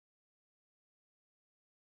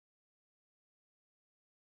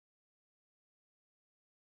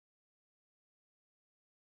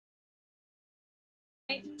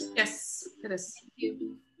Yes, it is. Thank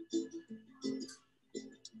you.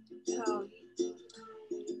 Um,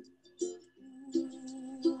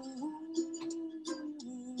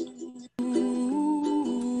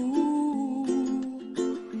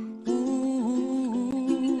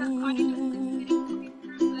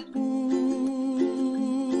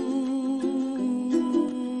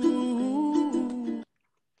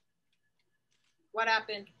 what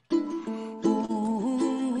happened?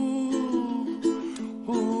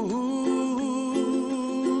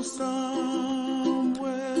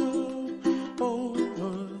 Somewhere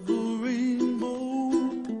over the rainbow,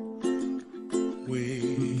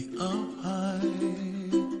 way up high,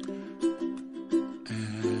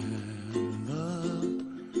 and the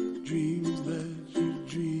dreams that you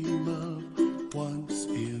dream of once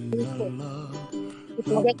in a lullaby.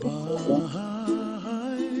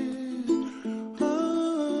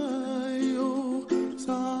 Oh,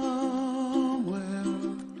 somewhere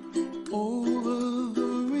over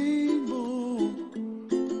the rainbow,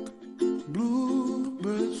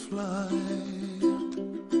 bluebirds fly,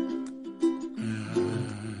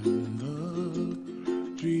 and the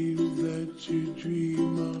dreams that you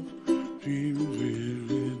dream of, dreams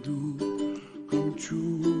really do come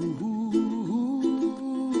true.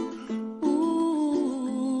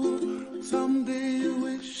 Ooh, someday you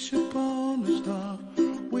wish upon a star,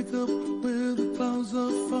 wake up where the clouds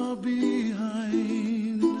are far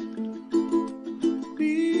behind.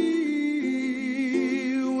 Be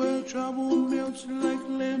where trouble melts like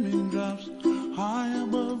lemon drops, high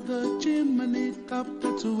above the chimney top.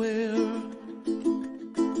 That's where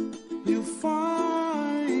you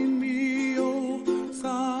find me. Oh,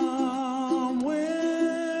 somewhere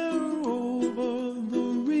over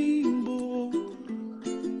the rainbow,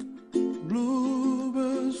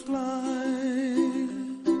 bluebirds fly,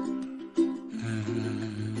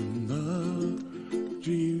 and the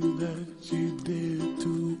dream that you dare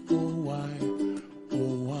to.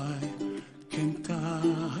 Oh why can't I?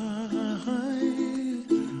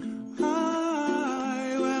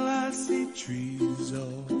 Well, I see trees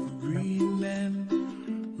of green and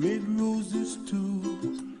red roses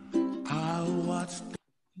too. I watch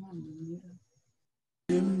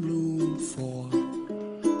them bloom for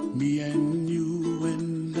me and you,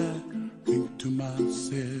 and I think to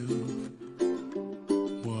myself,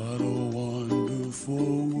 what a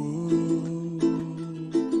wonderful world.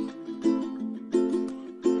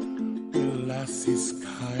 Well, I see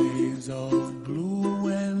skies of blue,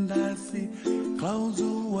 and I see clouds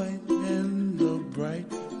of white, and the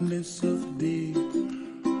brightness of day.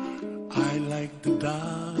 I like the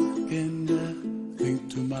dark, and I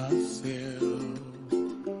think to myself,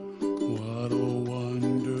 what a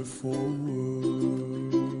wonderful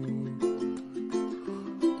world.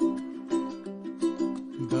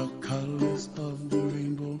 The colors of the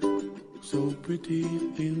rainbow, so pretty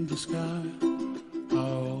in the sky,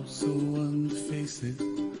 are also on the faces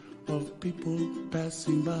of people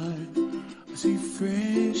passing by. I see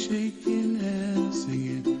friends shaking hands,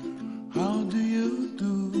 singing, how do you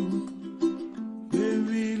do? They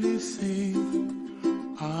really say,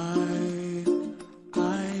 I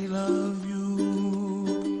love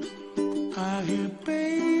you. I hear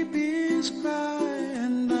babies cry,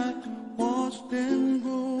 and I watch them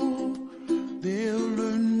grow. They'll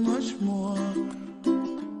learn much more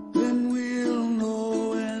than we'll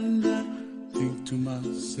know, and I think to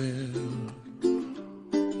myself,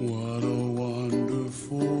 what a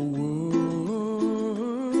wonderful world.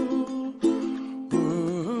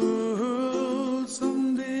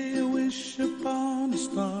 Someday I wish upon a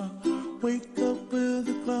star, wake up where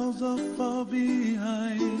the clouds are far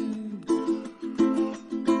behind.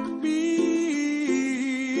 Be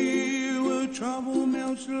where trouble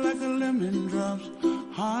melts like a lemon drops,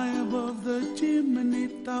 high above the chimney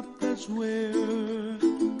top. That's where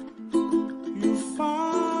you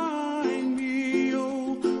find me.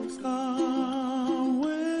 Oh,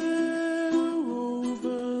 somewhere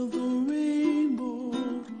over the rainbow,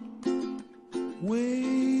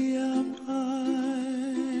 way up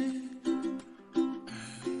high,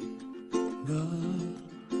 and the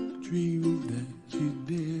dream that you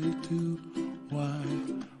dare to. Why,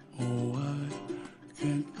 oh why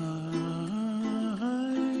can't I?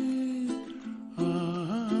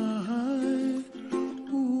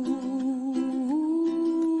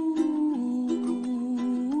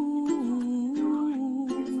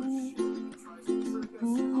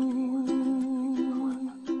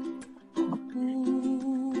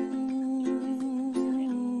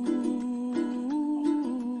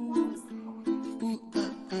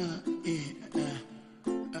 Yeah.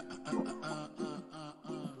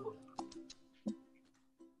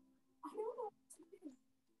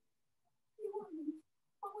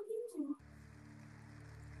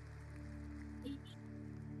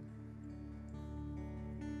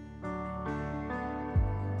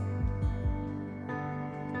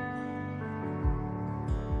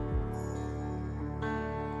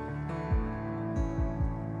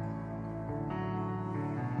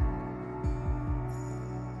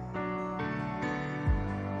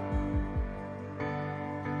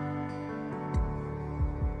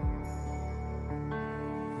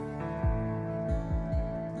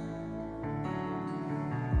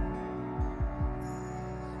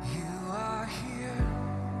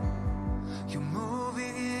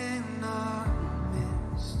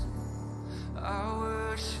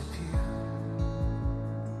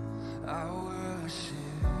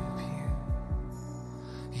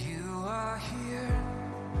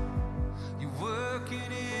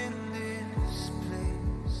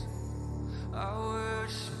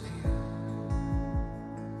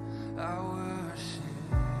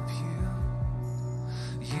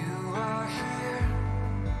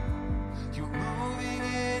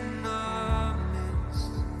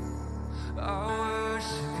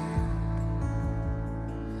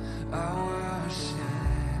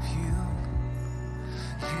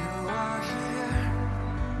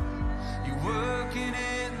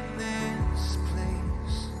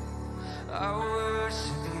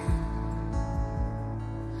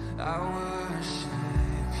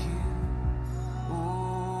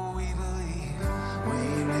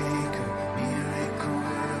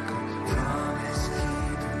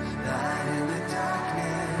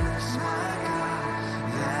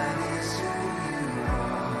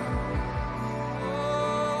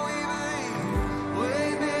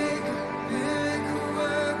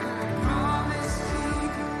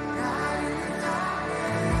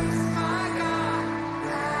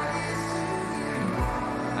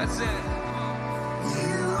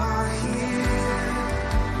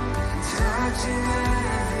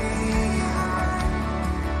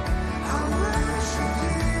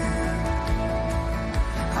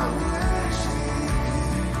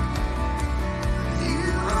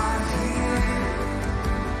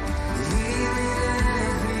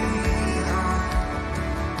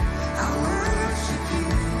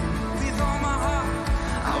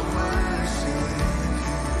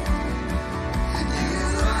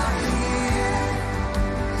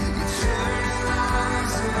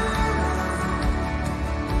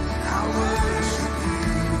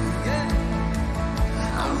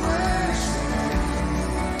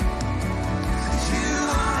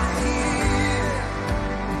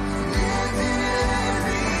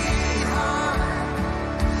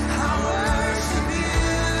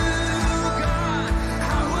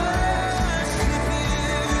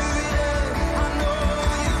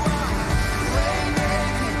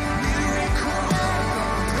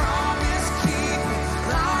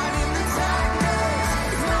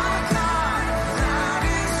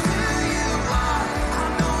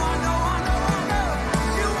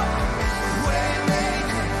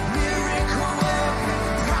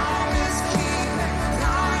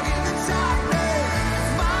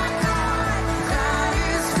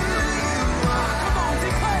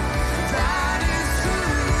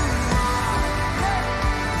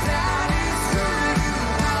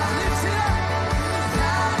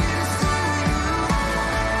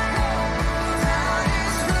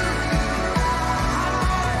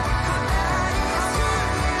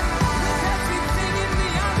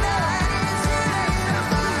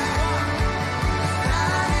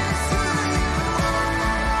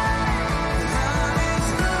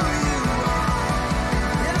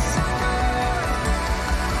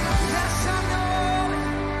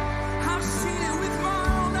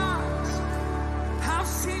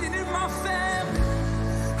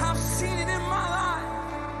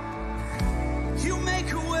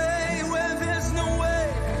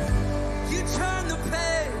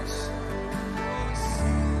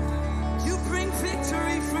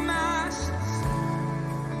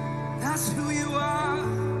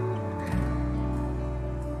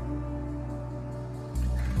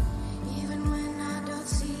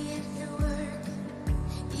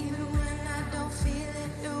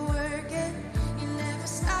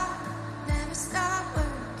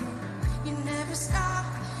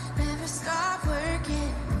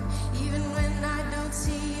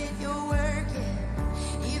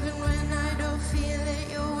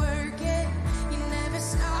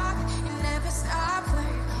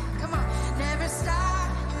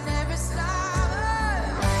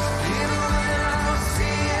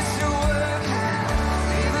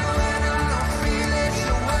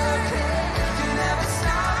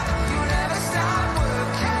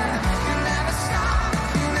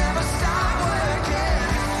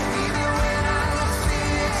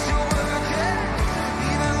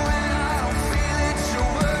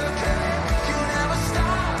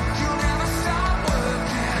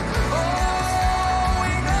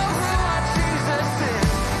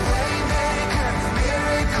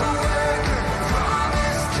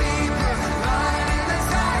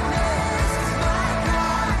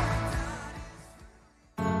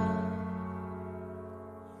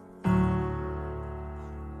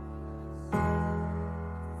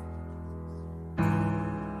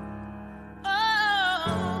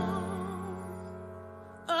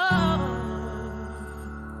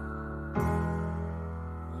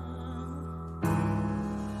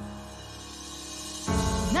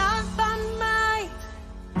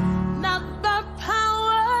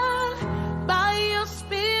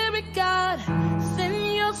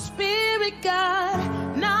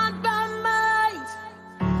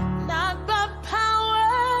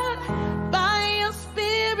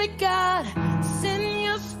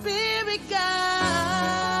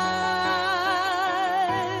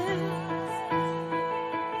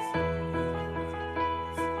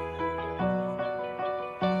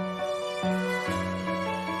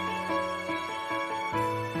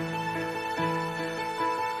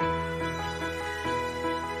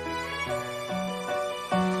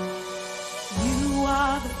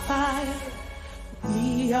 fire.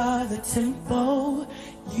 We are the tempo,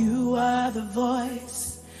 you are the voice.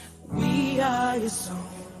 We are your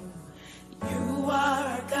song, you are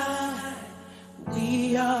our God.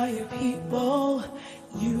 We are your people,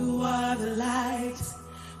 you are the light.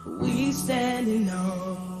 We stand in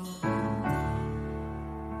awe.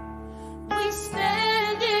 We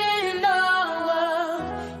stand in awe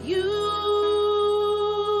of you.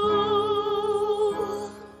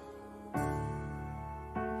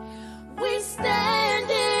 We stand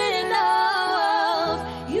in awe of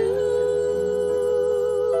you.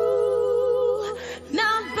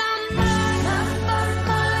 Not by might, not by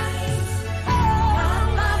might, not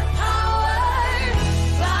by power,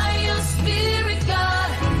 by your spirit,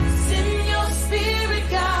 God. Send your spirit,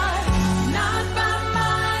 God. Not by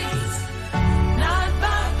might, not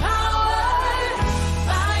by power,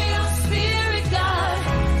 by your spirit, God.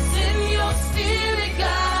 Send your spirit,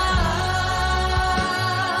 God.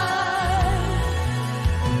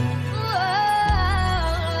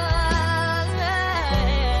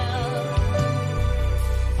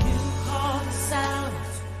 You call us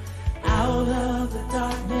out of the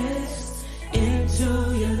darkness, into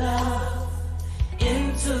your love,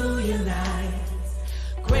 into your light.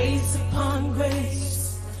 Grace upon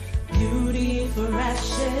grace, beauty for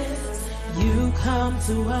ashes. You come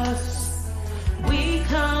to us, we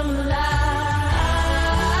come alive.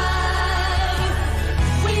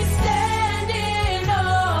 We stand in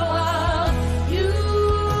awe of you.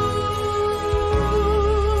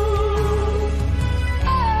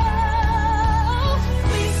 Oh,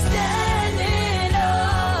 we stand in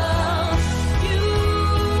awe of you.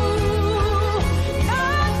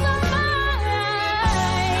 Not for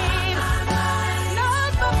might,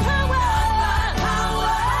 not for power,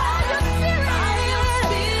 your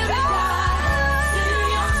spirit, God. Send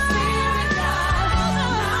your spirit, God.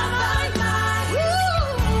 Not by might,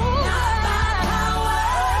 not by power,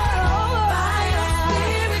 by your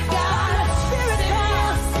spirit, God. Spirit,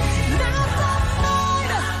 God. Not by might,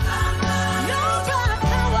 not by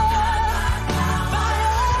power, by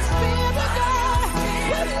your spirit, God.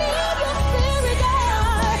 We need your spirit,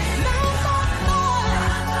 God. Not by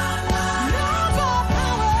might, not by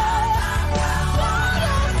power, by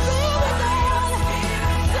your spirit, God.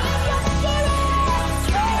 Send your spirit,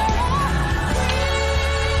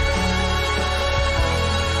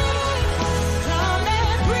 come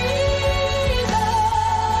and breathe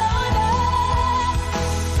on us.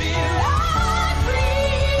 Spirit,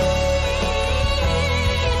 breathe.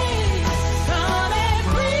 Come and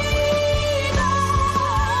breathe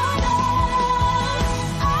on us.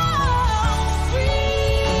 Oh,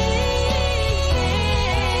 breathe.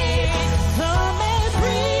 Come and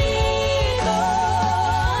breathe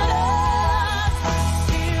on us.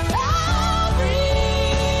 Spirit, breathe.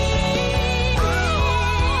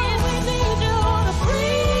 We need you to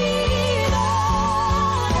breathe on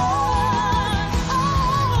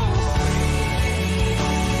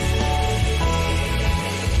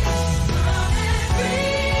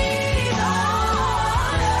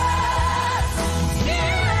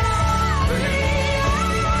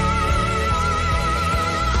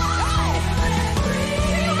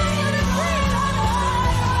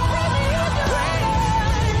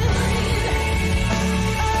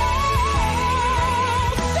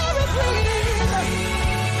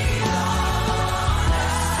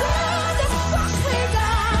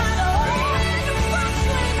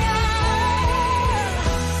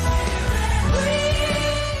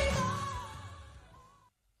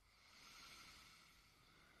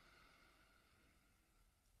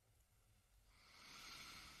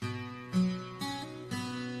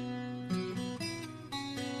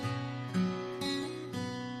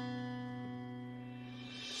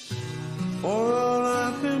For all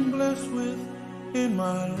I've been blessed with in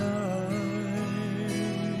my life,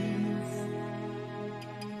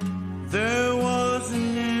 there was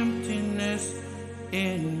an emptiness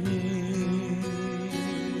in me.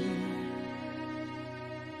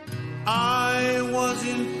 I was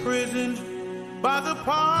imprisoned by the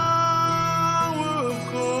power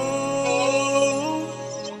of gold.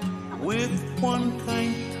 With one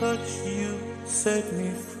kind touch you set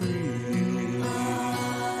me free.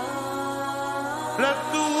 Let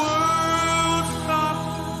the world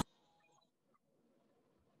stop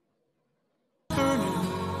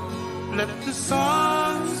burning. Let the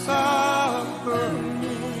sun stop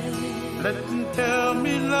burning. Let them tell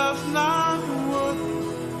me love's not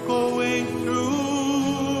worth going through.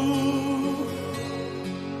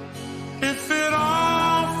 If it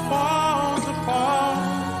all falls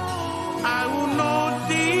apart, I will know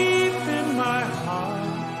deep in my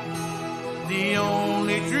heart the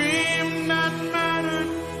only dream that mattered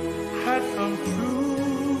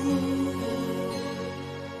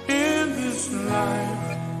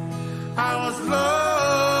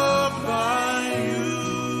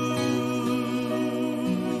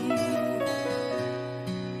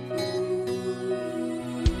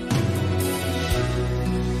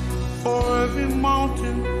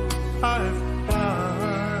mountain I've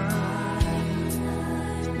climbed,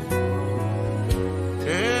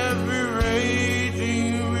 every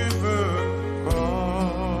raging river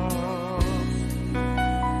crossed.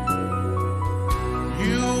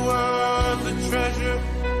 You were the treasure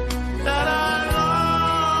that I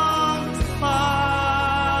longed to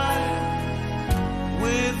find.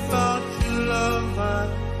 Without your love, I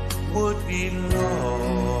would be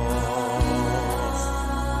lost.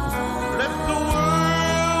 Let the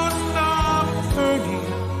world stop turning,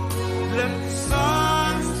 let the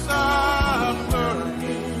sun stop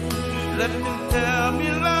burning. Let them tell me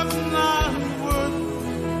love's not worth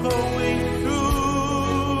going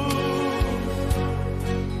through.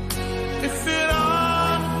 If it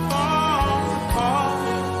all falls apart,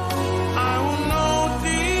 I will know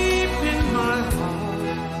deep in my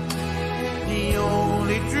heart the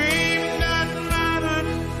only dream that mattered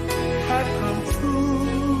had come true.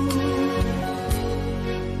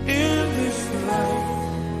 In this life,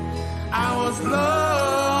 I was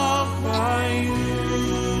loved by you.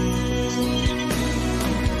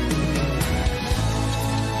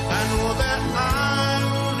 I know that I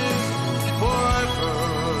will live forever,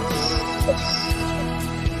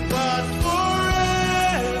 but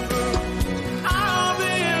forever I'll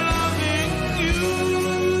be loving you.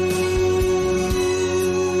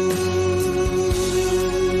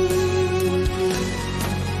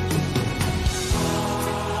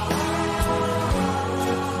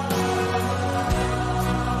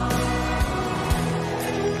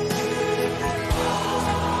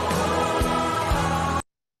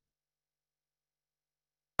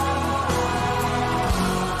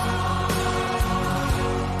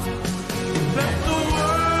 Let the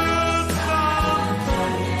world stop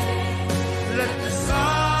turning, let the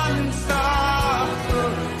sun stop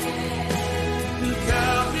burning. You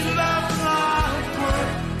tell me love's not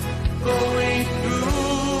worth going through.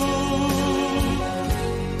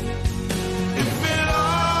 If it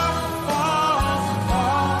all falls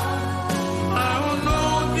apart, I will know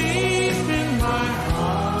deep in my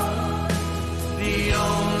heart the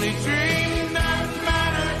only dream that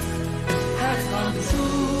matters has come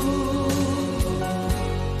true.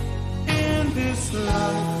 In this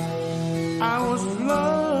life, I was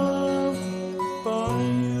loved by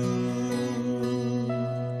you.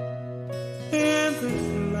 In this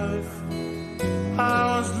life, I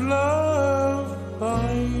was loved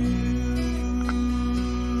by you.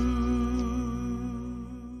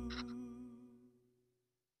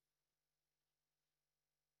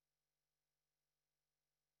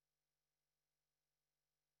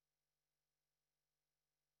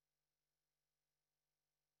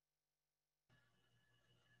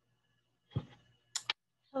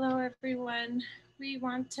 Hello, everyone. We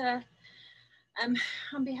want to,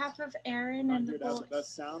 on behalf of Aaron Not and here the to have whole, the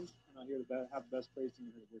best sound. I'm not here to have the best praise team.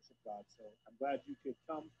 I'm here to worship God. So I'm glad you could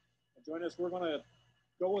come and join us. We're going to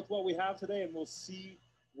go with what we have today, and we'll see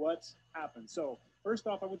what happens. So first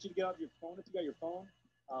off, I want you to get out your phone. If you got your phone,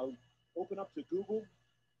 open up to Google,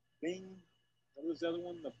 Bing, what was the other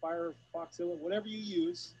one? The Firefoxilla, whatever you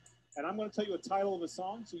use. And I'm going to tell you a title of a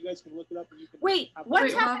song, so you guys can look it up and you can. wait, have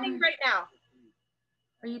what's Wait, happening Robin? right now?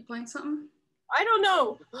 Are you playing something? I don't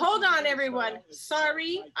know. Hold on, everyone.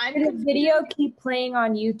 Sorry, I'm Did the confused. video keep playing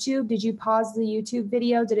on YouTube? Did you pause the YouTube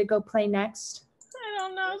video? Did it go play next? I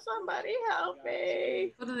don't know. Somebody help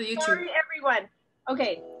me. Go to the YouTube. Sorry, everyone.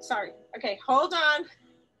 Okay, sorry. Okay, hold on.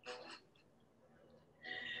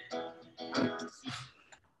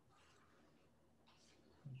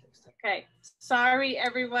 Okay, sorry,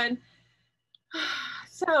 everyone.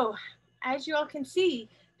 So, as you all can see,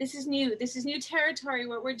 this is new. This is new territory.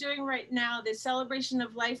 What we're doing right now, this celebration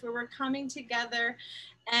of life where we're coming together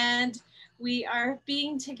and we are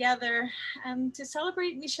being together to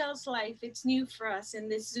celebrate Michelle's life. It's new for us in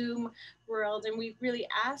this Zoom world, and we really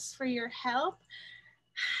ask for your help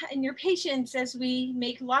and your patience as we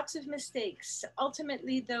make lots of mistakes.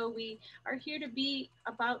 Ultimately, though, we are here to be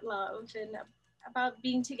about love and about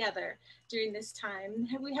being together during this time.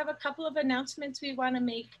 We have a couple of announcements we want to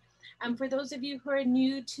make. For those of you who are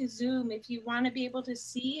new to Zoom, if you want to be able to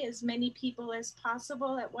see as many people as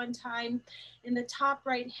possible at one time, in the top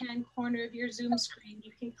right-hand corner of your Zoom screen,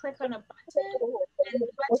 you can click on a button, and the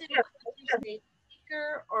button will say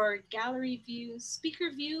speaker or gallery view.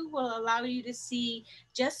 Speaker view will allow you to see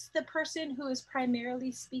just the person who is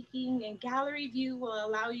primarily speaking, and gallery view will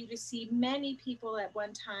allow you to see many people at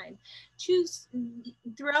one time. Choose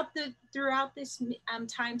throughout this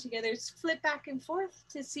time together, flip back and forth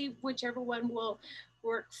to see whichever one will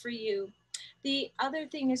work for you. The other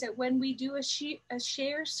thing is that when we do a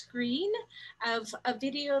share screen of a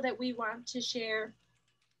video that we want to share,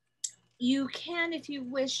 You can, if you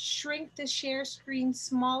wish, shrink the share screen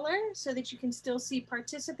smaller so that you can still see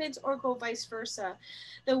participants, or go vice versa.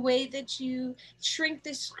 The way that you shrink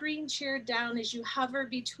the screen share down is you hover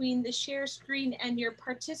between the share screen and your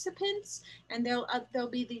participants, and there'll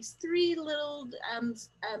be these three little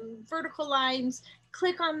vertical lines.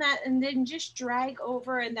 Click on that and then just drag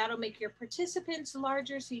over, and that'll make your participants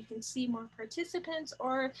larger so you can see more participants,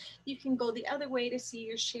 or you can go the other way to see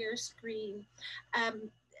your share screen.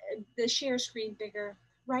 The share screen bigger.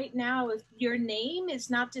 Right now, if your name is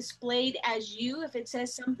not displayed as you, if it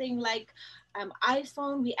says something like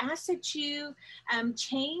iPhone, we ask that you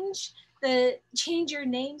change your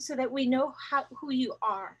name so that we know who you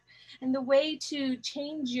are. And the way to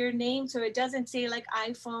change your name so it doesn't say like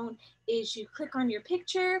iPhone is you click on your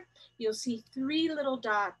picture, you'll see three little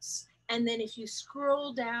dots. And then if you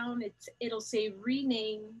scroll down, it'll say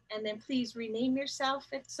rename, and then please rename yourself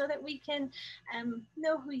so that we can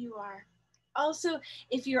know who you are. Also,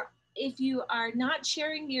 if you are not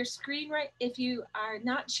sharing your screen if you are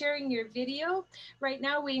not sharing your video right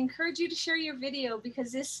now, we encourage you to share your video,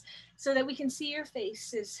 because so that we can see your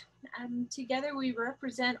faces. Together we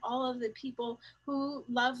represent all of the people who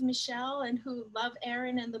love Michelle and who love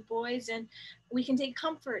Aaron and the boys, and we can take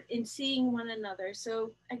comfort in seeing one another.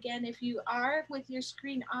 So again, if you are with your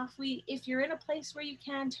screen off, if you're in a place where you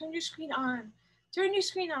can, turn your screen on. Turn your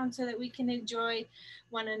screen on so that we can enjoy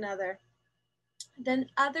one another. The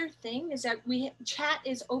other thing is that chat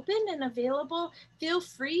is open and available. Feel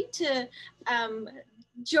free to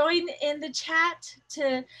join in the chat,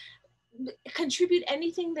 to contribute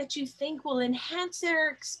anything that you think will enhance our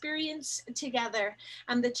experience together.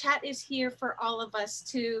 The chat is here for all of us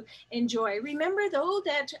to enjoy. Remember though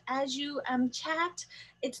that as you chat,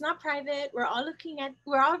 it's not private. We're all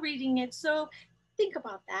reading it. So think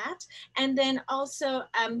about that. And then also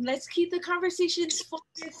let's keep the conversations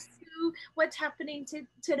focused to what's happening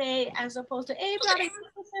today, as opposed to, hey, brother,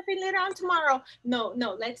 surfing later on tomorrow. No,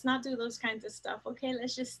 let's not do those kinds of stuff. Okay,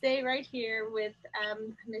 let's just stay right here with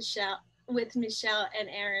Michelle and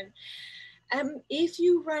Aaron. If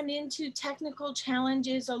you run into technical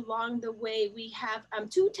challenges along the way, we have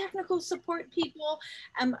two technical support people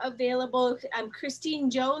available. Christine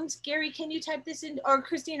Jones. Gary, can you type this in, or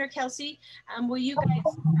Christine or Kelsey? Will you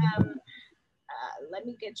guys, let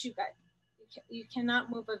me get you guys. You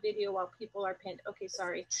cannot move a video while people are pinned. Okay,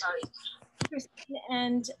 sorry. Christine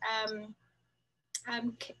and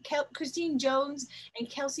Christine Jones and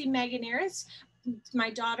Kelsey Maganaris, my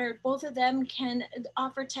daughter, both of them can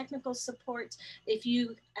offer technical support. If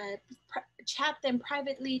you chat them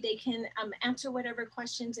privately, they can answer whatever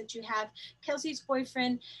questions that you have. Kelsey's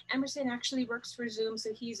boyfriend, Emerson, actually works for Zoom,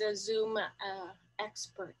 so he's a Zoom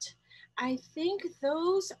expert. I think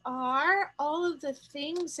those are all of the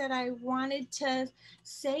things that I wanted to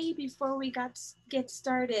say before we get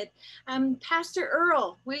started. Pastor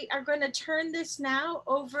Earl, we are going to turn this now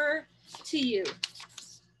over to you.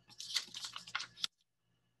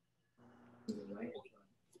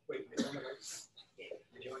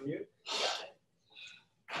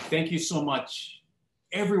 Thank you so much,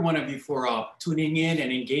 every one of you, for tuning in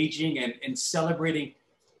and engaging and celebrating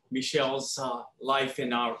Michelle's life.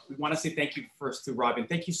 And we want to say thank you first to Robin.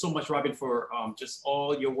 Thank you so much, Robin, for just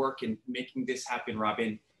all your work in making this happen,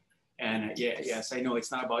 Robin. And yes, I know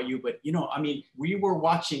it's not about you, but you know, I mean, we were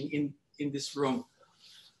watching in this room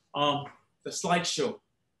the slideshow,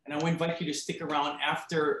 and I will invite you to stick around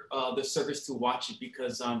after the service to watch it,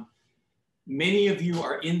 because many of you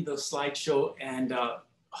are in the slideshow, and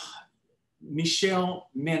Michelle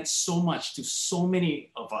meant so much to so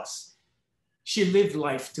many of us. She lived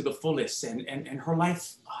life to the fullest, and her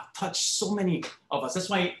life touched so many of us. That's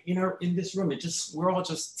why in this room, we're all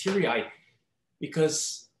just teary-eyed,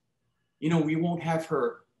 because we won't have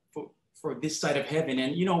her for this side of heaven.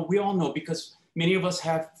 And we all know, because many of us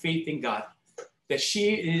have faith in God, that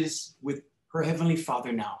she is with her Heavenly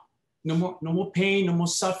Father now. No more pain, no more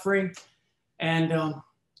suffering, and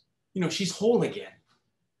she's whole again.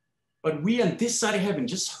 But we on this side of heaven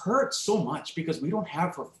just hurt so much because we don't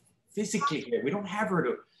have her physically here. We don't have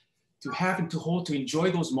her to have and to hold, to enjoy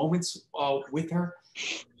those moments with her.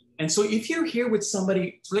 And so if you're here with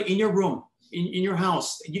somebody in your room, in your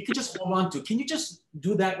house, you can just hold on to, can you just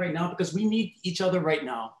do that right now? Because we need each other right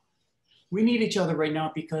now. We need each other right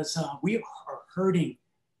now, because we are hurting.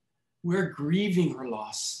 We're grieving her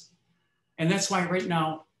loss. And that's why right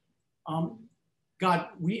now, God,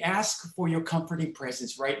 we ask for your comforting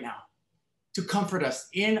presence right now to comfort us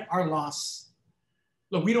in our loss.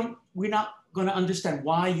 Look, we're not going to understand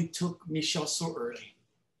why you took Michelle so early.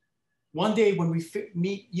 One day when we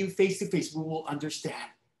meet you face to face, we will understand.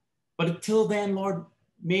 But until then, Lord,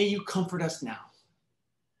 may you comfort us now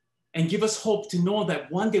and give us hope to know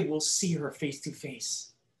that one day we'll see her face to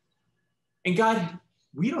face. And God,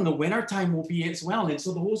 we don't know when our time will be as well. And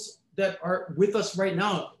so those that are with us right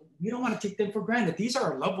now, we don't want to take them for granted. These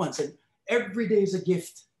are our loved ones, and every day is a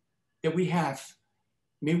gift that we have.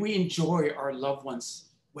 May we enjoy our loved ones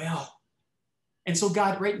well. And so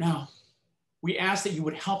God, right now, we ask that you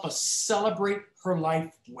would help us celebrate her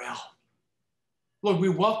life well. Lord, we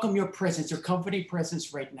welcome your presence, your comforting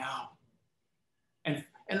presence right now. And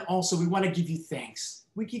also we want to give you thanks.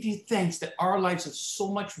 We give you thanks that our lives are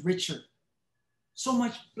so much richer, so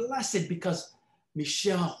much blessed because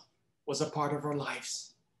Michelle was a part of our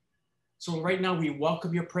lives. So right now we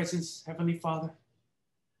welcome your presence, Heavenly Father,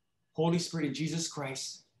 Holy Spirit, and Jesus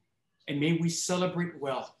Christ, and may we celebrate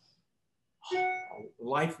well, a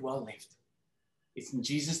life well lived. It's in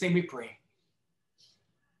Jesus' name we pray.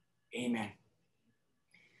 Amen.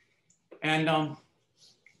 And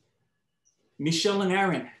Michelle and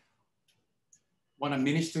Aaron want to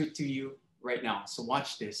minister to you right now. So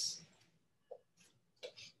watch this.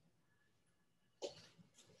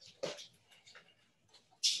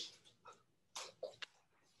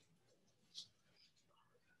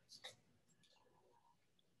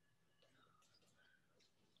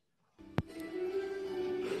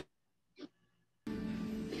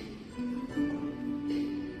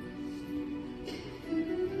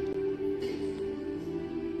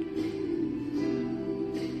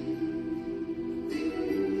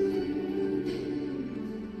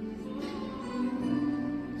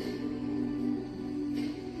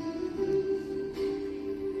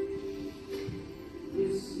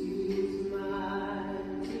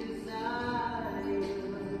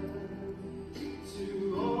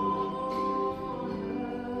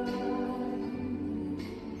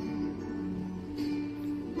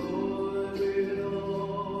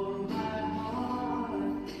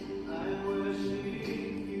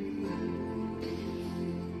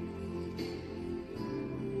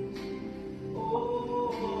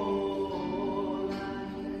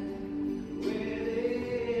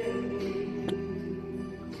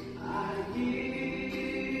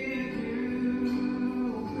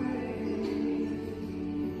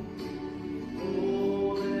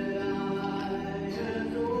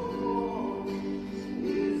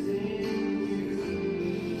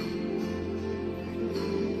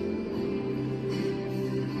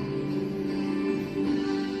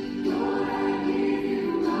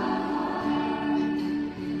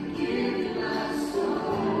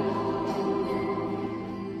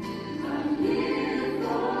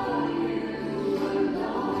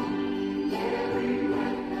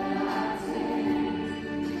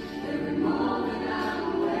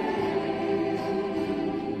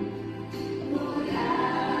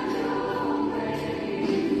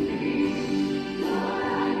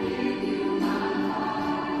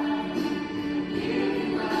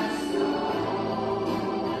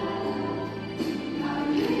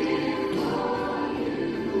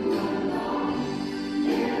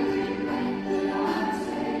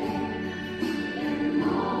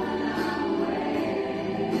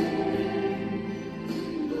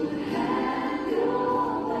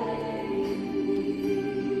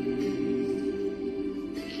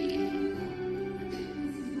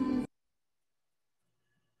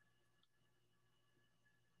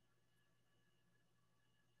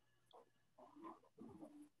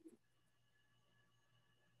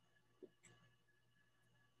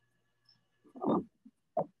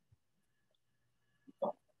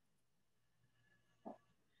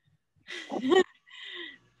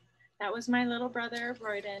 That was my little brother,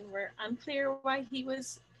 Royden. We're unclear why he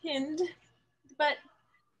was pinned, but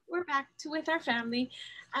we're back with our family.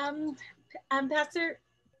 Pastor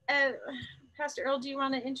Earl, do you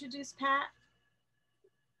want to introduce Pat?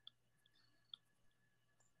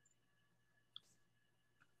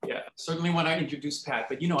 Yeah, certainly want to introduce Pat,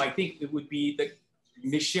 but I think it would be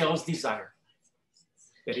Michelle's desire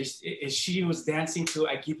that as she was dancing to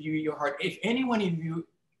I Give You Your Heart. If any one of you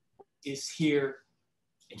is here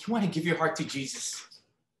and you want to give your heart to Jesus,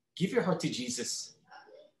 give your heart to Jesus,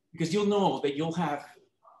 because you'll know that you'll have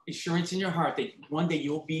assurance in your heart that one day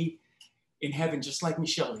you'll be in heaven just like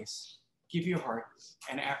Michelle is. Give your heart,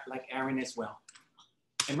 and like Aaron as well.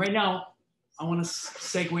 And right now, I want to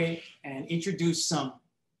segue and introduce some.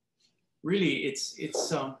 Really, it's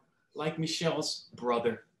like Michelle's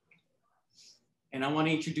brother. And I want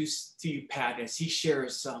to introduce to you Pat as he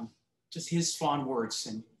shares just his fond words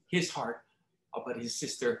and his heart about his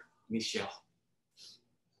sister, Michelle.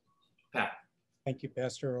 Pat. Thank you,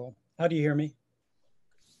 Pastor Earl. How do you hear me?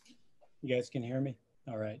 You guys can hear me?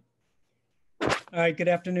 All right. All right, good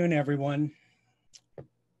afternoon, everyone.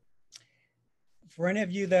 For any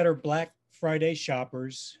of you that are Black Friday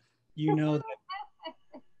shoppers, you know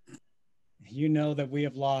that we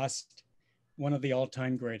have lost one of the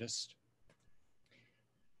all-time greatest.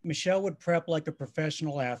 Michelle would prep like a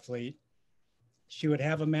professional athlete. She would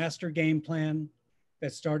have a master game plan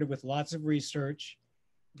that started with lots of research,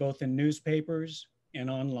 both in newspapers and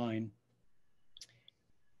online.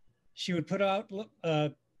 She would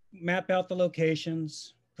map out the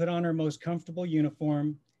locations, put on her most comfortable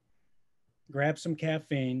uniform, grab some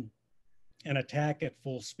caffeine, and attack at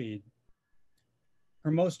full speed.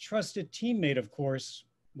 Her most trusted teammate, of course,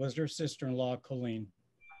 was her sister-in-law, Colleen.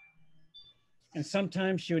 And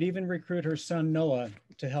sometimes she would even recruit her son, Noah,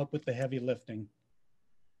 to help with the heavy lifting.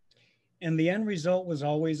 And the end result was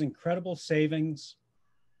always incredible savings,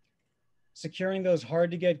 securing those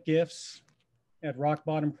hard-to-get gifts at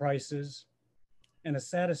rock-bottom prices, and a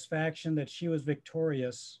satisfaction that she was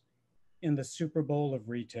victorious in the Super Bowl of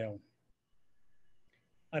retail.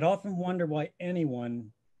 I'd often wonder why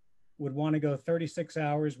anyone would want to go 36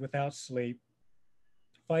 hours without sleep,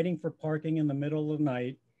 fighting for parking in the middle of the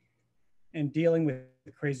night, and dealing with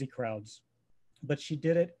crazy crowds. But she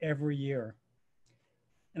did it every year.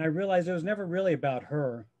 And I realized it was never really about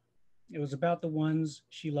her. It was about the ones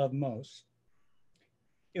she loved most.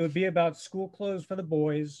 It would be about school clothes for the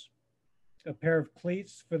boys, a pair of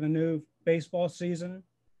cleats for the new baseball season,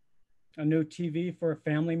 a new TV for a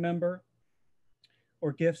family member,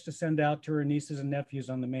 or gifts to send out to her nieces and nephews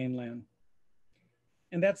on the mainland.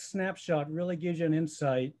 And that snapshot really gives you an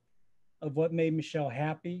insight of what made Michelle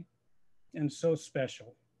happy and so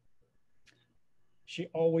special. She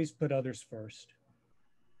always put others first.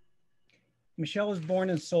 Michelle was born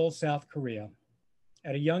in Seoul, South Korea.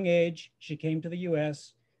 At a young age, she came to the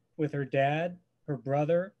US with her dad, her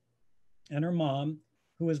brother, and her mom,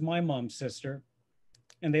 who was my mom's sister,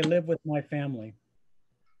 and they lived with my family.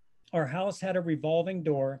 Our house had a revolving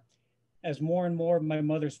door as more and more of my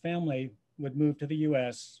mother's family would move to the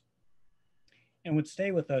US and would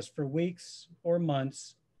stay with us for weeks or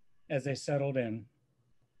months as they settled in.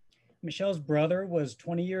 Michelle's brother was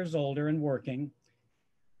 20 years older and working,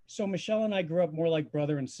 so Michelle and I grew up more like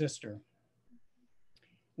brother and sister.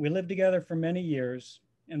 We lived together for many years,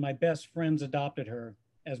 and my best friends adopted her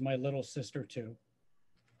as my little sister too.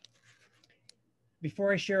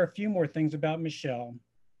 Before I share a few more things about Michelle,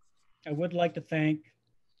 I would like to thank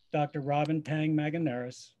Dr. Robin Pang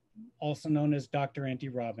Maganaris, also known as Dr. Auntie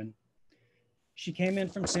Robin. She came in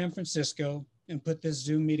from San Francisco and put this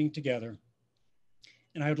Zoom meeting together.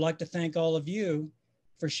 And I would like to thank all of you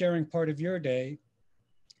for sharing part of your day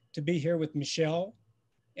to be here with Michelle,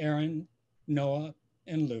 Aaron, Noah,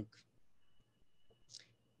 and Luke.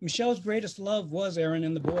 Michelle's greatest love was Aaron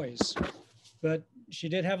and the boys, but she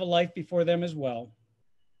did have a life before them as well.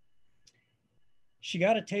 She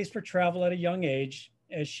got a taste for travel at a young age,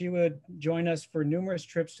 as she would join us for numerous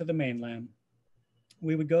trips to the mainland.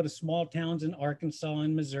 We would go to small towns in Arkansas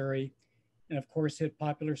and Missouri, and of course hit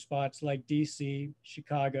popular spots like DC,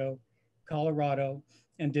 Chicago, Colorado,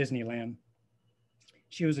 and Disneyland.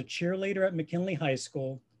 She was a cheerleader at McKinley High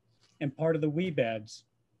School and part of the Weebads,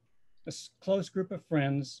 a close group of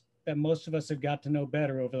friends that most of us have got to know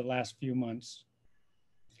better over the last few months.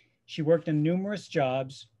 She worked in numerous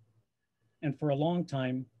jobs and for a long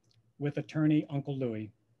time with attorney Uncle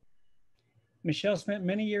Louie. Michelle spent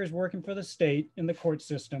many years working for the state in the court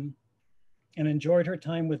system and enjoyed her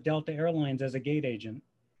time with Delta Airlines as a gate agent.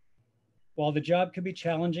 While the job could be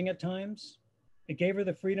challenging at times, it gave her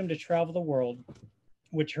the freedom to travel the world,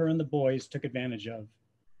 which her and the boys took advantage of.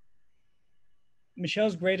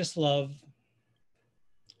 Michelle's greatest love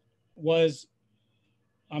was,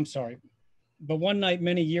 but one night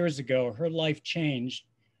many years ago, her life changed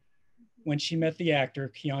when she met the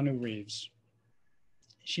actor Keanu Reeves.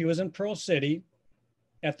 She was in Pearl City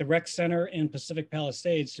at the rec center in Pacific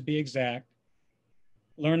Palisades, to be exact,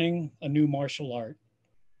 learning a new martial art.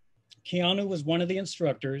 Keanu was one of the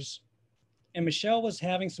instructors, and Michelle was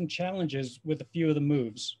having some challenges with a few of the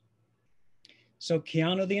moves. So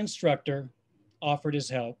Keanu, the instructor, offered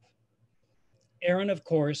his help. Aaron, of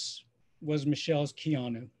course, was Michelle's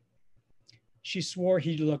Keanu. She swore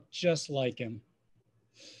he looked just like him.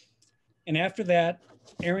 And after that,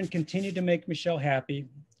 Aaron continued to make Michelle happy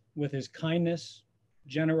with his kindness,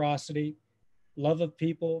 generosity, love of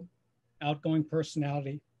people, outgoing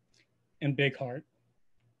personality, and big heart.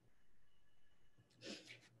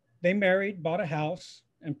 They married, bought a house,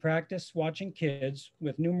 and practiced watching kids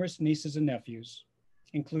with numerous nieces and nephews,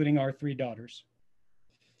 including our 3 daughters.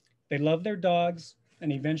 They loved their dogs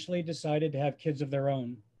and eventually decided to have kids of their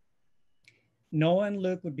own. Noah and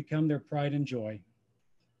Luke would become their pride and joy.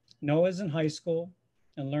 Noah's in high school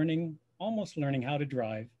and learning almost learning how to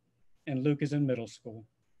drive, and Luke is in middle school.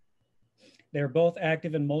 They are both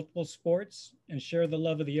active in multiple sports and share the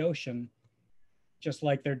love of the ocean, just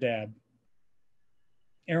like their dad.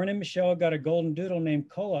 Aaron and Michelle got a golden doodle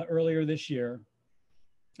named Koa earlier this year.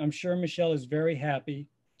 I'm sure Michelle is very happy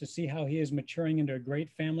to see how he is maturing into a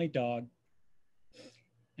great family dog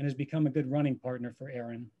and has become a good running partner for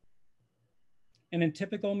Aaron. And in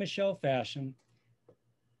typical Michelle fashion,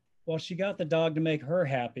 while she got the dog to make her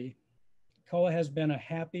happy, Koa has been a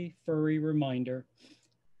happy, furry reminder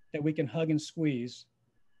that we can hug and squeeze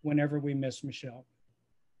whenever we miss Michelle.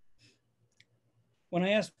 When I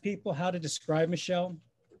ask people how to describe Michelle,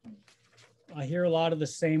 I hear a lot of the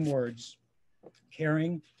same words: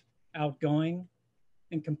 caring, outgoing,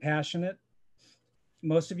 and compassionate.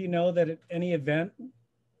 Most of you know that at any event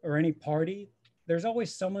or any party, there's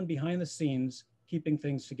always someone behind the scenes keeping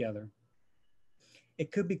things together.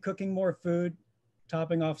 It could be cooking more food,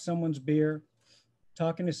 topping off someone's beer,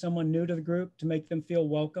 talking to someone new to the group to make them feel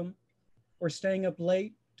welcome, or staying up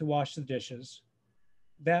late to wash the dishes.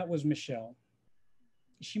 That was Michelle.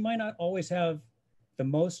 She might not always have the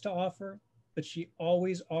most to offer, but she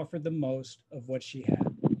always offered the most of what she had.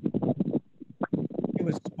 She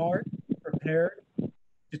was smart, prepared,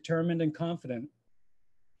 determined, and confident.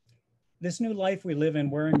 This new life we live in,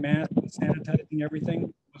 wearing masks and sanitizing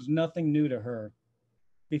everything, was nothing new to her.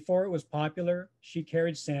 Before it was popular, she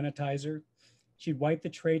carried sanitizer. She'd wipe the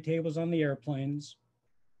tray tables on the airplanes,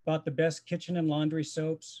 bought the best kitchen and laundry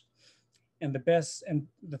soaps, and the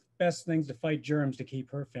best things to fight germs to keep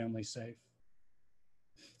her family safe.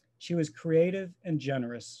 She was creative and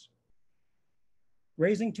generous.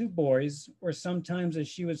 Raising two boys, or sometimes, as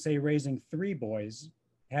she would say, raising three boys,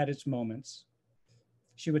 had its moments.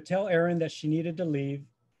 She would tell Aaron that she needed to leave,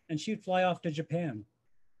 and she'd fly off to Japan.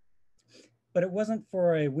 But it wasn't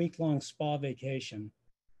for a week-long spa vacation.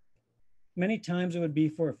 Many times it would be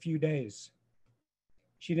for a few days.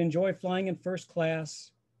 She'd enjoy flying in first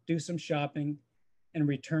class, do some shopping, and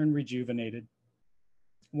return rejuvenated.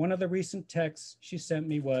 One of the recent texts she sent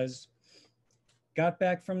me was, "Got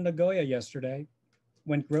back from Nagoya yesterday,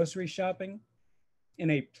 went grocery shopping,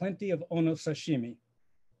 and ate plenty of ono sashimi."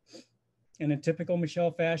 And in typical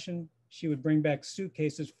Michelle fashion, she would bring back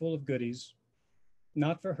suitcases full of goodies,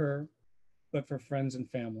 not for her, but for friends and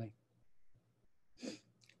family.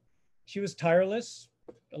 She was tireless,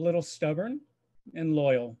 a little stubborn, and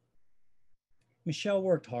loyal. Michelle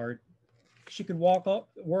worked hard. She could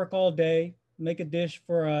work all day, make a dish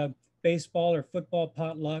for a baseball or football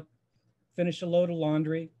potluck, finish a load of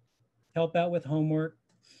laundry, help out with homework,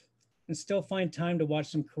 and still find time to watch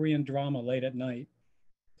some Korean drama late at night,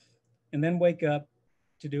 and then wake up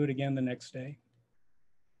to do it again the next day.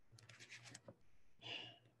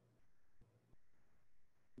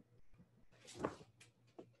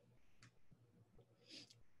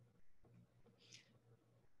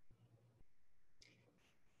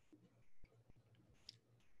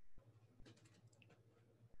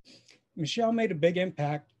 Michelle made a big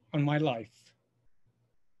impact on my life.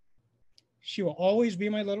 She will always be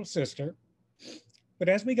my little sister, but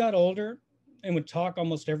as we got older and would talk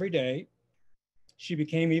almost every day, she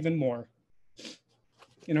became even more.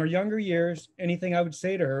 In our younger years, anything I would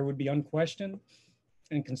say to her would be unquestioned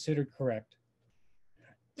and considered correct.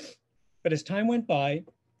 But as time went by,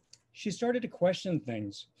 she started to question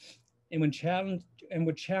things and would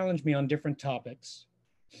challenge me on different topics.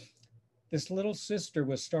 This little sister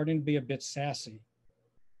was starting to be a bit sassy,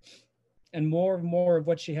 and more of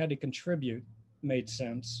what she had to contribute made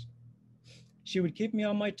sense. She would keep me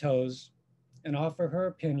on my toes and offer her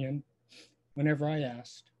opinion whenever I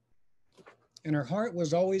asked. And her heart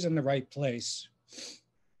was always in the right place.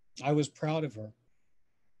 I was proud of her.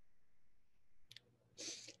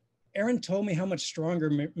 Aaron told me how much stronger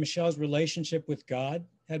Michelle's relationship with God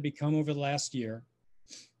had become over the last year.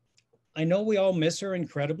 I know we all miss her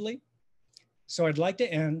incredibly, so I'd like to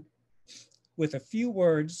end with a few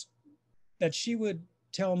words that she would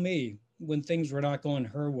tell me when things were not going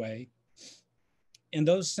her way. And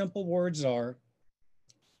those simple words are,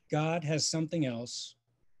 God has something else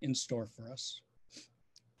in store for us.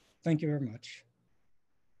 Thank you very much.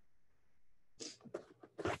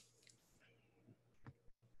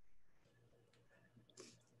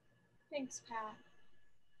 Thanks, Pat.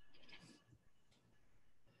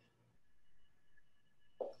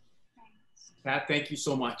 Pat, thank you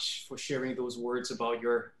so much for sharing those words about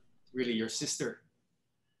your sister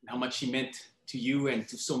and how much she meant to you and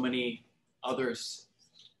to so many others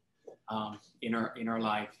in our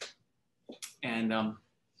life. And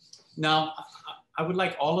now I would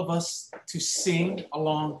like all of us to sing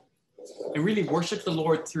along and really worship the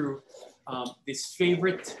Lord through this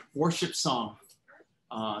favorite worship song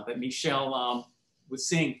that Michelle would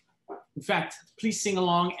sing. In fact, please sing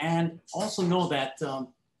along, and also know that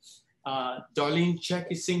Darlene Check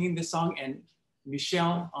is singing this song, and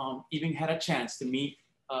Michelle even had a chance to meet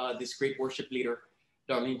this great worship leader,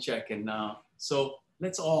 Darlene Check. And so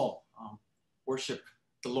let's all worship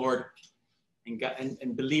the Lord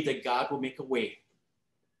and believe that God will make a way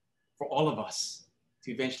for all of us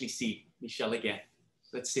to eventually see Michelle again.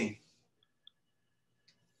 Let's sing.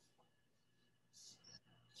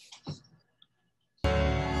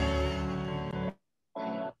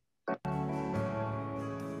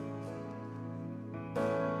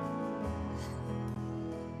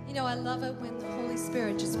 You know, I love it when the Holy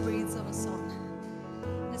Spirit just breathes on a song.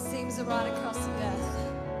 It seems right across the earth.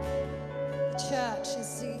 The church is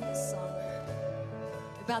singing this song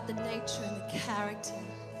about the nature and the character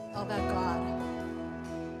of our God.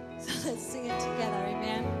 So let's sing it together,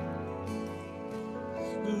 amen.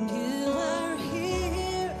 You are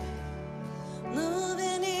here,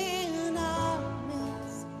 moving in our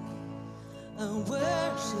midst. I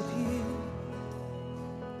worship you.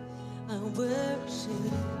 I worship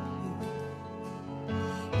you.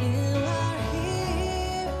 You are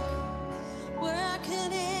here,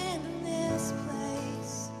 working in this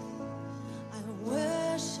place. I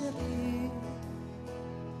worship you.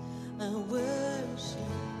 I worship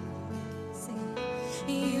you. Sing.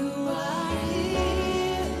 You are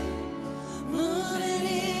here, moving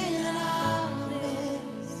in our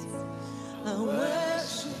midst. I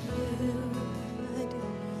worship you. I do.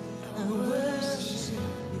 I worship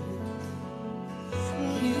you.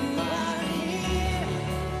 You are here,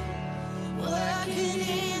 working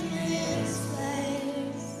in this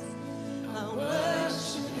place. I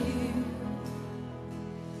worship you.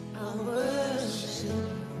 I worship you.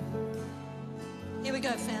 Here we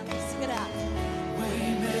go, family. Sing it out.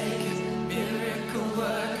 Waymaker, miracle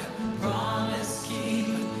worker, promise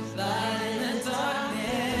keeper, light in the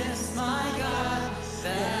darkness, my God,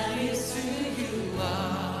 that is who you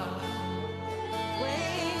are.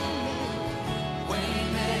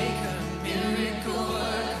 Waymaker, miracle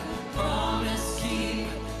worker, promise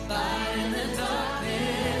keeper, light in the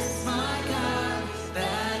darkness, my God,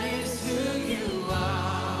 that is who you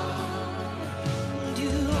are.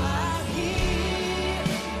 You are here,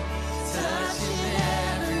 touching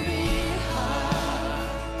every heart.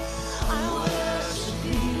 I worship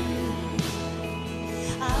you.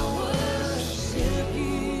 I worship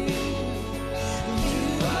you. You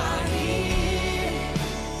are here,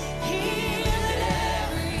 healing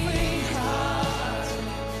every heart.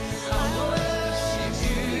 I worship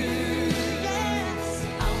you. Yes,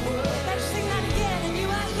 I worship. Let's sing that again. And you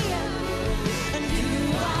are here, and you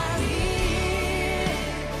are here,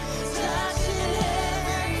 touching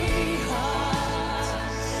every heart.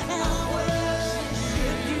 And I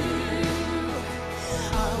worship you.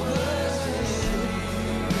 I worship you.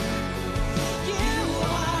 You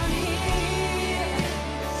are here,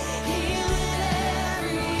 healing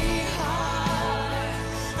every heart.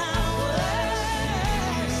 I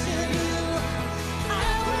worship you. I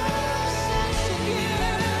worship you.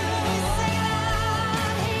 Sing it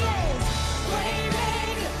out. He is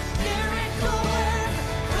waymaker, miracle worker,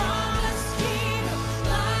 promise keeper,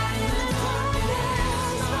 light in the darkness.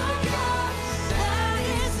 My God, that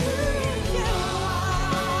is who you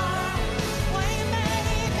are.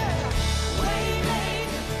 Waymaker,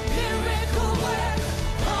 miracle worker,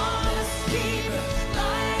 promise keeper,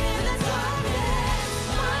 light in the darkness.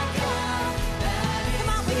 My God, that is. Come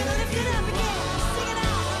on, we can lift it up again. Sing it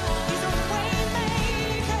out. He's a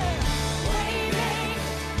waymaker,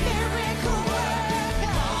 miracle worker,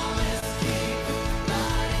 promise keeper,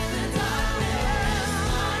 light in the darkness.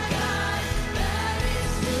 My God, that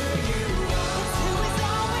is who you are. It's who he's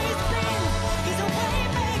always been. He's a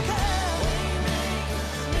waymaker,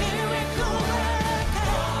 miracle worker,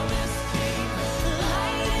 promise keeper,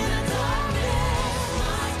 light in the darkness.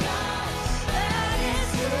 My God, that is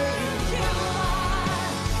who you are.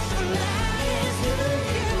 That is who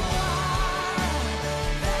you are.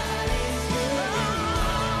 That is who you are.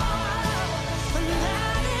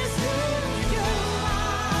 That is who you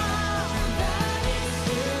are. That is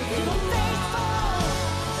who you are. Faithful.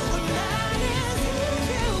 That is who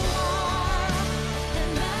you are.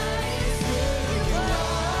 And that is who you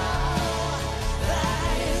are.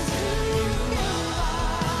 That is who you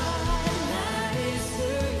are. And that is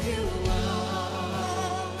who you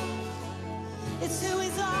are. It's who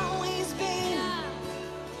he's always been.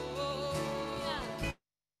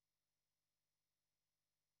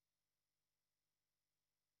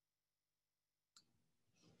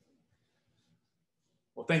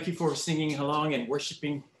 Well, thank you for singing along and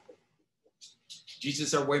worshiping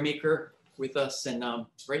Jesus our Waymaker with us. And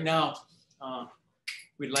right now,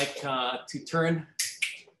 we'd like to turn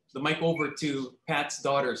the mic over to Pat's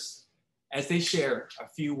daughters as they share a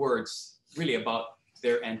few words really about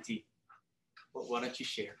their auntie. Well, why don't you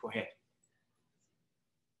share? Go ahead.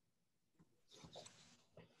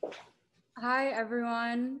 Hi,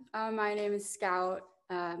 everyone. My name is Scout.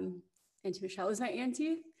 Auntie Michelle is my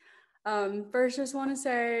auntie. First, just want to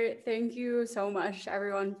say thank you so much to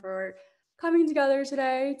everyone for coming together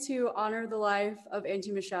today to honor the life of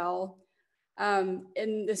Auntie Michelle.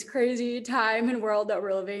 In this crazy time and world that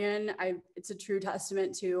we're living in, it's a true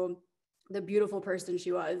testament to the beautiful person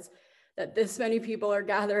she was, that this many people are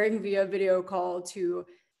gathering via video call to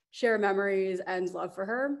share memories and love for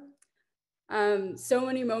her. So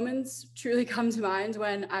many moments truly come to mind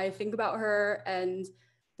when I think about her and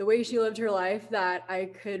the way she lived her life that I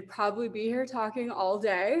could probably be here talking all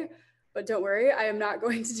day, but don't worry, I am not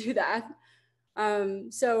going to do that.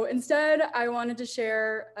 So instead, I wanted to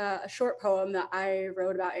share a short poem that I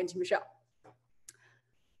wrote about Auntie Michelle.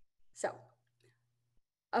 So,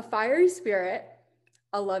 a fiery spirit,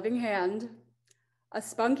 a loving hand, a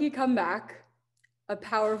spunky comeback, a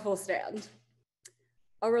powerful stand,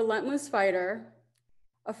 a relentless fighter,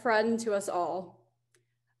 a friend to us all,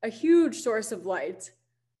 a huge source of light,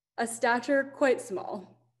 a stature quite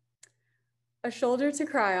small, a shoulder to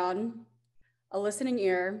cry on, a listening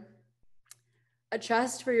ear, a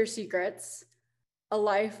chest for your secrets, a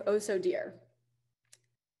life oh so dear,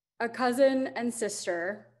 a cousin and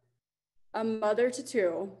sister, a mother to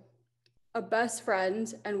two, a best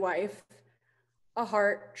friend and wife, a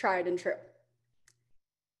heart tried and true.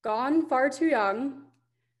 Gone far too young,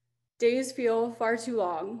 days feel far too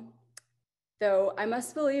long, though I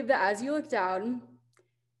must believe that as you look down,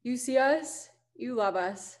 you see us, you love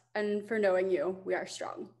us, and for knowing you, we are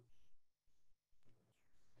strong.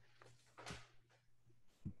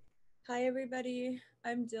 Hi, everybody.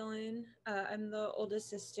 I'm Dylan. I'm the oldest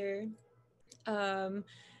sister.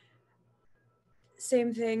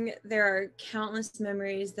 Same thing. There are countless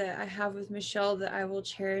memories that I have with Michelle that I will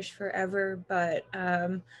cherish forever, but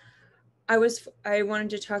I wanted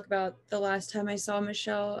to talk about the last time I saw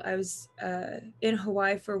Michelle. I was in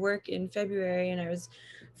Hawaii for work in February, and I was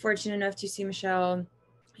fortunate enough to see Michelle.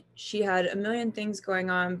 She had a million things going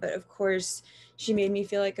on, but of course, she made me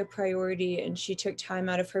feel like a priority, and she took time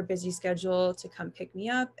out of her busy schedule to come pick me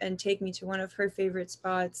up and take me to one of her favorite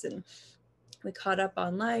spots. And we caught up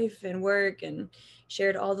on life and work and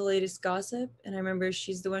shared all the latest gossip. And I remember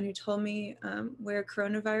she's the one who told me where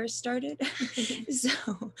coronavirus started. So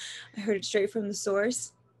I heard it straight from the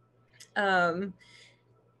source.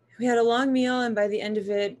 We had a long meal, and by the end of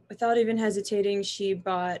it, without even hesitating, she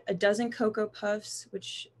bought a dozen Cocoa Puffs,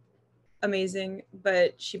 which amazing,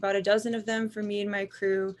 but she bought a dozen of them for me and my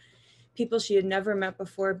crew, people she had never met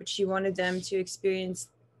before, but she wanted them to experience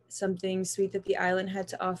something sweet that the island had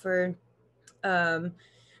to offer.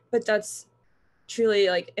 But that's truly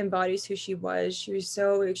like embodies who she was. She was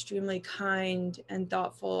so extremely kind and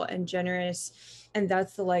thoughtful and generous, and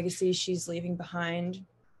that's the legacy she's leaving behind.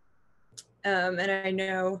 And I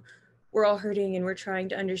know we're all hurting and we're trying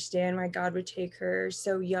to understand why God would take her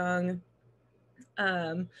so young.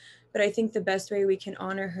 But I think the best way we can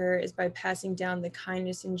honor her is by passing down the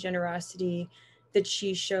kindness and generosity that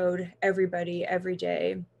she showed everybody every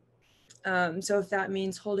day. So if that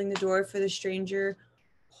means holding the door for the stranger,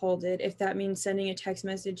 hold it. If that means sending a text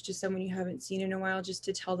message to someone you haven't seen in a while just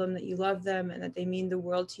to tell them that you love them and that they mean the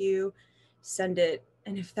world to you, send it.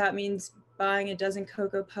 And if that means buying a dozen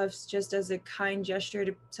Cocoa Puffs just as a kind gesture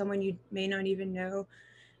to someone you may not even know,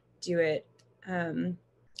 do it.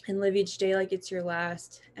 And live each day like it's your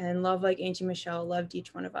last, and love like Auntie Michelle loved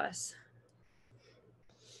each one of us.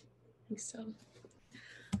 I think so.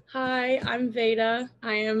 Hi, I'm Veda.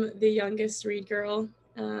 I am the youngest Reed girl.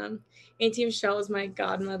 Auntie Michelle is my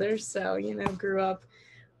godmother, so, grew up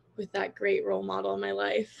with that great role model in my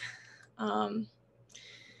life.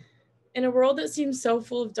 In a world that seems so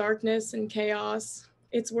full of darkness and chaos,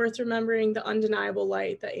 it's worth remembering the undeniable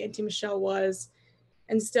light that Auntie Michelle was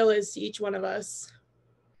and still is to each one of us.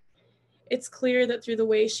 It's clear that through the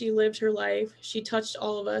way she lived her life, she touched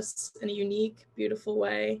all of us in a unique, beautiful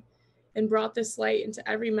way and brought this light into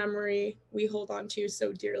every memory we hold on to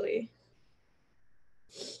so dearly.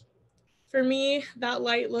 For me, that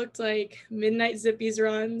light looked like midnight Zippy's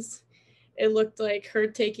runs. It looked like her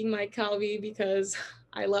taking my Calvi because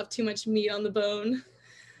I left too much meat on the bone.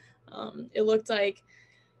 It looked like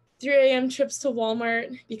 3 a.m. trips to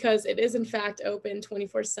Walmart because it is in fact open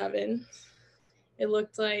 24/7. It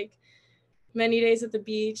looked like many days at the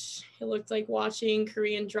beach. It looked like watching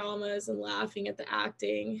Korean dramas and laughing at the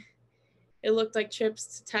acting. It looked like trips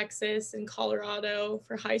to Texas and Colorado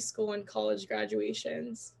for high school and college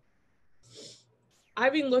graduations.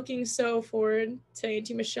 I've been looking so forward to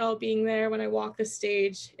Auntie Michelle being there when I walk the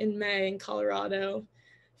stage in May in Colorado,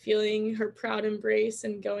 feeling her proud embrace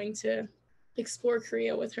and going to explore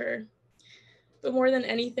Korea with her. But more than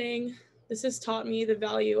anything, this has taught me the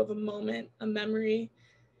value of a moment, a memory,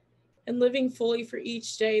 and living fully for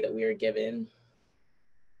each day that we are given.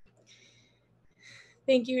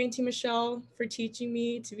 Thank you, Auntie Michelle, for teaching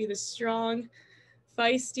me to be the strong,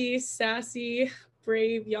 feisty, sassy,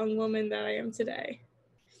 brave young woman that I am today.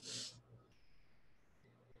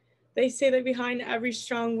 They say that behind every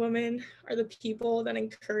strong woman are the people that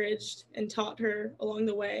encouraged and taught her along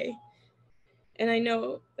the way. And I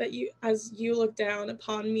know that you, as you look down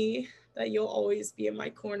upon me, that you'll always be in my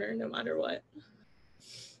corner no matter what.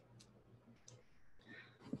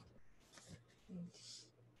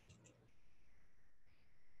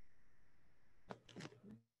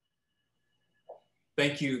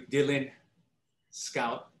 Thank you, Dylan,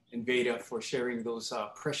 Scout, and Veda for sharing those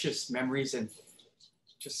precious memories and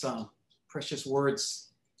just precious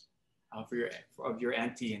words of your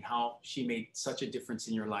auntie and how she made such a difference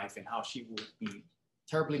in your life and how she will be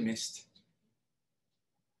terribly missed.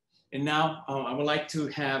 And now I would like to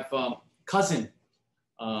have cousin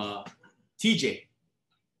TJ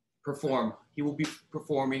perform. He will be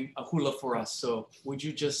performing a hula for us. So would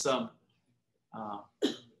you just,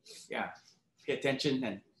 pay attention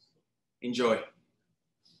and enjoy.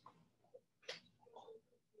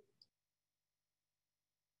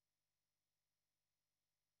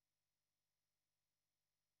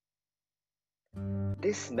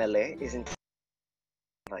 This mele is in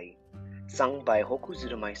Hawaii, sung by Hoku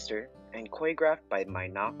Zudameister and choreographed by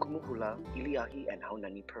Maina Kumuhula, Iliahi, and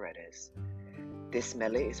Haunani Paredes. This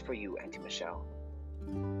mele is for you, Auntie Michelle.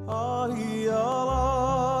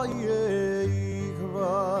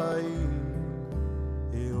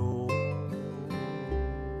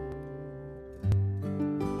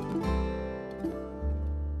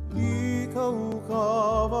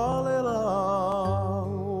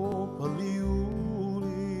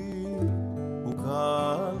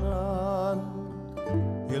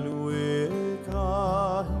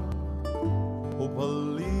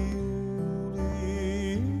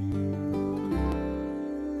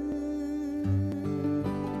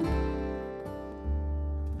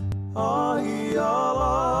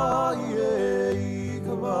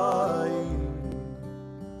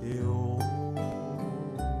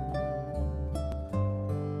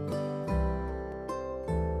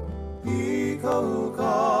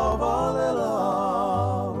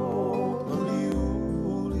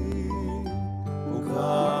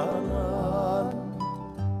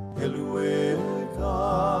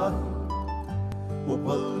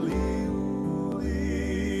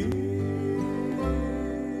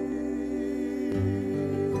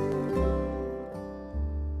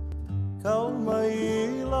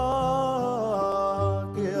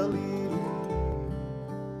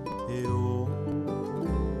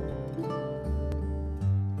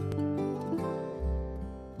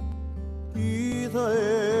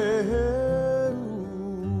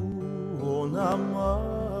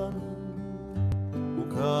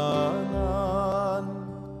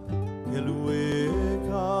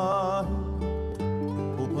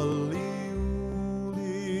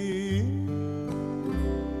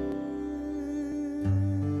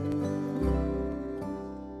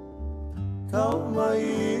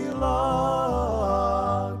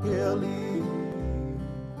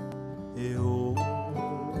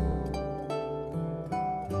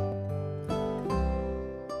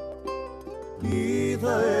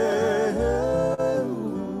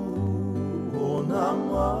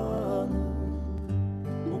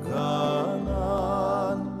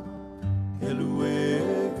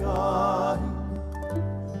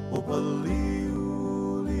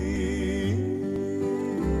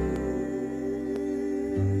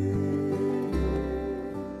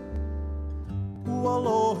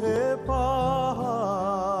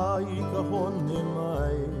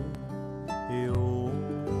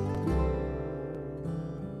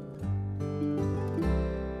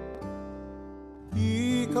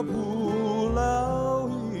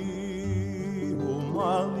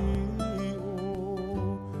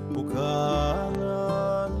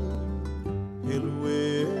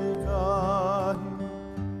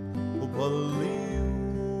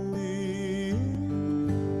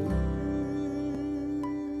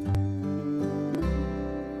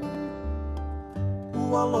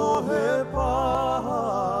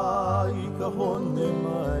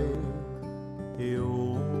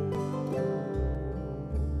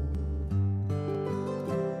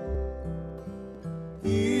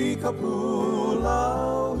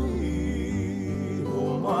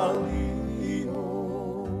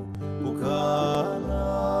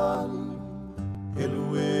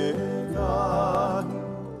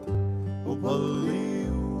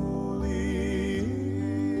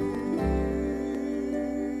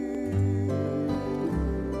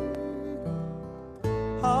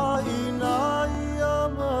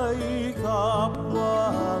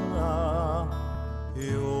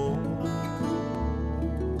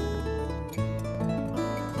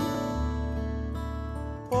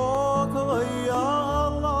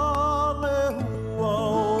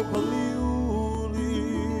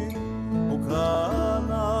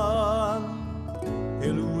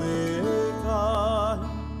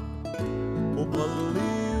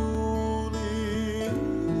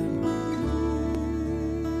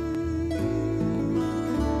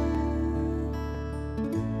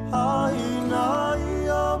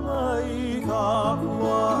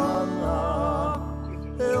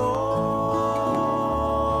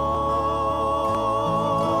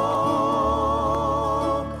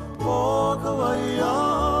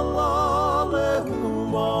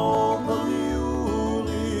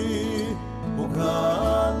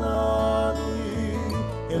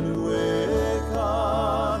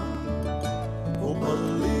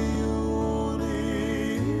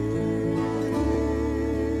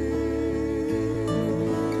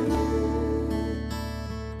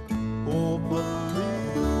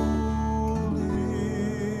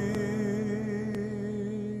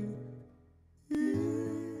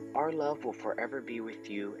 Our love will forever be with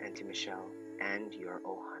you, Auntie Michelle, and your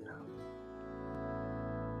Ohana.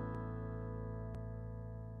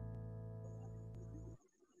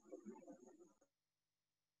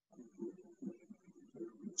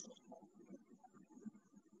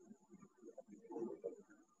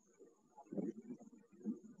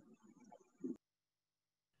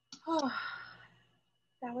 Oh,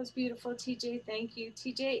 that was beautiful, TJ. Thank you.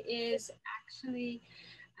 TJ is actually,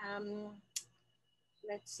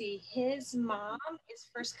 let's see, his mom is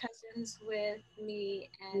first cousins with me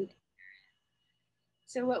and Aaron.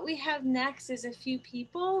 So what we have next is a few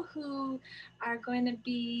people who are going to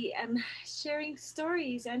be sharing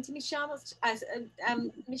stories, Auntie Michelle's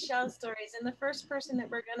Michelle's stories. And the first person that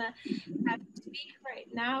we're going to have speak right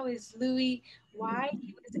now is Louis Y.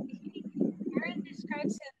 Aaron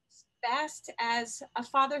describes him best as a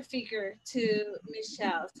father figure to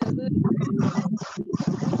Michelle. So Louis,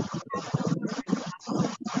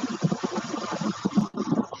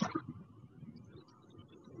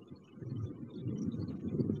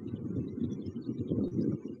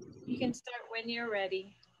 you can start when you're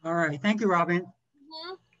ready. All right, thank you, Robin.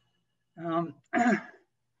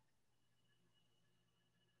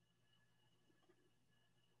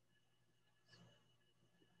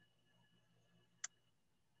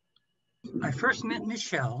 I first met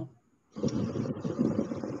Michelle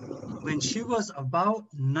when she was about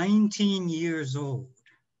 19 years old.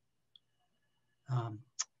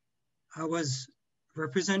 I was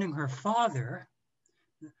representing her father.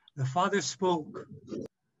 The father spoke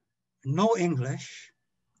no English,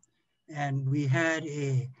 and we had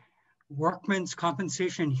a workman's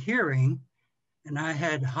compensation hearing, and I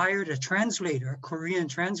had hired a translator, Korean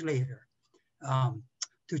translator,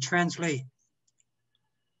 to translate.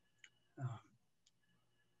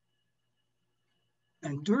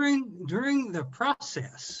 And during the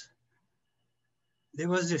process, there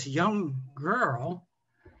was this young girl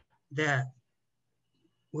that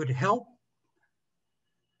would help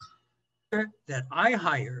that I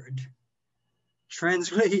hired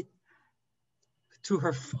translate to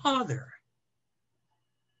her father.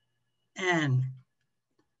 And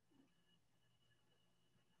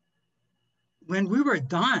when we were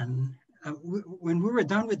done,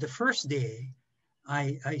 with the first day,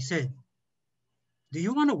 I said, "Do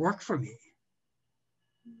you want to work for me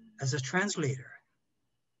as a translator?"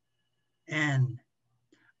 And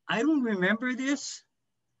I don't remember this,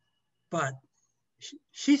 but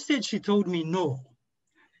she said she told me no.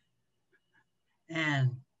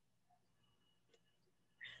 And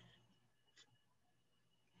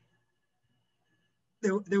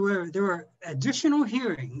there were additional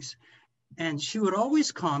hearings, and she would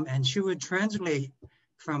always come and she would translate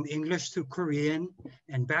from English to Korean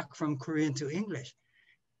and back from Korean to English.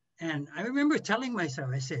 And I remember telling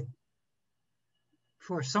myself, I said,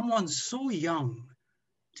 for someone so young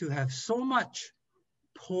to have so much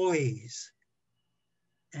poise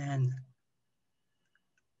and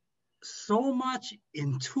so much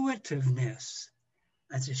intuitiveness,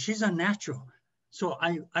 I said, she's a natural. So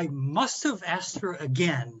I must have asked her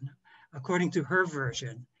again, according to her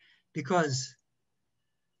version, because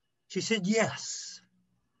she said yes.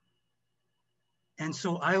 And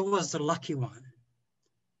so I was the lucky one.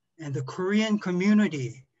 And the Korean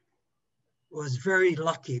community was very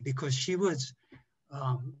lucky because she was,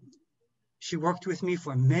 she worked with me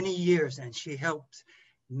for many years and she helped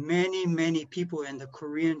many, many people in the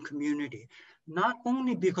Korean community, not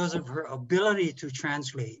only because of her ability to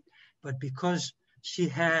translate, but because she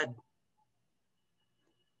had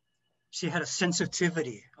a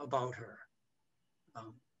sensitivity about her.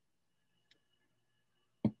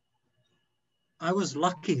 I was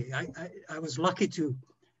lucky. I was lucky to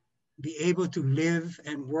be able to live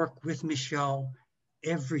and work with Michelle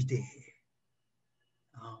every day.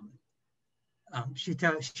 She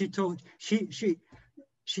told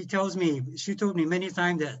me many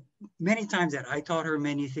times that I taught her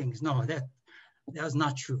many things. No, that was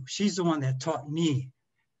not true. She's the one that taught me.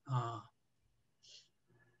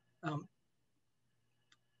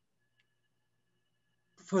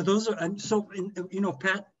 For those,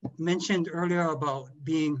 Pat mentioned earlier about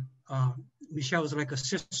being, Michelle was like a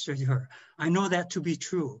sister to her. I know that to be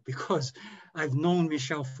true because I've known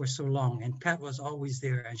Michelle for so long and Pat was always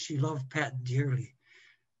there and she loved Pat dearly.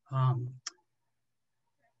 I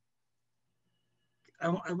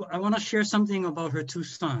want to share something about her two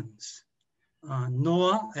sons.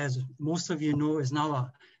 Noah, as most of you know, is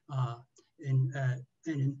now in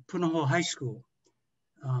Punahou High School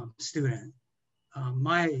student.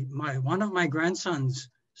 One of my grandsons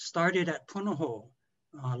started at Punahou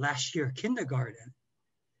last year, kindergarten.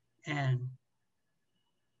 And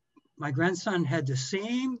my grandson had the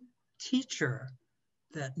same teacher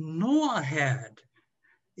that Noah had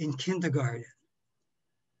in kindergarten.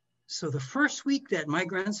 So the first week that my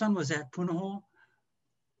grandson was at Punahou,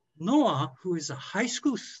 Noah, who is a high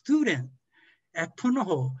school student at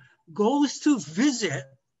Punahou, goes to visit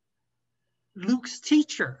Luke's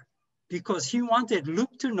teacher because he wanted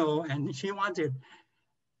Luke to know and she wanted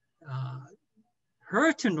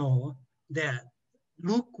her to know that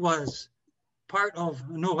Luke was part of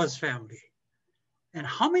Noah's family. And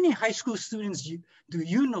how many high school students do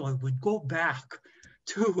you know would go back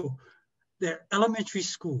to their elementary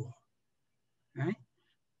school, right?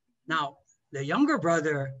 Now, the younger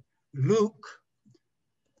brother, Luke,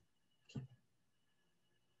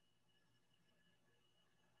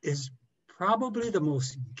 is probably the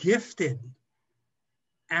most gifted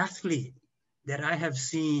athlete that I have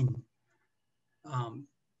seen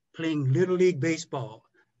playing Little League Baseball,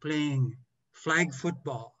 playing flag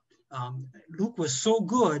football. Luke was so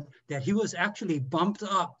good that he was actually bumped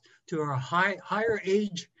up to a higher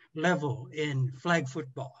age level in flag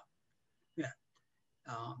football. Yeah.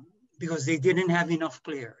 Because they didn't have enough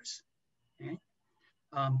players. Okay?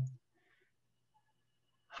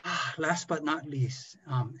 Last but not least,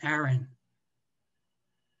 Aaron.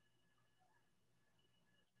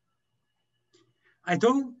 I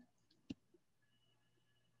don't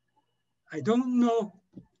know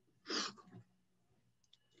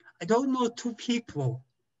two people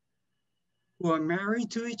who are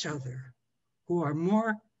married to each other who are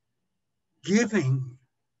more giving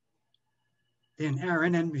than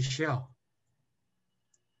Aaron and Michelle.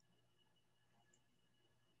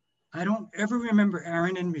 I don't ever remember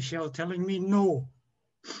Aaron and Michelle telling me no.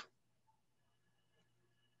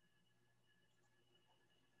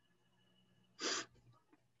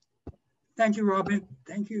 Thank you, Robin.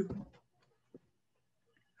 Thank you.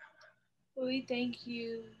 Louis, thank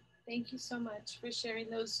you. Thank you so much for sharing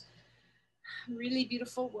those really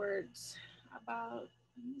beautiful words about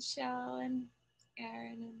Michelle and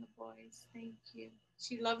Aaron and the boys. Thank you.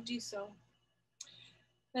 She loved you so.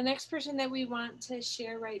 The next person that we want to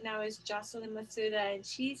share right now is Jocelyn Masuda, and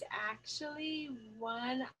she's actually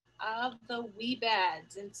one of the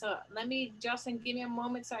Weebads. And so let me, Jocelyn, give me a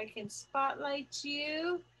moment so I can spotlight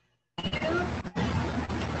you.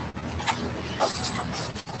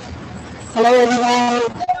 Hello, everyone.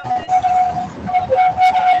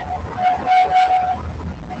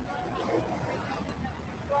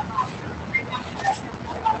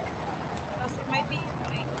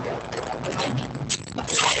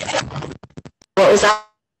 What was that?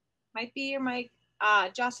 Might be your mic.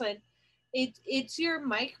 Jocelyn, it's your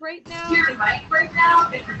mic right now.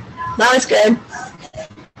 Now it's good.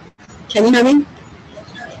 Can you hear me?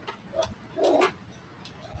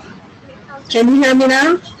 Can you hear me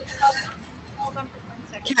now? Hold on for 1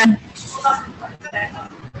 second.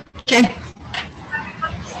 Okay.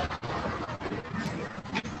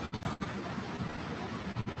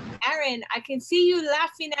 Aaron, I can see you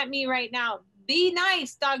laughing at me right now. Be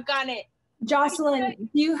nice, doggone it. Jocelyn,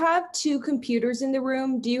 do you have two computers in the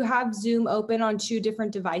room? Do you have Zoom open on two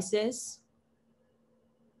different devices?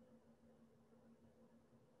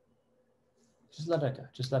 Just let her go.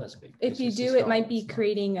 Just let her speak. If you do, it might be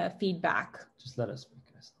creating a feedback. Just let her speak.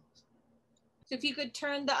 So if you could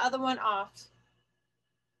turn the other one off.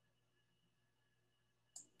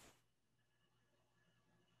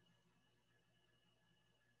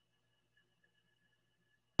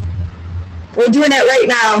 We're doing it right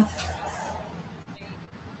now.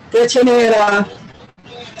 They're turning it off.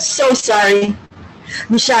 So sorry.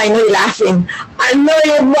 Michelle, I know you're laughing. I know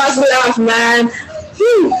you must laugh, man.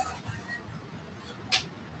 Whew.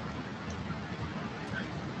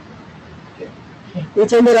 You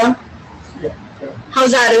turned it on?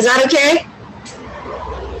 How's that? Is that okay?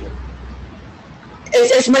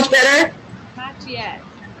 It's much better? Not yet.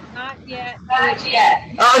 Not yet. Not yet.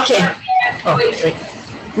 Okay. Oh, wait.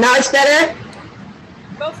 Now it's better?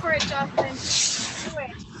 Go for it, Jocelyn. Do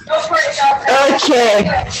it. Go for it, Jocelyn. Okay.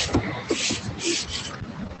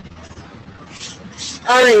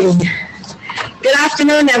 Alrighty. Good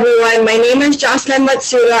afternoon, everyone. My name is Jocelyn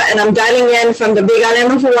Matsuda, and I'm dialing in from the Big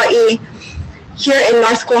Island of Hawaii, here in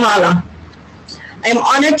North Kohala. I am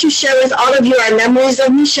honored to share with all of you our memories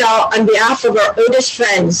of Michelle on behalf of our oldest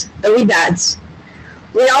friends, the Weebads.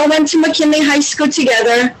 We all went to McKinley High School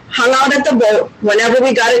together, hung out at the boat whenever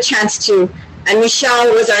we got a chance to, and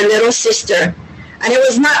Michelle was our little sister. And it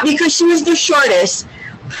was not because she was the shortest,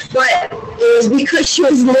 but it was because she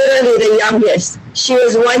was literally the youngest. She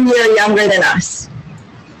was 1 year younger than us.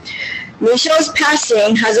 Michelle's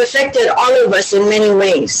passing has affected all of us in many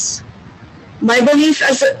ways. My belief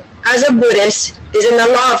as a Buddhist is in the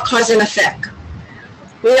law of cause and effect.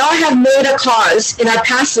 We all have made a cause in our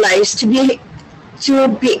past lives to be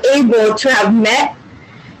able to have met,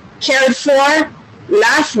 cared for,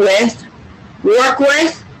 laughed with, worked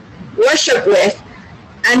with, worshiped with,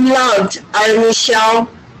 and loved our Michelle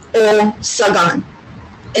O. Sagan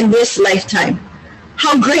in this lifetime.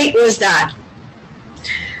 How great was that?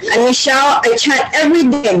 And Michelle, I chant every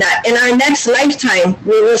day that in our next lifetime,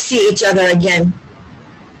 we will see each other again.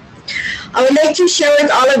 I would like to share with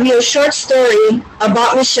all of you a short story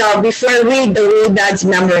about Michelle before I read the Weebads'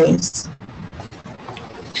 memories.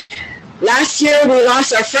 Last year, we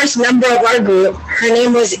lost our first member of our group. Her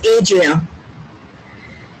name was Adria.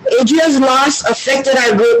 Adria's loss affected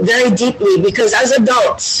our group very deeply because as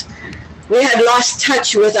adults, we had lost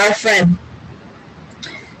touch with our friend.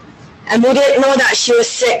 And we didn't know that she was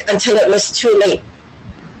sick until it was too late.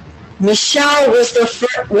 Michelle was the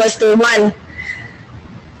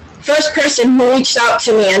first person who reached out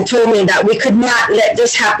to me and told me that we could not let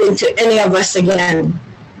this happen to any of us again.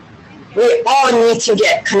 We all need to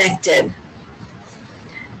get connected.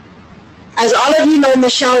 As all of you know,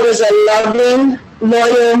 Michelle was a loving,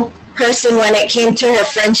 loyal person when it came to her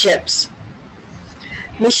friendships.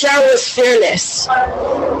 Michelle was fearless.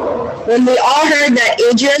 When we all heard that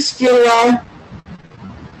Adria's funeral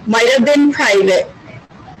might have been private.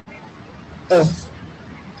 Oh,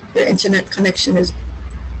 your internet connection is...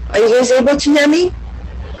 Are you guys able to hear me?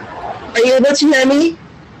 Are you able to hear me?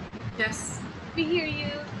 Yes. We hear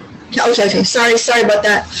you. Okay. Sorry about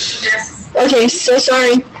that. Yes. Okay, so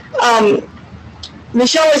sorry.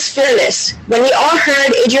 Michelle was fearless. When we all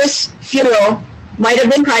heard Adria's funeral might have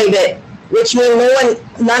been private, which means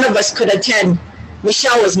none of us could attend,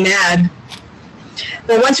 Michelle was mad.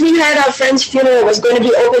 But once we heard our friend's funeral was going to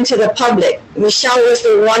be open to the public, Michelle was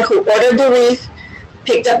the one who ordered the wreath,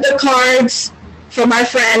 picked up the cards from our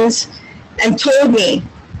friends, and told me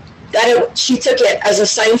that she took it as a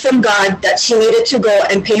sign from God that she needed to go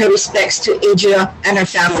and pay her respects to Adria and her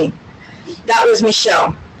family. That was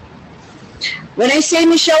Michelle. When I say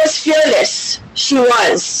Michelle was fearless, she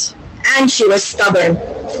was, and she was stubborn.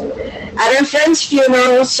 At her friend's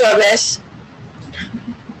funeral service,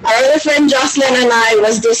 our other friend Jocelyn and I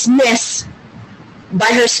was dismissed by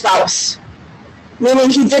her spouse, meaning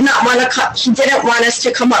he didn't want us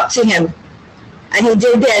to come up to him, and he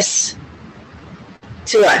did this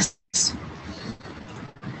to us.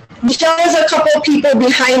 Michelle was a couple of people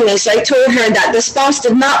behind me, so I told her that the spouse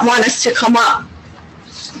did not want us to come up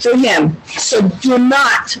to him, so do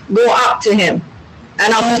not go up to him,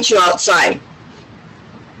 and I'll meet you outside.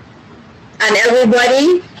 And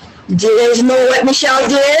everybody, do you guys know what Michelle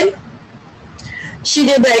did? She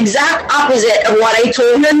did the exact opposite of what I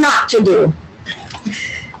told her not to do.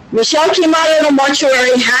 Michelle came out of the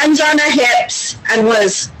mortuary, hands on her hips, and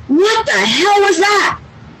was, what the hell was that?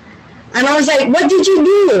 And I was like, what did you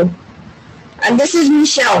do? And this is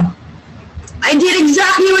Michelle. I did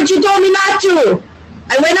exactly what you told me not to.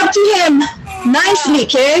 I went up to him nicely,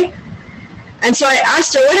 okay? And so I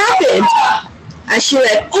asked her, what happened? And she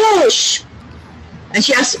went, oh, shh. And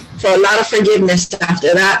she asked for a lot of forgiveness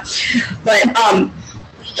after that. But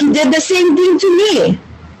he did the same thing to me.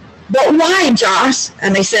 "But why, Joss?"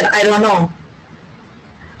 And I said, "I don't know."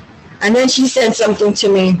 And then she said something to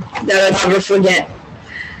me that I'll never forget.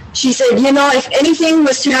 She said, "You know, if anything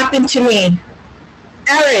was to happen to me,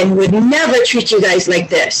 Aaron would never treat you guys like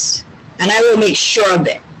this, and I will make sure of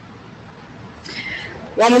it."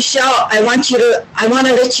 Well, Michelle, I want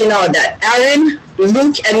to let you know that Aaron,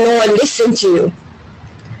 Luke, and Noah listened to you.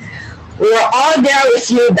 We were all there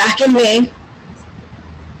with you back in May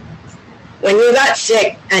when you got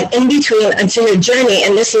sick, and in between until your journey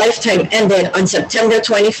in this lifetime ended on September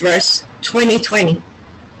 21st, 2020.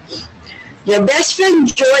 Your best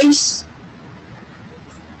friend Joyce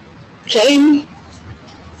came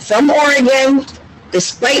from Oregon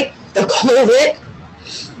despite the COVID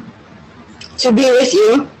to be with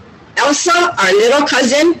you. Elsa, our little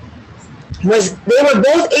cousin, they were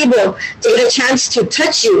both able to get a chance to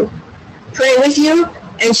touch you, pray with you,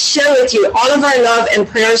 and share with you all of our love and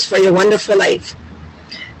prayers for your wonderful life.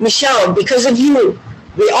 Michelle, because of you,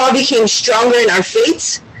 we all became stronger in our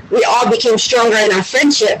faiths, we all became stronger in our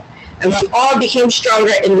friendship, and we all became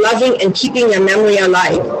stronger in loving and keeping your memory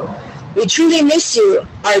alive. We truly miss you,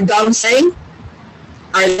 our Dong-Sang,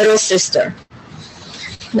 our little sister.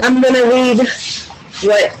 I'm going to read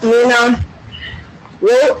what Nina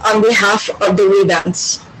wrote on behalf of the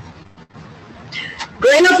Rebans.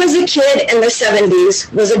 Growing up as a kid in the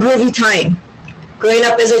 70s was a groovy time. Growing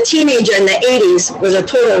up as a teenager in the 80s was a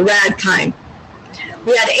total rad time.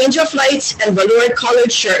 We had Angel Flights and velour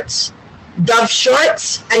collared shirts, Dove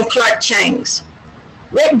shorts and Clark Changs,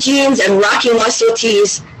 ripped jeans and rocky muscle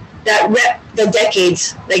tees that rep the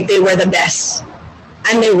decades like they were the best.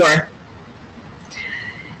 And they were.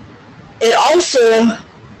 It also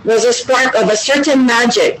was a spark of a certain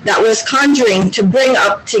magic that was conjuring to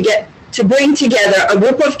bring together a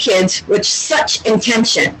group of kids with such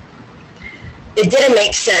intention. It didn't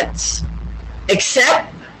make sense,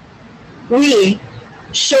 except we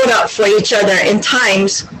showed up for each other in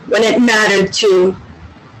times when it mattered to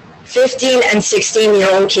 15 and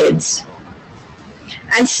 16-year-old kids.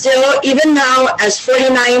 And still, even now, as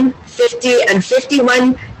 49, 50, and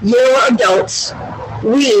 51-year-old adults,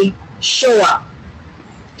 we show up.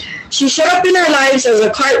 She showed up in our lives as a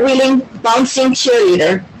cartwheeling, bouncing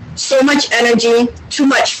cheerleader. So much energy, too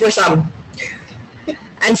much for some.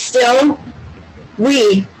 And still,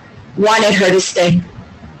 we wanted her to stay.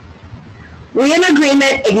 We in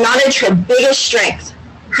agreement acknowledge her biggest strength,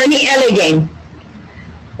 her niele game.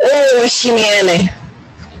 Oh, she niele.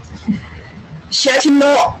 She had to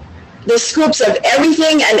know the scoops of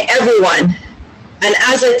everything and everyone. And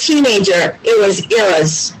as a teenager, it was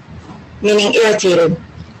irras, meaning irritated.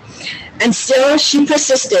 And still, she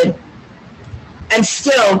persisted. And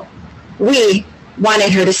still, we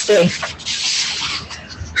wanted her to stay.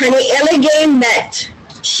 Her niele game meant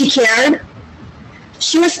she cared,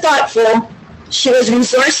 she was thoughtful, she was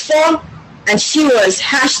resourceful, and she was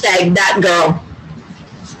 #that girl.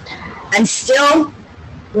 And still,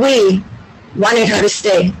 we wanted her to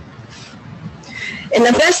stay. In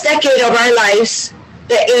the best decade of our lives,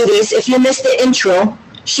 the 80s, if you missed the intro,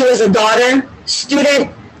 she was a daughter,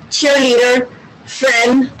 student, cheerleader,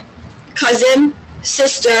 friend, cousin,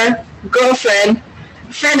 sister, girlfriend,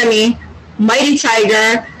 frenemy, mighty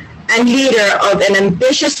tiger, and leader of an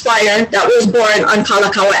ambitious fire that was born on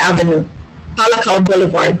Kalakaua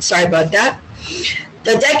Boulevard. Sorry about that.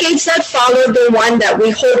 The decades that followed the one that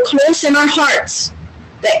we hold close in our hearts,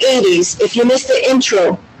 the 80s, if you missed the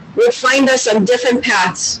intro, would find us on different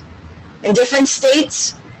paths, in different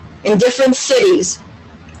states, in different cities,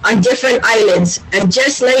 on different islands. And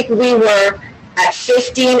just like we were at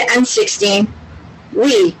 15 and 16,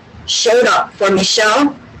 we showed up for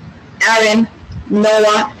Michelle, Aaron,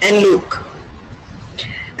 Noah, and Luke.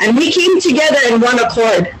 And we came together in one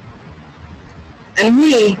accord. And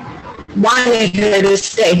we wanted her to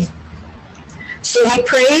stay. So we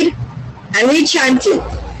prayed, and we chanted,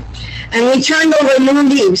 and we turned over new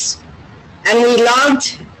leaves, and we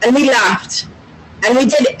loved, and we laughed, and we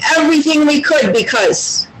did everything we could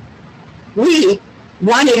because we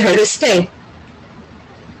wanted her to stay.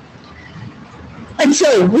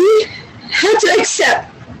 Until we had to accept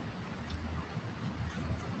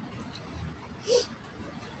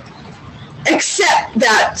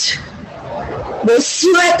that we'll see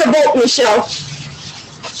you at the boat, Michelle.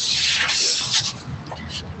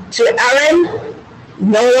 To Aaron,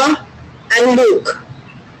 Noah, and Luke.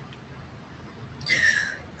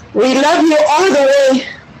 We love you all the way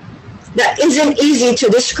that isn't easy to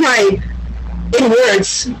describe in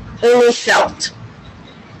words, only felt.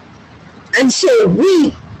 And so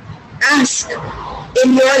we ask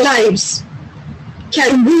in your lives,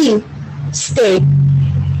 can we stay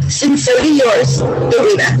Sincerely yours,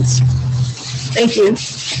 Billy Vance. Thank you.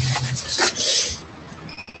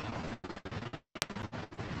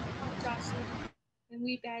 And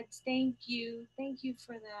we beds, thank you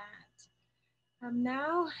for that.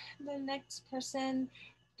 Now the next person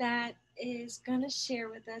that is gonna share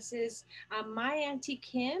with us is my Auntie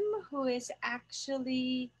Kim, who is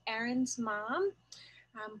actually Aaron's mom,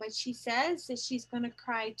 but she says that she's gonna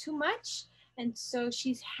cry too much, and so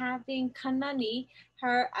she's having Kanani,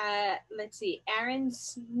 her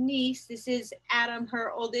Aaron's niece. This is Adam,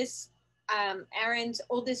 her oldest, Aaron's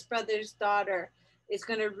oldest brother's daughter, is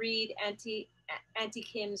gonna read Auntie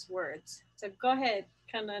Kim's words. So go ahead,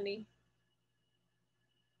 Kanani.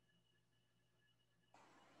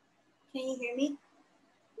 Can you hear me?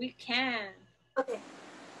 We can. Okay.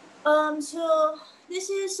 So this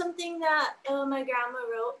is something that my grandma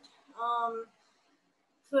wrote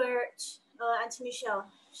for Auntie Michelle.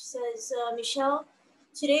 She says, Michelle,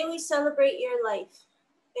 today we celebrate your life.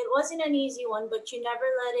 It wasn't an easy one, but you never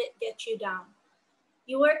let it get you down.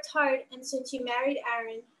 You worked hard, and since you married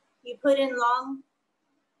Aaron, you put in long,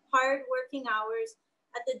 hard working hours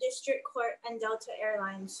at the district court and Delta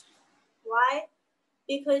Airlines. Why?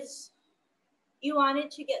 Because you wanted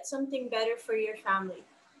to get something better for your family.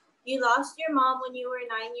 You lost your mom when you were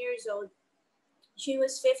 9 years old. She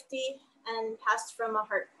was 50 and passed from a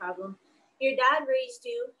heart problem. Your dad raised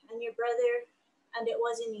you and your brother, and it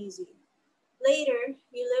wasn't easy. Later,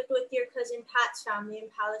 you lived with your cousin Pat's family in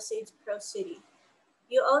Palisades, Pro City.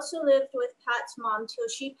 You also lived with Pat's mom till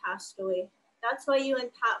she passed away. That's why you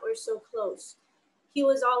and Pat were so close. He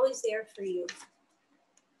was always there for you.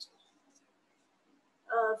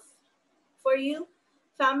 For you,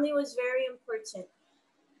 family was very important.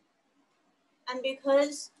 And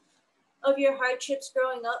because of your hardships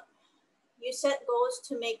growing up, you set goals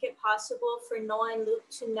to make it possible for Noah and Luke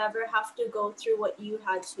to never have to go through what you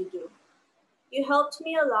had to do. You helped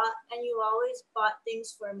me a lot, and you always bought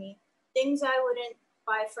things for me, things I wouldn't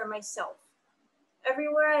buy for myself.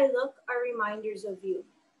 Everywhere I look are reminders of you.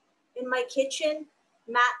 In my kitchen,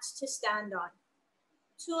 mats to stand on.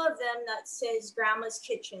 2 of them that says Grandma's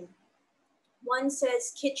Kitchen. One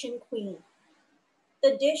says Kitchen Queen.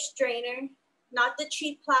 The dish drainer, not the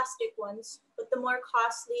cheap plastic ones, but the more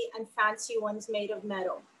costly and fancy ones made of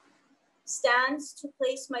metal. Stands to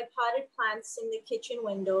place my potted plants in the kitchen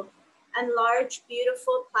window, and large,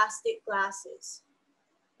 beautiful plastic glasses.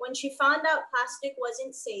 When she found out plastic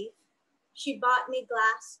wasn't safe, she bought me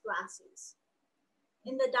glass glasses.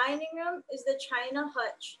 In the dining room is the china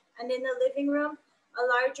hutch, and in the living room, a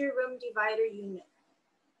larger room divider unit.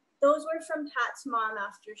 Those were from Pat's mom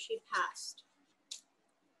after she passed.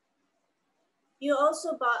 You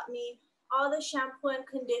also bought me all the shampoo and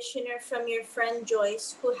conditioner from your friend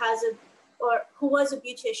Joyce, who was a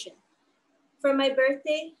beautician. For my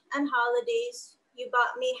birthday and holidays, you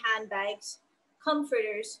bought me handbags,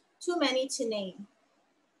 comforters, too many to name.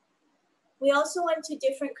 We also went to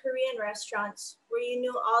different Korean restaurants where you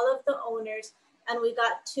knew all of the owners, and we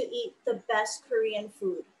got to eat the best Korean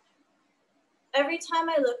food. Every time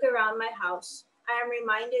I look around my house, I am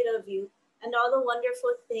reminded of you and all the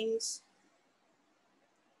wonderful things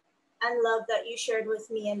and love that you shared with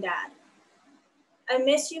me and Dad. I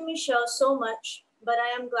miss you, Michelle, so much, but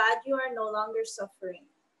I am glad you are no longer suffering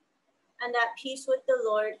and at peace with the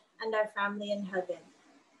Lord and our family in heaven.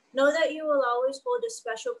 Know that you will always hold a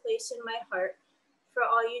special place in my heart for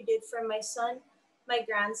all you did for my son, my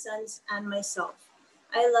grandsons, and myself.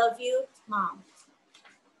 I love you, Mom.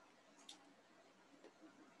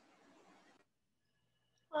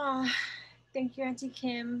 Oh, thank you, Auntie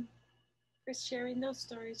Kim, for sharing those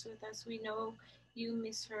stories with us. We know you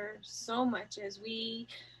miss her so much, as we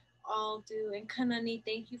all do. And Kanani,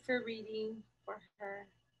 thank you for reading for her.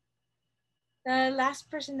 The last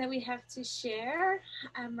person that we have to share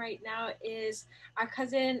right now is our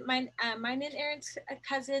cousin, mine and Aaron's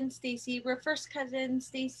cousin, Stacy. We're first cousins.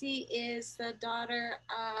 Stacy is the daughter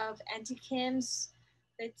of Auntie Kim's,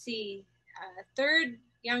 third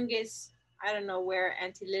youngest. I don't know where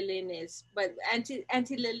Auntie Lillian is, but Auntie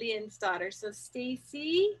Lillian's daughter. So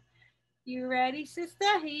Stacy, you ready,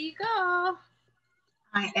 sister? Here you go.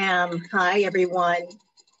 I am. Hi, everyone.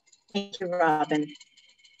 Thank you, Robin.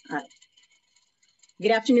 Good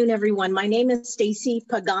afternoon, everyone. My name is Stacy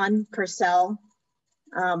Pagan Purcell.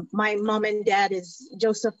 My mom and dad is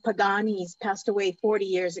Joseph Pagan. He's passed away 40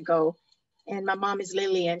 years ago. And my mom is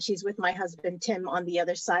Lillian. She's with my husband, Tim, on the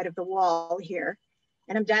other side of the wall here.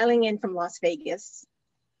 And I'm dialing in from Las Vegas.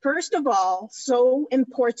 First of all, so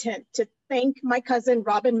important to thank my cousin,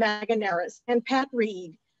 Robin Maganeris and Pat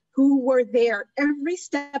Reed, who were there every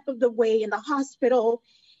step of the way in the hospital,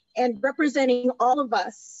 and representing all of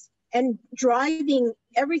us and driving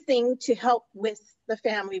everything to help with the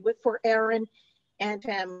family, for Aaron and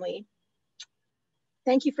family.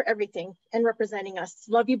 Thank you for everything and representing us.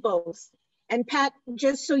 Love you both. And Pat,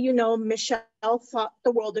 just so you know, Michelle thought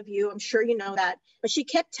the world of you. I'm sure you know that. But she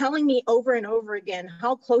kept telling me over and over again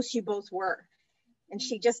how close you both were. And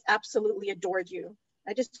she just absolutely adored you.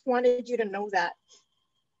 I just wanted you to know that.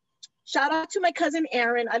 Shout out to my cousin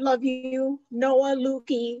Aaron. I love you. Noah,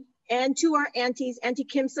 Luki, and to our aunties, Auntie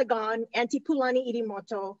Kim Sagan, Auntie Pulani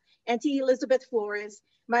Irimoto, Auntie Elizabeth Flores,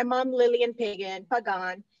 my mom Lillian Pagan,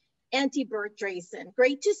 Auntie Bert Drayson.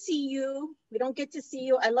 Great to see you. We don't get to see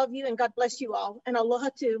you. I love you and God bless you all. And aloha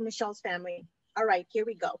to Michelle's family. All right, here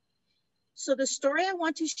we go. So the story I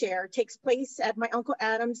want to share takes place at my Uncle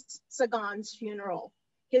Adams Sagan's funeral,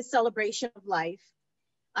 his celebration of life.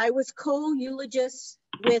 I was co-eulogist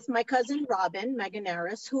with my cousin Robin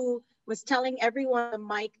Maganaris, who was telling everyone on the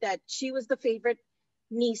mic that she was the favorite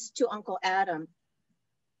niece to Uncle Adam.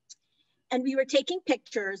 And we were taking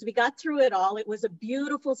pictures. We got through it all. It was a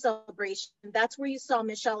beautiful celebration. That's where you saw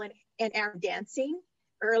Michelle and Aaron dancing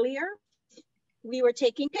earlier. We were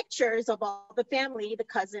taking pictures of all the family, the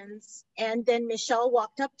cousins, and then Michelle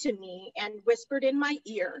walked up to me and whispered in my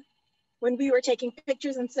ear when we were taking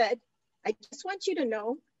pictures and said, I just want you to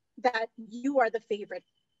know that you are the favorite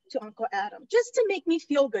to Uncle Adam, just to make me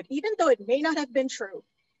feel good, even though it may not have been true.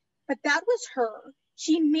 But that was her.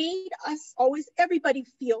 She made us always, everybody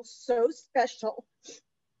feel so special.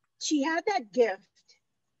 She had that gift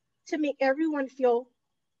to make everyone feel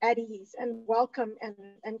at ease and welcome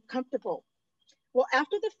and comfortable. Well,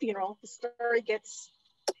 after the funeral, the story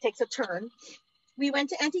takes a turn. We went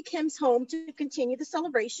to Auntie Kim's home to continue the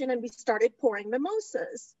celebration and we started pouring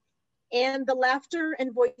mimosas. And the laughter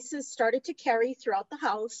and voices started to carry throughout the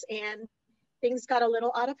house and things got a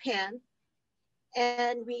little out of hand.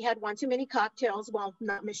 And we had one too many cocktails, well,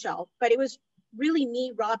 not Michelle, but it was really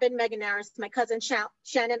me, Robin Maganaris, my cousin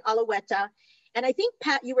Shannon Alouetta. And I think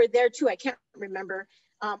Pat, you were there too, I can't remember,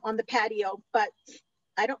 on the patio, but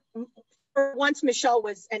for once Michelle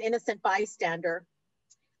was an innocent bystander.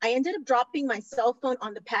 I ended up dropping my cell phone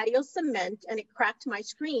on the patio cement and it cracked my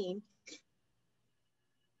screen.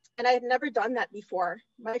 And I had never done that before.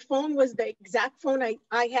 My phone was the exact phone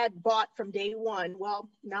I had bought from day one. Well,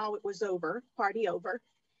 now it was over, party over.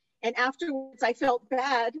 And afterwards I felt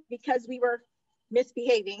bad because we were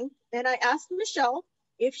misbehaving. And I asked Michelle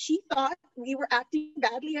if she thought we were acting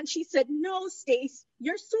badly. And she said, no, Stace,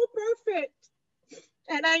 you're so perfect.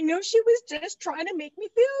 And I knew she was just trying to make me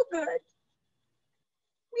feel good.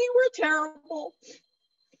 We were terrible.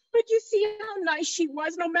 But you see how nice she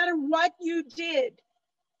was no matter what you did.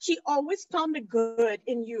 She always found the good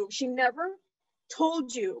in you. She never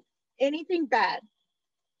told you anything bad.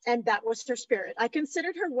 And that was her spirit. I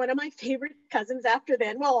considered her one of my favorite cousins after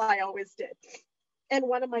then. Well, I always did. And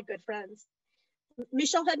one of my good friends.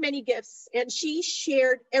 Michelle had many gifts and she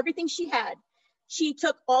shared everything she had. She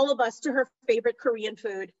took all of us to her favorite Korean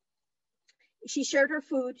food. She shared her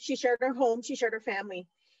food, she shared her home, she shared her family.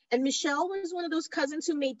 And Michelle was one of those cousins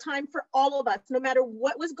who made time for all of us, no matter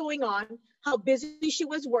what was going on, how busy she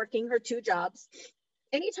was working, her 2 jobs.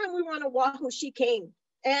 Anytime we were on Oahu, she came.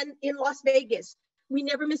 And in Las Vegas, we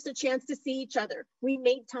never missed a chance to see each other. We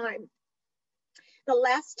made time. The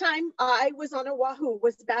last time I was on Oahu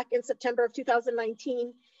was back in September of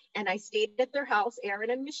 2019, and I stayed at their house,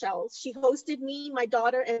 Aaron and Michelle's. She hosted me, my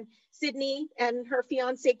daughter, and Sydney, and her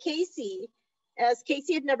fiance, Casey, as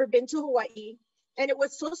Casey had never been to Hawaii. And it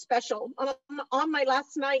was so special. On my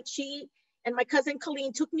last night, she and my cousin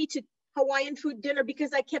Colleen took me to Hawaiian food dinner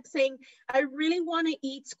because I kept saying, I really want to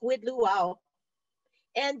eat squid luau.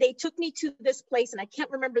 And they took me to this place, and I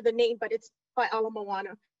can't remember the name, but it's by Ala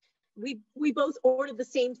Moana. We both ordered the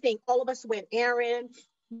same thing. All of us went, Aaron,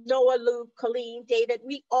 Noah, Luke, Colleen, David,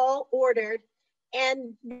 we all ordered.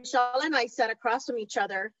 And Michelle and I sat across from each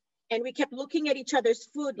other, and we kept looking at each other's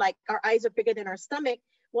food like our eyes are bigger than our stomach.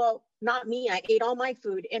 Well, not me, I ate all my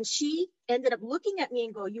food. And she ended up looking at me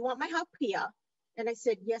and go, you want my hapia? And I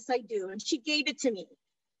said, yes, I do. And she gave it to me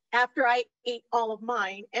after I ate all of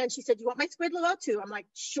mine. And she said, you want my squid luau too? I'm like,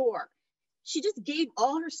 sure. She just gave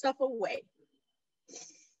all her stuff away.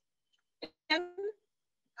 And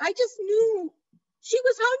I just knew she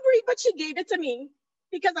was hungry, but she gave it to me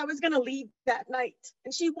because I was gonna leave that night.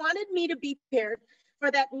 And she wanted me to be prepared for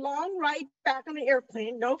that long ride back on the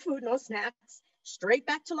airplane, no food, no snacks, straight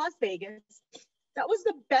back to Las Vegas. That was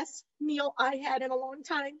the best meal I had in a long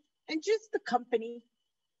time. And just the company,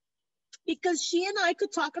 because she and I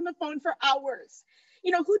could talk on the phone for hours.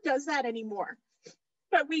 You know, who does that anymore?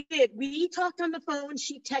 But we did. We talked on the phone.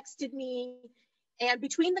 She texted me And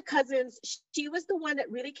between the cousins, she was the one that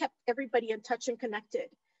really kept everybody in touch and connected.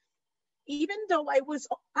 Even though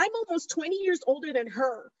I'm almost 20 years older than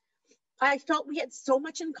her, I felt we had so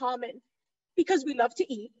much in common because we love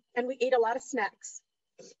to eat and we ate a lot of snacks,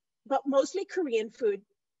 but mostly Korean food.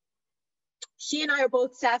 She and I are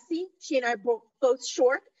both sassy. She and I are both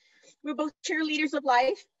short. We're both cheerleaders of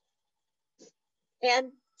life.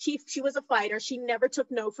 And she was a fighter. She never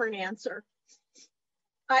took no for an answer.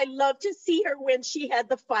 I love to see her when she had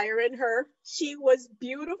the fire in her. She was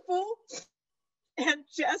beautiful and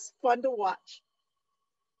just fun to watch.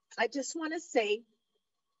 I just want to say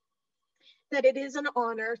that it is an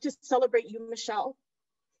honor to celebrate you, Michelle.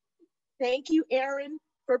 Thank you, Aaron,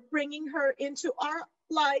 for bringing her into our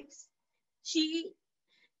lives. She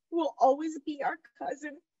will always be our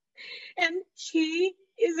cousin. And she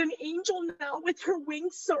is an angel now with her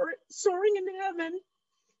wings soaring in heaven.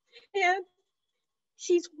 And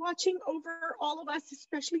she's watching over all of us,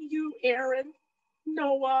 especially you, Aaron,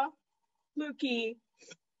 Noah, Lukey.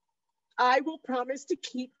 I will promise to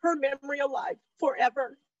keep her memory alive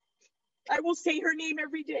forever. I will say her name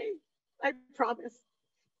every day. I promise.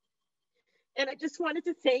 And I just wanted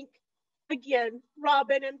to thank, again,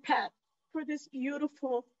 Robin and Pat for this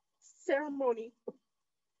beautiful ceremony.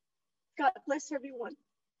 God bless everyone.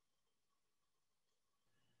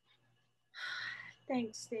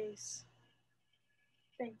 Thanks, Stace.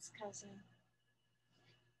 Thanks, cousin.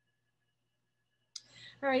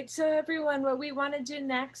 All right, so everyone, what we want to do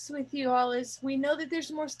next with you all is, we know that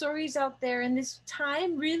there's more stories out there, and this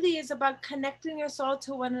time really is about connecting us all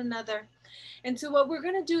to one another. And so what we're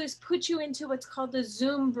going to do is put you into what's called the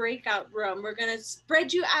Zoom breakout room. We're going to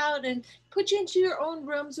spread you out and put you into your own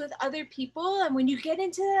rooms with other people. And when you get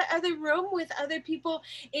into the other room with other people,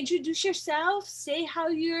 introduce yourself, say how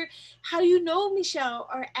you know Michelle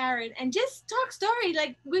or Aaron, and just talk story.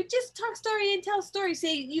 Like, we just talk story and tell story.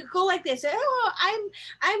 Say, you go like this. Oh,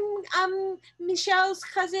 I'm Michelle's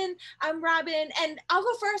cousin. I'm Robin, and I'll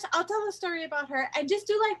go first. I'll tell a story about her, and just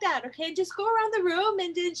do like that. Okay, just go around the room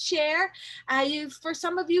and then share. For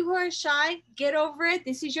some of you who are shy, get over it.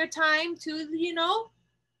 This is your time to,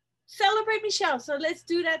 celebrate Michelle. So let's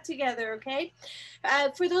do that together, okay?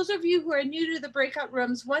 For those of you who are new to the breakout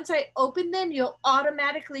rooms, once I open them, you'll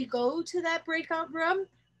automatically go to that breakout room.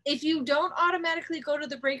 If you don't automatically go to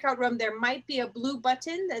the breakout room, there might be a blue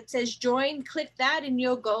button that says join. Click that and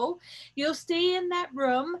you'll go. You'll stay in that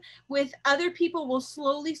room with other people will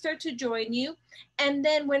slowly start to join you. And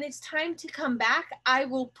then when it's time to come back, I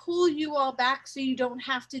will pull you all back so you don't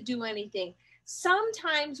have to do anything.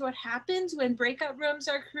 Sometimes what happens when breakout rooms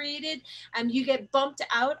are created, you get bumped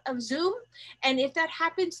out of Zoom. And if that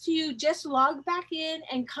happens to you, just log back in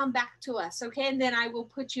and come back to us, okay? And then I will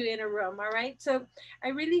put you in a room, all right? So I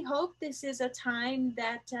really hope this is a time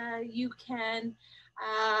that you can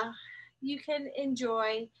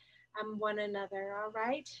enjoy one another, all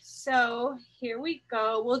right? So here we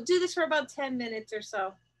go. We'll do this for about 10 minutes or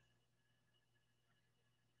so.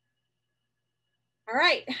 All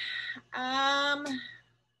right,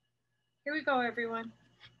 here we go, everyone.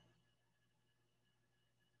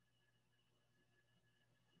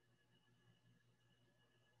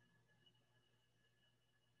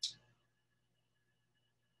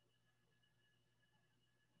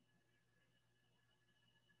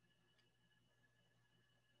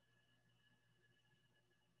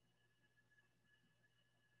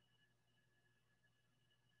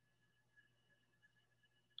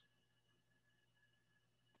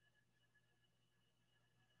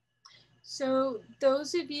 So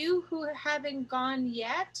those of you who haven't gone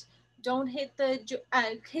yet, don't hit the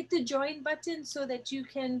join button so that you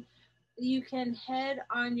can head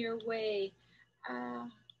on your way.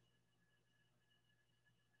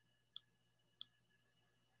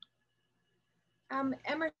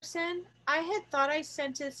 Emerson, I had thought I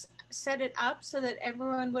set it up so that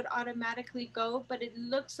everyone would automatically go, but it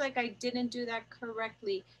looks like I didn't do that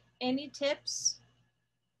correctly. Any tips?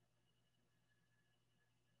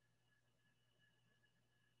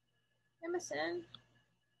 Emerson,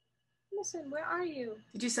 where are you?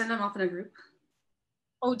 Did you send him off in a group?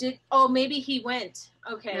 Oh, maybe he went.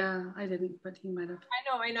 Okay. Yeah, I didn't, but he might have.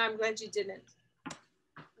 I know. I'm glad you didn't.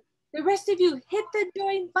 The rest of you, hit the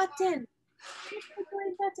join button. Hit the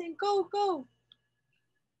join button. Go, go.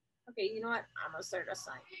 Okay, you know what? I'm gonna start a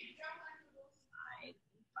sign. 9,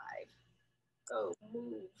 5. Go,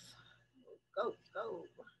 move. Go, go.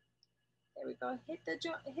 There we go. Hit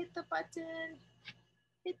the button.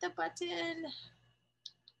 Hit the button.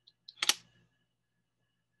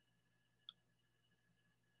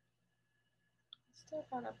 Still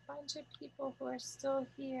got a bunch of people who are still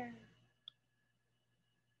here.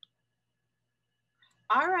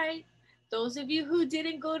 All right. Those of you who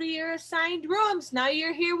didn't go to your assigned rooms, now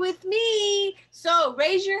you're here with me. So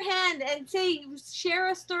raise your hand and share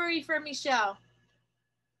a story for Michelle.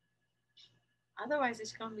 Otherwise,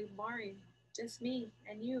 it's going to be boring. Just me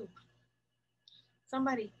and you.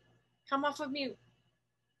 Somebody, come off of mute.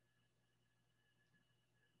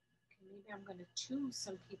 Okay, maybe I'm going to choose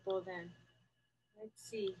some people then. Let's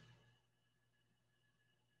see.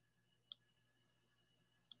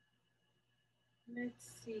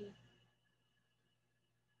 Let's see.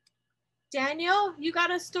 Daniel, you got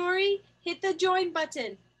a story? Hit the join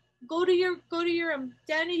button. Go to your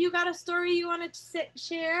Daniel, you got a story you want to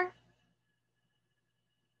share?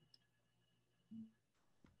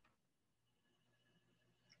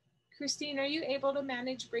 Christine, are you able to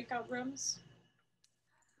manage breakout rooms?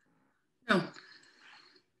 No.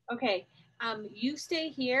 Okay. You stay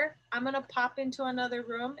here. I'm gonna pop into another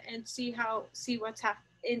room and see what's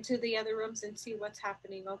into the other rooms and see what's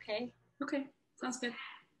happening. Okay. Okay. Sounds good.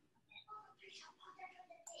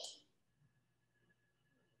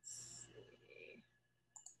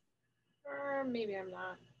 Or maybe I'm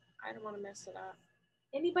not. I don't want to mess it up.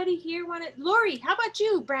 Anybody here want to? Lori, how about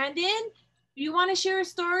you, Brandon? You want to share a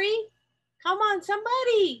story? Come on,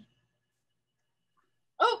 somebody.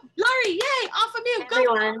 Oh, Lori, yay, off of mute.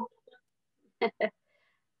 Everyone.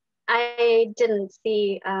 I didn't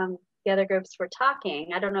see the other groups were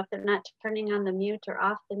talking. I don't know if they're not turning on the mute or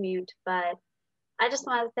off the mute, but I just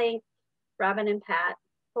want to thank Robin and Pat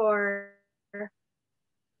for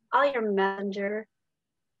all your messenger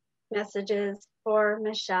messages, for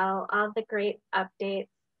Michelle, all the great updates,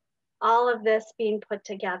 all of this being put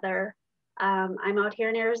together. I'm out here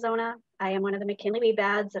in Arizona. I am one of the McKinley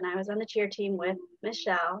Weebads, and I was on the cheer team with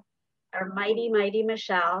Michelle, our mighty, mighty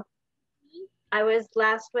Michelle. I was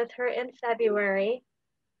last with her in February.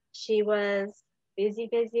 She was busy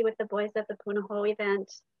with the boys at the Punahou event.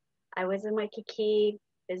 I was in Waikiki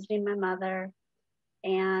visiting my mother,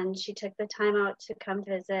 and she took the time out to come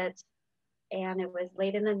visit, and it was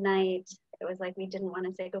late in the night. It was like we didn't want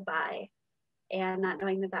to say goodbye. And not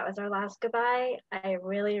knowing that that was our last goodbye, I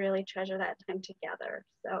really, really treasure that time together.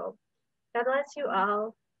 So God bless you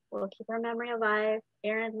all. We'll keep our memory alive.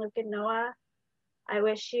 Aaron, Luke, and Noah, I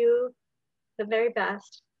wish you the very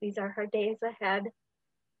best. These are hard days ahead,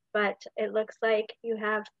 but it looks like you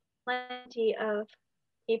have plenty of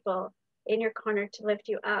people in your corner to lift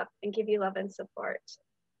you up and give you love and support.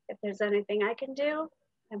 If there's anything I can do,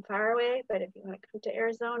 I'm far away, but if you want to come to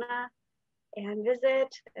Arizona and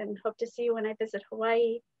visit, and hope to see you when I visit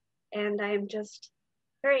Hawaii. And I am just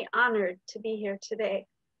very honored to be here today,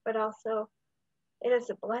 but also it is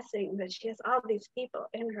a blessing that she has all these people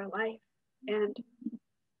in her life. And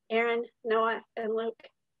Aaron, Noah, and Luke,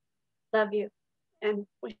 love you and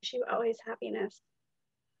wish you always happiness.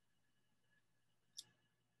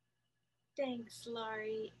 Thanks,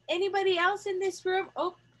 Laurie. Anybody else in this room?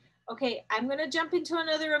 Oh, okay, I'm gonna jump into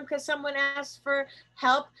another room because someone asked for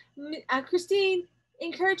help. Christine,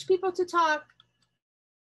 encourage people to talk.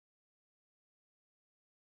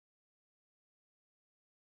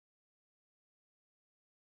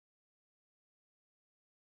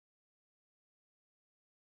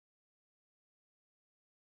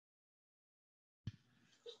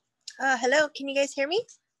 Hello, can you guys hear me?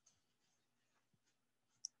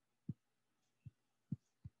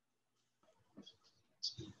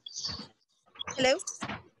 Hello?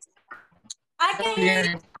 I can hear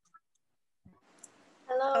you.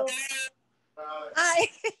 Hello. Hi.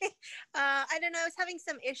 I don't know, I was having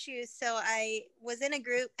some issues, so I was in a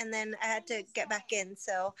group and then I had to get back in.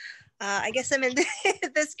 So I guess I'm in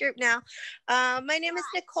this group now. My name is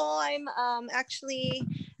Nicole. I'm actually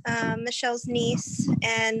Michelle's niece,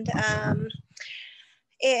 and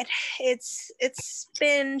it's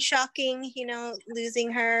been shocking, you know,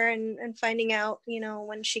 losing her and finding out, you know,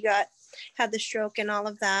 when she had the stroke and all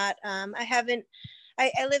of that.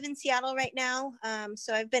 I live in Seattle right now,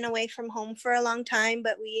 so I've been away from home for a long time,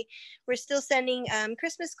 but we're still sending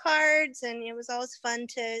Christmas cards, and it was always fun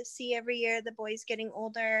to see every year the boys getting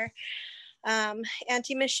older.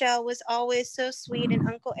 Auntie Michelle was always so sweet, and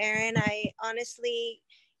Uncle Aaron, I honestly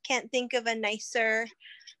can't think of a nicer,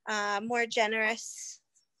 more generous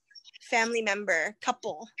family member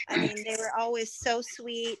couple. I mean, they were always so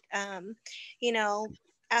sweet, you know,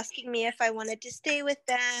 asking me if I wanted to stay with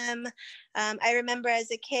them. I remember as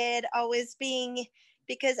a kid always being,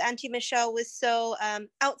 because Auntie Michelle was so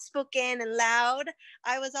outspoken and loud,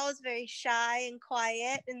 I was always very shy and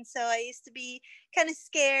quiet. And so I used to be kind of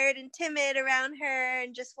scared and timid around her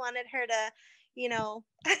and just wanted her to, you know,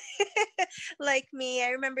 like me. I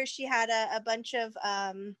remember she had a bunch of,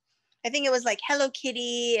 I think it was like Hello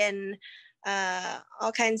Kitty and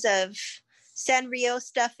all kinds of Sanrio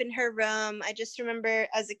stuff in her room. I just remember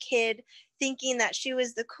as a kid thinking that she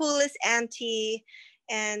was the coolest auntie.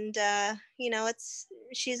 And,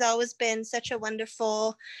 she's always been such a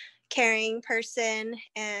wonderful, caring person.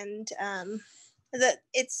 And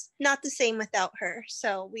it's not the same without her.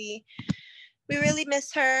 So we really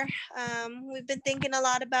miss her. We've been thinking a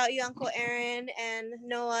lot about you, Uncle Aaron and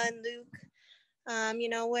Noah and Luke.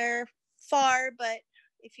 We're far, but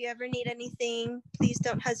if you ever need anything, please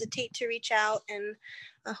don't hesitate to reach out. And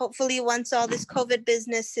hopefully once all this COVID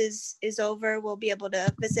business is over, we'll be able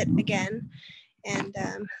to visit again and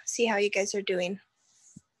see how you guys are doing.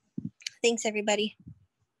 Thanks, everybody.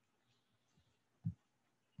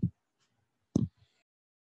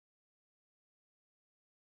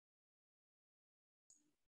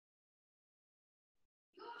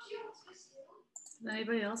 Does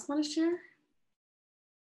anybody else want to share?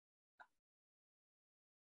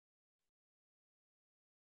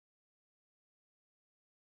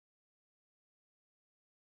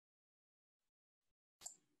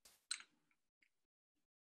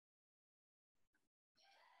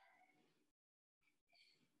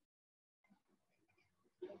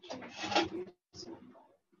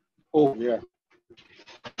 Oh, yeah.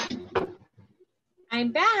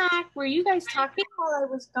 I'm back. Were you guys talking while I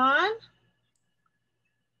was gone?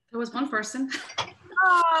 There was one person.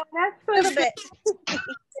 Oh, that's so bit.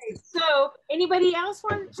 So, anybody else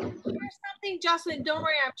want to share something? Jocelyn, don't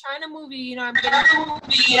worry. I'm trying to move you. I'm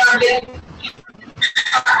getting.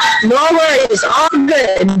 No worries, all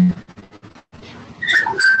good.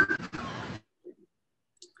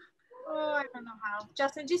 Oh, I don't know how.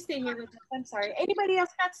 Justin, just stay here with us. I'm sorry. Anybody else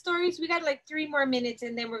got stories? We got like 3 more minutes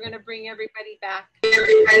and then we're going to bring everybody back.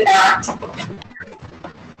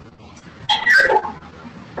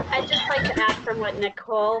 I'd just like to add from what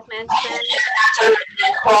Nicole mentioned.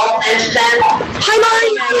 Hi,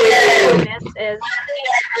 Mom. This is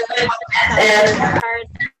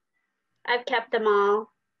cards. I've kept them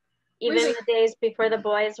all. Even the days before the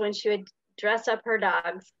boys when she would dress up her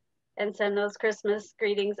dogs and send those Christmas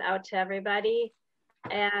greetings out to everybody.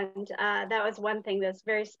 And that was one thing that's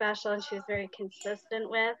very special and she was very consistent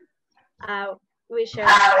with. We shared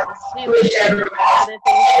other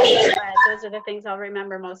things, but those are the things I'll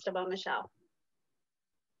remember most about Michelle.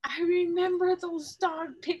 I remember those dog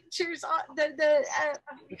pictures. I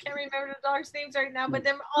can't remember the dogs' names right now, but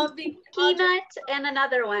them all being Peanut and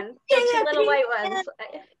another one. The two little white ones.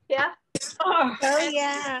 Yeah. Oh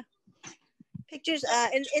yeah. Pictures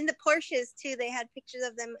in the Porsches too. They had pictures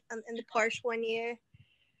of them in the Porsche one year.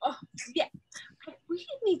 Oh yeah. We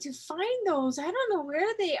need to find those. I don't know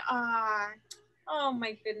where they are. Oh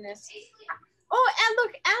my goodness. Oh, and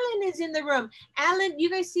look, Alan is in the room. Alan, you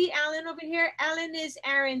guys see Alan over here? Alan is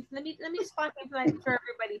Aaron. Let me spot him for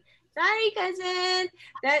everybody. Sorry, cousin.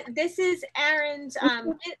 This is Aaron's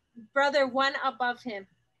brother, one above him.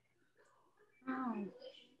 Oh.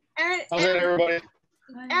 Aaron, how's it, everybody?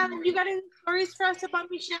 Alan, you got any stories for us about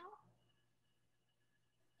Michelle?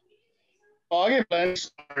 Well, I'll get plenty of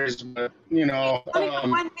stories, but Only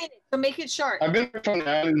 1 minute, so make it short. I've been from the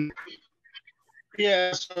island.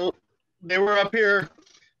 Yeah, so they were up here,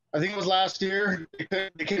 I think it was last year.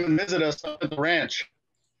 They came and visit us up at the ranch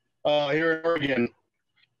here in Oregon.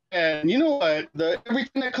 And you know what?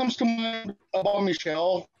 Everything that comes to mind about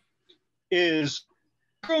Michelle is,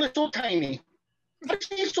 girl is so tiny. I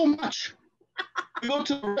see so much. We go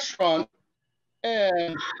to the restaurant,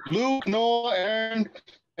 and Luke, Noah, Aaron,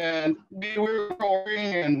 and we were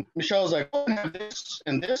ordering, and Michelle's like, oh, I have this,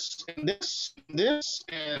 and this, and this, and this,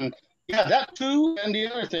 and yeah, that too, and the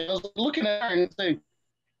other thing. I was looking at her and saying,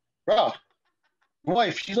 bro, your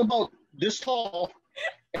wife, she's about this tall,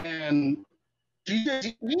 and she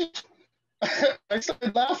just eat. I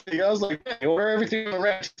started laughing. I was like, hey, order everything on the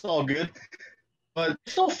ranch, it's all good. But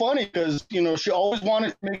it's so funny because, she always wanted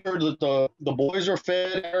to make sure that the boys are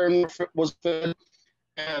fed, Aaron was fed,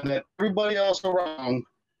 and that everybody else around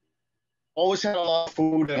always had a lot of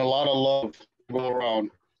food and a lot of love to go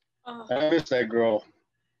around. Oh. And I miss that girl.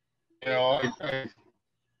 I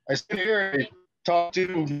sit here and talk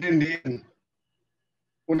to Mindy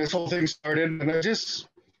when this whole thing started, and I just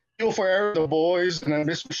feel for Aaron, the boys, and I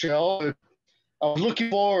miss Michelle. And I was looking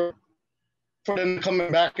forward for them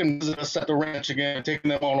coming back and visit us at the ranch again, and taking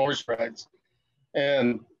them on horse rides,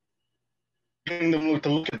 and getting them to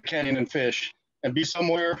look at the canyon and fish, and be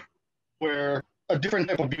somewhere where a different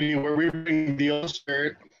type of beauty, where we bring the other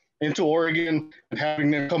spirit into Oregon and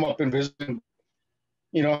having them come up and visit, and,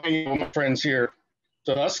 hanging with my friends here.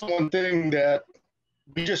 So that's the one thing that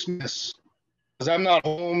we just miss, because I'm not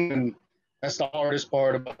home, and that's the hardest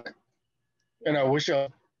part about it. And I wish I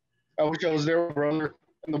I wish I was there with brother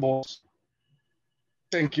and the boys.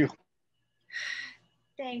 Thank you.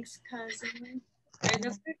 Thanks, cousin. All right,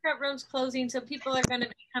 the pickup room's closing, so people are going to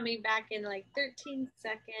be coming back in like 13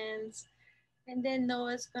 seconds. And then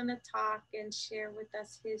Noah's going to talk and share with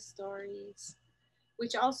us his stories,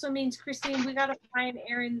 which also means, Christine, we got to find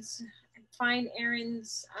Aaron's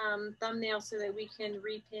thumbnail so that we can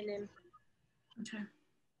repin him. Okay.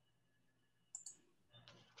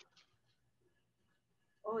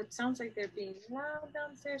 Oh, it sounds like they're being loud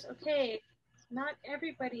downstairs. Okay, not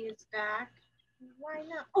everybody is back. Why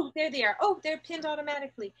not? Oh, there they are. Oh, they're pinned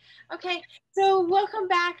automatically. Okay, so welcome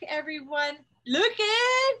back, everyone. Look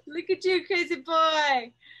at you, crazy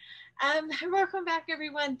boy. Welcome back,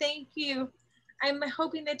 everyone. Thank you. I'm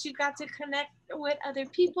hoping that you got to connect with other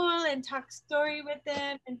people and talk story with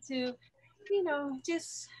them and to, you know,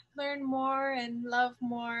 just learn more and love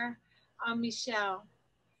more on Michelle.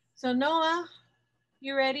 So Noah,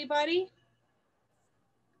 you ready, buddy?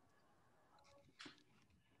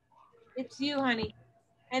 It's you, honey.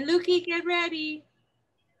 And Lukey, get ready.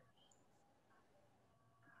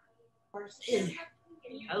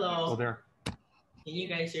 Hello. Oh, there. Can you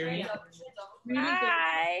guys hear me?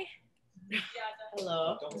 Hi.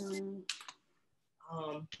 Hello.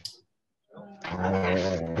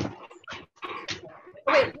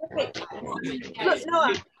 Wait.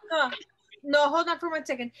 Look, Noah, hold on for 1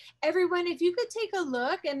 second. Everyone, if you could take a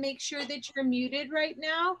look and make sure that you're muted right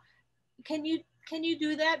now, can you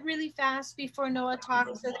do that really fast before Noah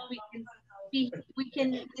talks so that we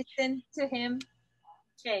can listen to him?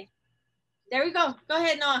 Okay. There we go. Go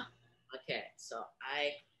ahead, Noah. Okay, so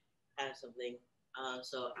I have something.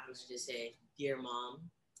 So I was just say, dear Mom,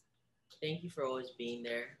 thank you for always being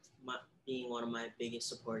there, being one of my biggest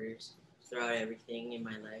supporters throughout everything in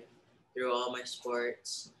my life, through all my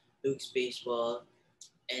sports, Luke's baseball,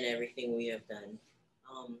 and everything we have done.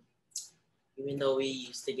 Even though we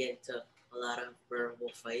used to get into a lot of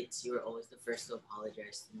verbal fights, you were always the first to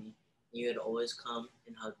apologize to me. You would always come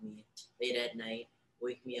and hug me late at night,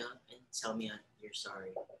 wake me up, and tell me you're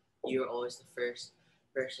sorry. You were always the first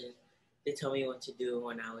person to tell me what to do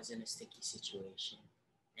when I was in a sticky situation.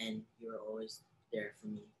 And you were always there for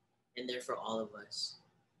me and there for all of us.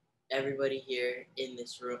 Everybody here in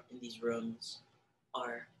this room, in these rooms,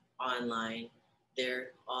 are online. They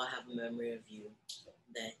all have a memory of you,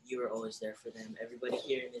 that you were always there for them. Everybody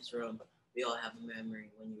here in this room, we all have a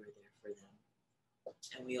memory when you were there for them.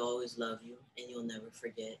 And we always love you, and you'll never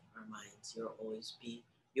forget our minds. You'll always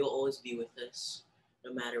be with us,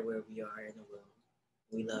 no matter where we are in the world.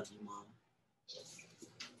 We love you, Mom.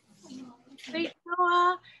 Wait,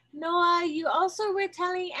 Noah, you also were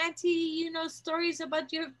telling Auntie, stories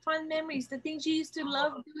about your fun memories, the things you used to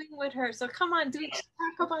love doing with her. So come on,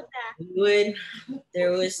 talk about that.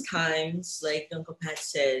 There was times, like Uncle Pat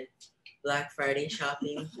said, Black Friday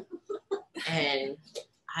shopping, and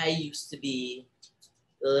I used to be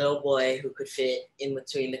the little boy who could fit in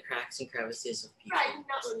between the cracks and crevices of people. Right,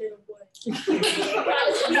 not a little boy.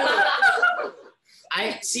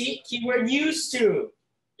 I see keyword used to.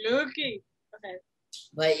 Looky. Okay.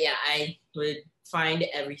 But yeah, I would find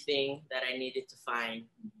everything that I needed to find,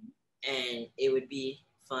 and it would be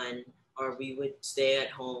fun. Or we would stay at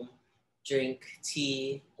home, drink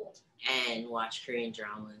tea, and watch Korean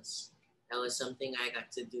dramas. That was something I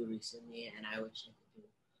got to do recently, and I wish I could do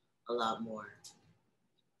a lot more.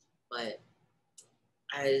 But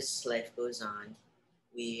as life goes on,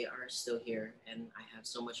 we are still here, and I have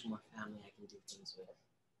so much more family I can do things with.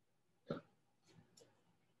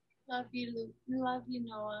 Love you, Luke. Love you,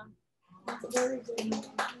 Noah. Very good.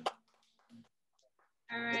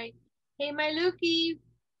 All right. Hey, my Lukey.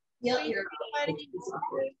 Yep. Okay.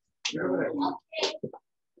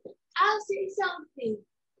 I'll say something.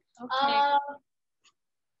 Okay.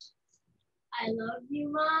 I love you,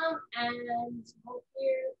 Mom, and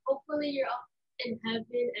hopefully you're up in heaven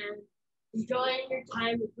and enjoying your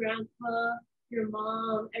time with Grandpa, your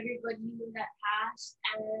mom, everybody that passed,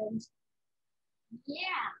 and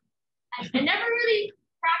yeah. I never really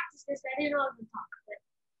practiced this. I didn't know how to talk,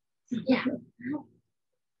 but yeah.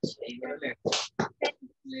 Thanks,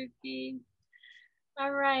 Lukey.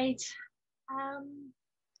 All right.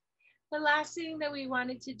 The last thing that we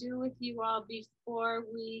wanted to do with you all before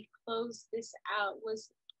we close this out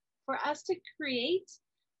was for us to create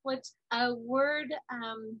what's a word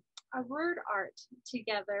art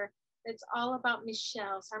together that's all about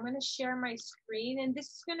Michelle. So I'm going to share my screen, and this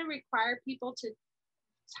is going to require people to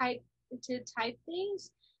type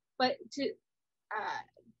things, but to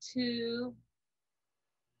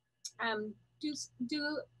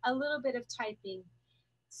do a little bit of typing.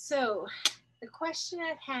 So the question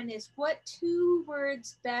at hand is, what 2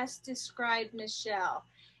 words best describe Michelle?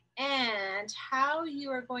 And how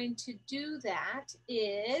you are going to do that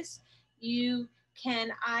is you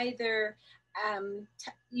can either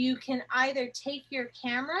take your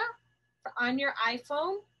camera on your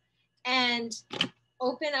iPhone and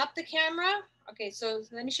open up the camera. Okay, so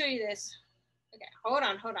let me show you this. Okay, hold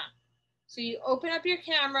on. So you open up your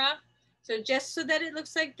camera, so just so that it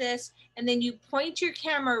looks like this, and then you point your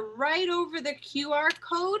camera right over the QR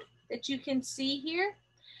code that you can see here.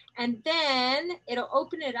 And then it'll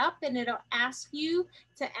open it up and it'll ask you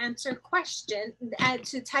to answer question,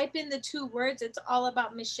 to type in the 2 words. It's all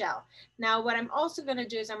about Michelle. Now, what I'm also going to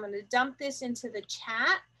do is I'm going to dump this into the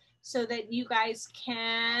chat so that you guys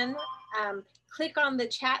can click on the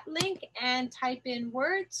chat link and type in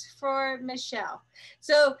words for Michelle.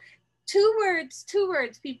 So 2 words,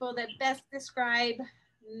 people, that best describe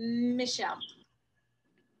Michelle.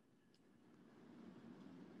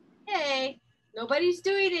 Hey. Nobody's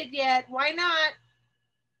doing it yet. Why not?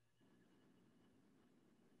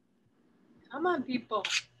 Come on, people.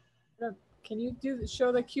 Can you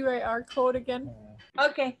show the QR code again?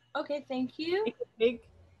 Okay, thank you. Make it big.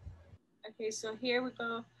 Okay, so here we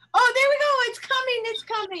go. Oh, there we go. It's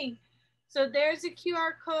coming. So there's a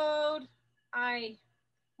QR code.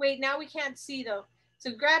 Wait, now we can't see though.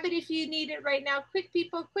 So grab it if you need it right now. Quick,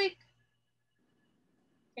 people, quick.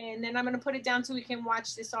 Okay, and then I'm gonna put it down so we can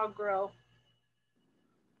watch this all grow.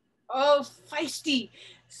 Oh, feisty,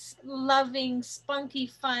 loving, spunky,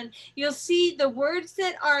 fun. You'll see the words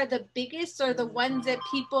that are the biggest are the ones that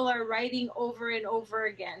people are writing over and over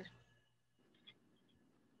again.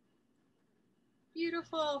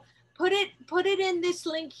 Beautiful. Put it in this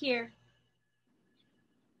link here.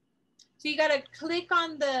 So you gotta click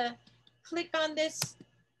on this.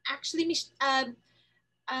 Actually,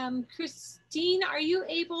 Christine, are you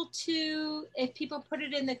able to, if people put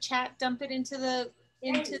it in the chat, dump it into the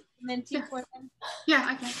Menti for them? Yeah,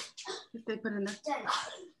 I can. If they put it in there.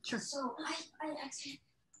 Sure. So I actually.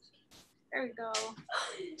 There we go.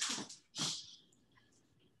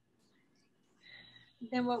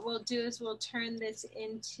 Then what we'll do is we'll turn this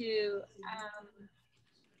into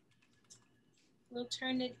a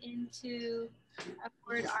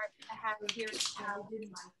word art to have here.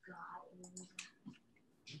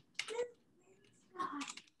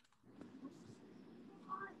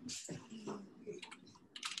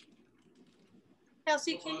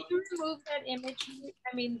 Kelsey, can you remove that image?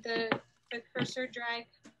 I mean, the cursor drag.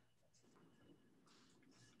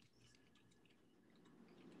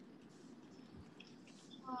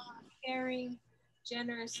 Caring,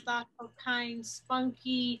 generous, thoughtful, kind,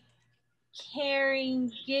 spunky,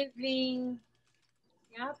 caring, giving.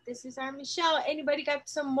 Yep, this is our Michelle. Anybody got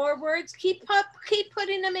some more words? Keep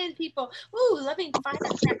putting them in, people. Ooh, loving,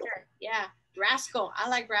 firecracker. Yeah, rascal. I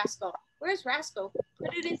like rascal. Where's rascal?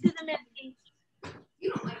 Put it into the Menti. You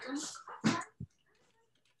don't like them.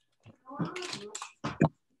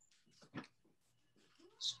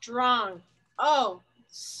 Strong. Oh,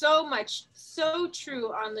 so much, so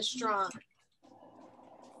true on the strong.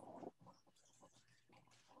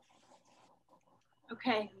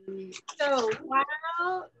 Okay, so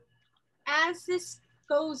as this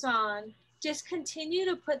goes on, just continue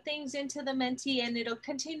to put things into the Menti and it'll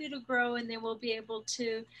continue to grow, and then we'll be able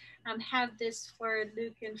to have this for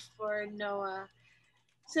Luke and for Noah.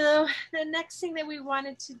 So the next thing that we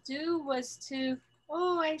wanted to do was to,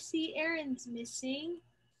 oh, I see Aaron's missing.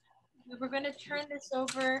 We're going to turn this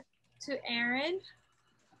over to Aaron,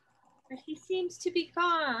 but he seems to be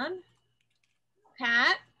gone.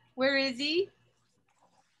 Pat, where is he?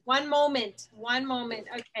 One moment.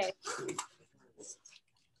 Okay.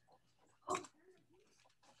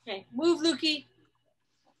 Okay, move, Lukey.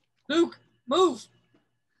 Luke, move.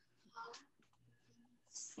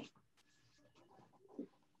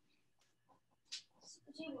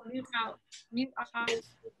 Mute out. Mute off.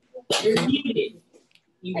 You're muted.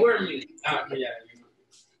 You were muted. Yeah.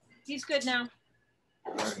 He's good now.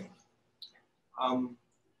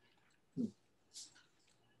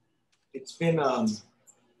 It's been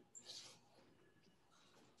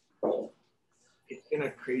a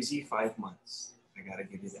crazy 5 months. I gotta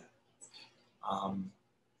give you that.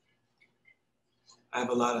 I have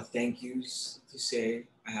a lot of thank yous to say.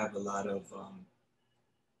 I have a lot of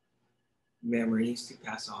memories to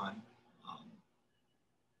pass on.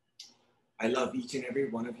 I love each and every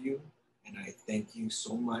one of you, and I thank you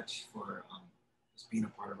so much for just being a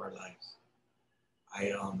part of our lives. I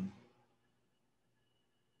don't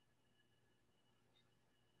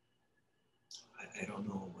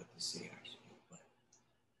know what to say actually, but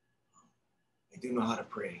I do know how to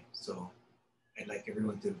pray. So I'd like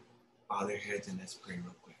everyone to bow their heads and let's pray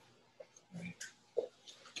real quick. All right.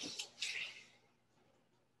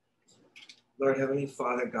 Lord Heavenly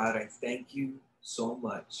Father, God, I thank you so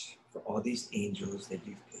much for all these angels that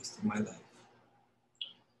you've placed in my life.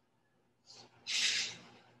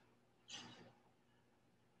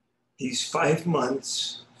 These 5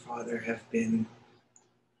 months, Father, have been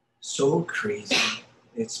so crazy.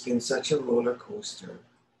 It's been such a roller coaster.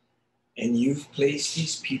 And you've placed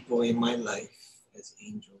these people in my life as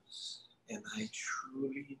angels. And I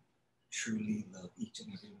truly, truly love each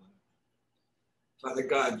and every one of them. Father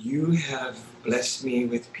God, you have blessed me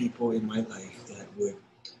with people in my life that would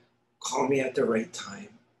call me at the right time,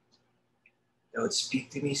 that would speak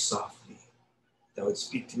to me softly, that would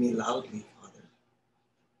speak to me loudly, Father,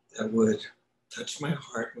 that would touch my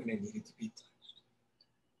heart when I needed to be touched.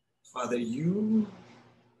 Father, you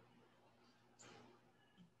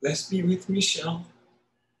blessed me with Michelle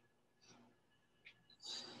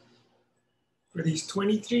for these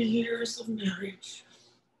 23 years of marriage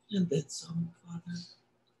and then some, Father.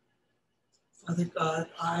 Father God,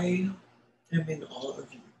 I am in awe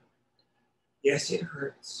of you. Yes, it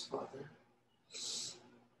hurts, Father.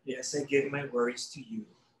 Yes, I give my worries to you.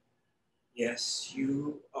 Yes,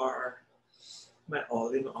 you are my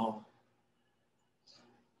all in all.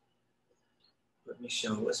 But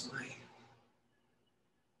Michelle was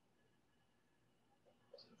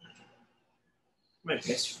my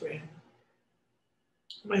best friend,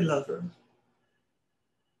 my lover,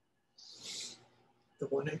 the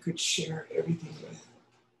one I could share everything with.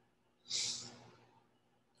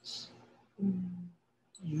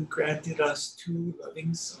 You granted us 2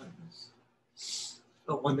 loving sons,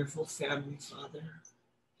 a wonderful family, Father.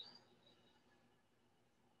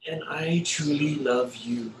 And I truly love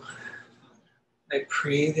you. I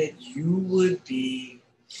pray that you would be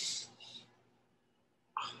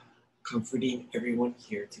comforting everyone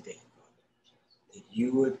here today, Father. That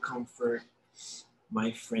you would comfort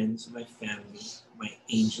my friends, my family, my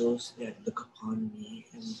angels that look upon me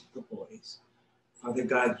and the boys. Father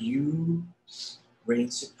God, you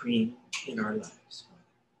reign supreme in our lives.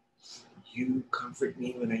 You comfort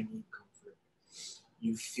me when I need comfort.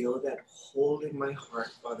 You fill that hole in my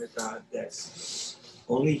heart, Father God, that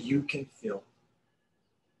only you can fill.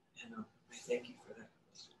 And I thank you for that.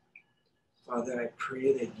 Father, I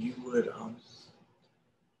pray that you would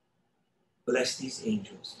bless these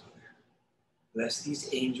angels, Father. Bless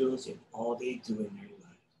these angels in all they do in their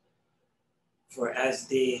life. For as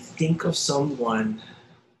they think of someone,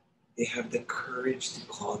 they have the courage to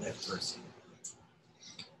call that person.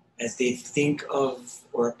 As they think of,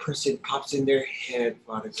 or a person pops in their head,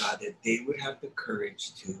 Father God, that they would have the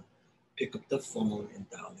courage to pick up the phone and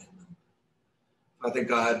dial that number. Father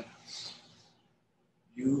God,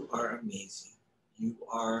 you are amazing. You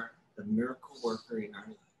are the miracle worker in our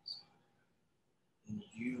lives. And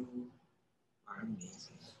you are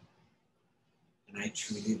amazing. And I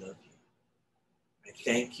truly love you. I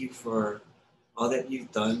thank you for all that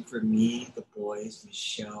you've done for me, the boys,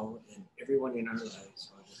 Michelle, and everyone in our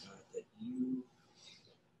lives, Father God, that you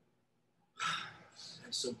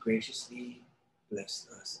have so graciously blessed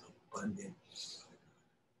us abundantly, Father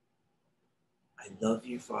God. I love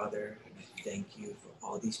you, Father, and I thank you for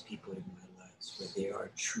all these people in my lives, for they are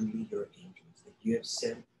truly your angels that you have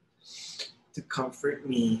sent to comfort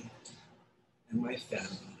me and my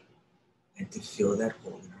family and to fill that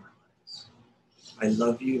hole in our hearts. I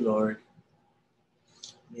love you, Lord.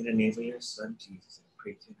 In the name of your Son, Jesus, I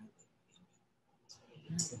pray to you.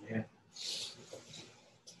 Amen.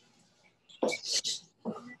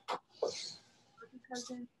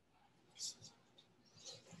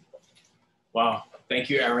 Wow. Thank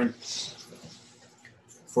you, Aaron,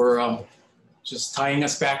 for just tying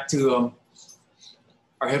us back to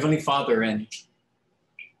our Heavenly Father, and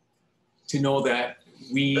to know that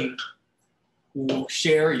we who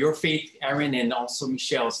share your faith, Aaron, and also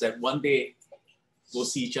Michelle's, that one day we'll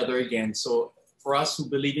see each other again. So for us who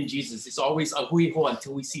believe in Jesus, it's always a hui ho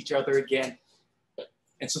until we see each other again.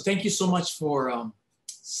 And so thank you so much for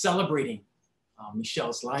celebrating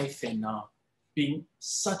Michelle's life and being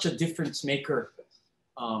such a difference maker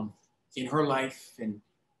in her life, and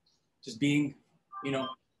just being, a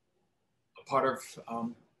part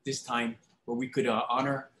of this time where we could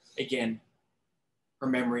honor again her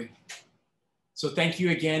memory. So thank you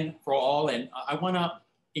again for all. And I want to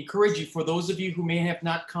encourage you, for those of you who may have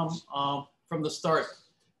not come from the start,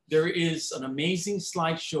 there is an amazing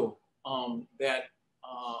slideshow that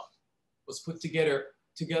was put together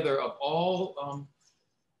of all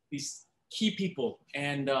these key people.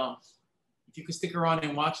 And if you could stick around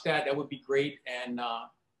and watch that, that would be great. And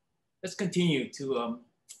let's continue to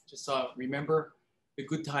just remember the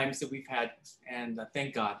good times that we've had. And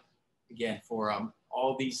thank God again for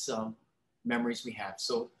all these memories we have.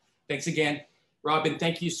 So thanks again. Robin,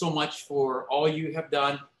 thank you so much for all you have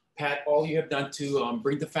done. Pat, all you have done to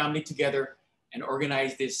bring the family together and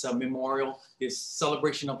organize this memorial, this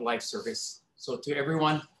celebration of life service. So to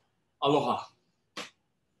everyone, aloha.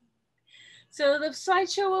 So the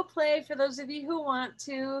slideshow will play for those of you who want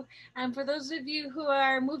to, and for those of you who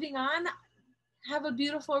are moving on, have a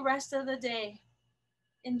beautiful rest of the day.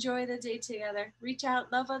 Enjoy the day together. Reach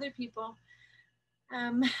out, love other people.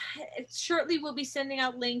 Shortly we'll be sending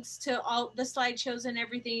out links to all the slideshows and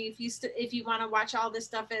everything. If you want to watch all this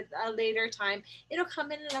stuff at a later time, it'll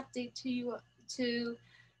come in an update to you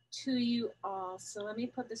all. So let me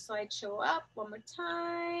put the slideshow up one more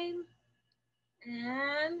time.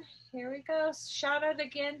 And here we go. Shout out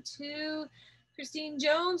again to Christine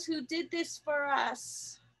Jones, who did this for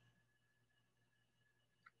us.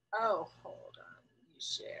 Oh, hold on. You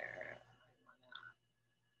share.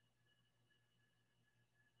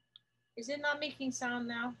 Is it not making sound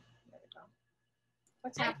now? There we go.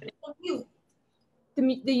 What's happening?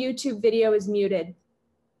 The YouTube video is muted.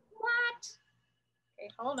 What? Okay,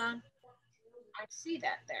 hold on. I see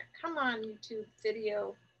that there. Come on, YouTube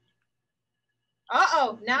video.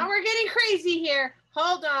 Uh-oh, now we're getting crazy here.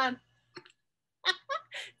 Hold on.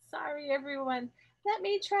 Sorry, everyone. Let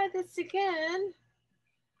me try this again.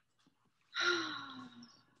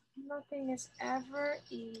 Nothing is ever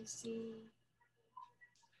easy.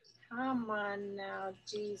 Come on now,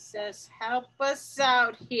 Jesus. Help us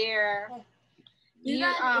out here.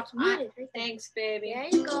 Thanks, baby. There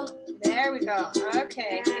you go. There we go.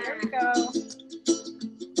 Okay, here we go.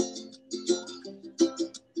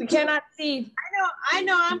 We cannot see. I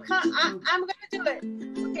know. I'm gonna do it.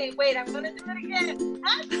 Okay, wait. I'm gonna do it again.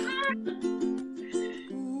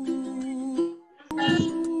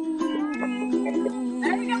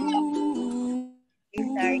 There we go.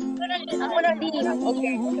 Sorry. I'm gonna leave.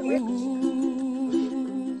 Okay.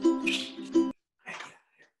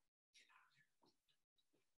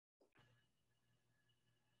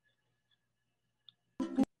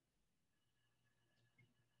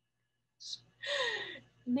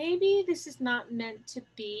 Maybe this is not meant to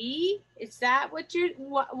be. Is that what you're,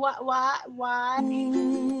 why?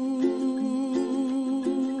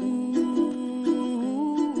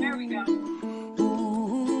 There we go.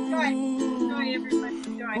 Enjoy, everybody,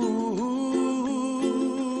 enjoy.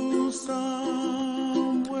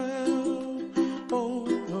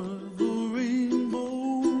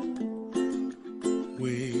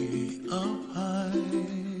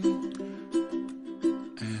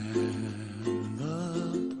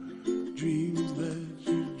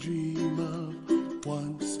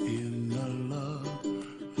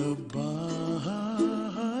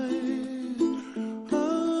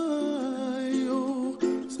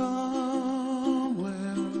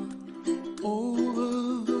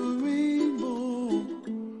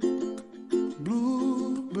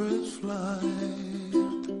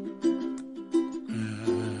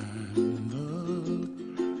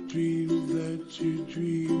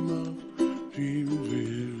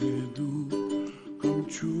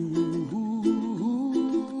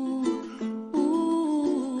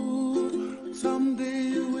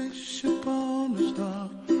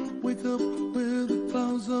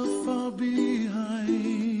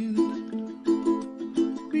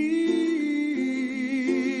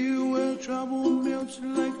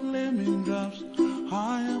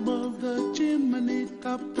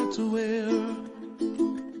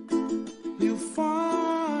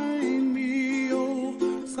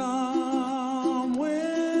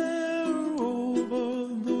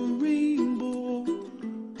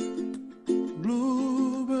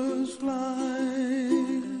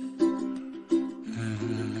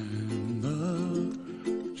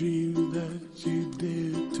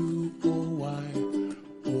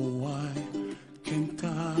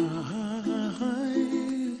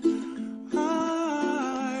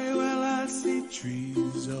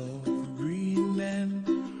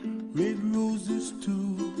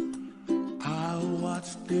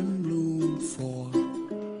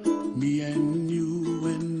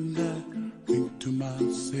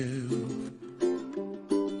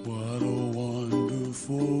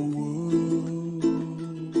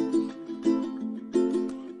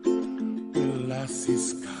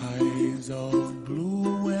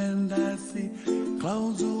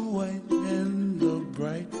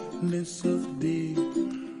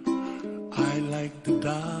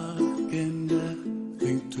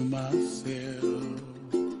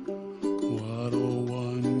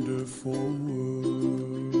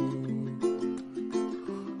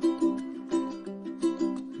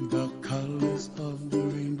 The colors of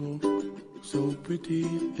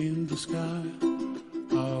beauty in the sky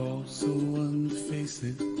are also on the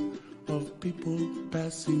faces of people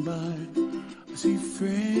passing by. I see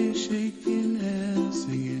friends shaking hands,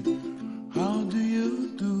 singing, how do you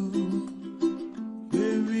do?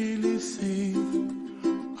 They really say,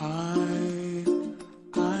 I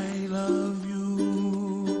love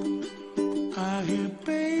you. I hear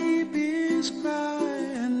babies cry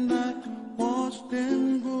and I watch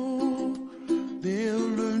them grow. They'll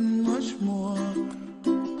learn much more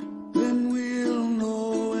than we'll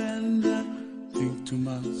know, and I think to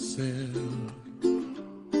myself,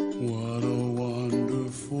 what a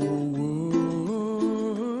wonderful world.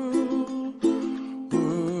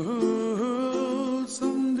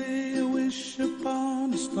 Someday I wish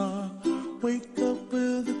upon a star, wake up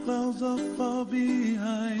where the clouds are far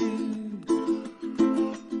behind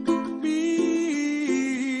me,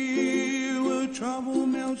 where trouble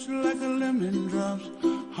melts like a lemon drops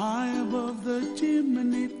high above the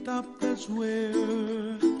chimney top. That's where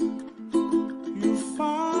you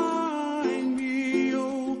find me,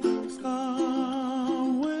 oh, somewhere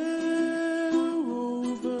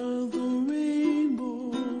over the rainbow,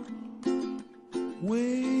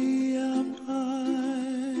 way up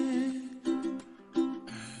high.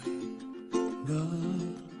 And the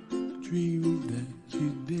dream that you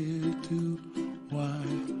dare to, why,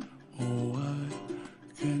 oh, why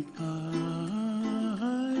can't I,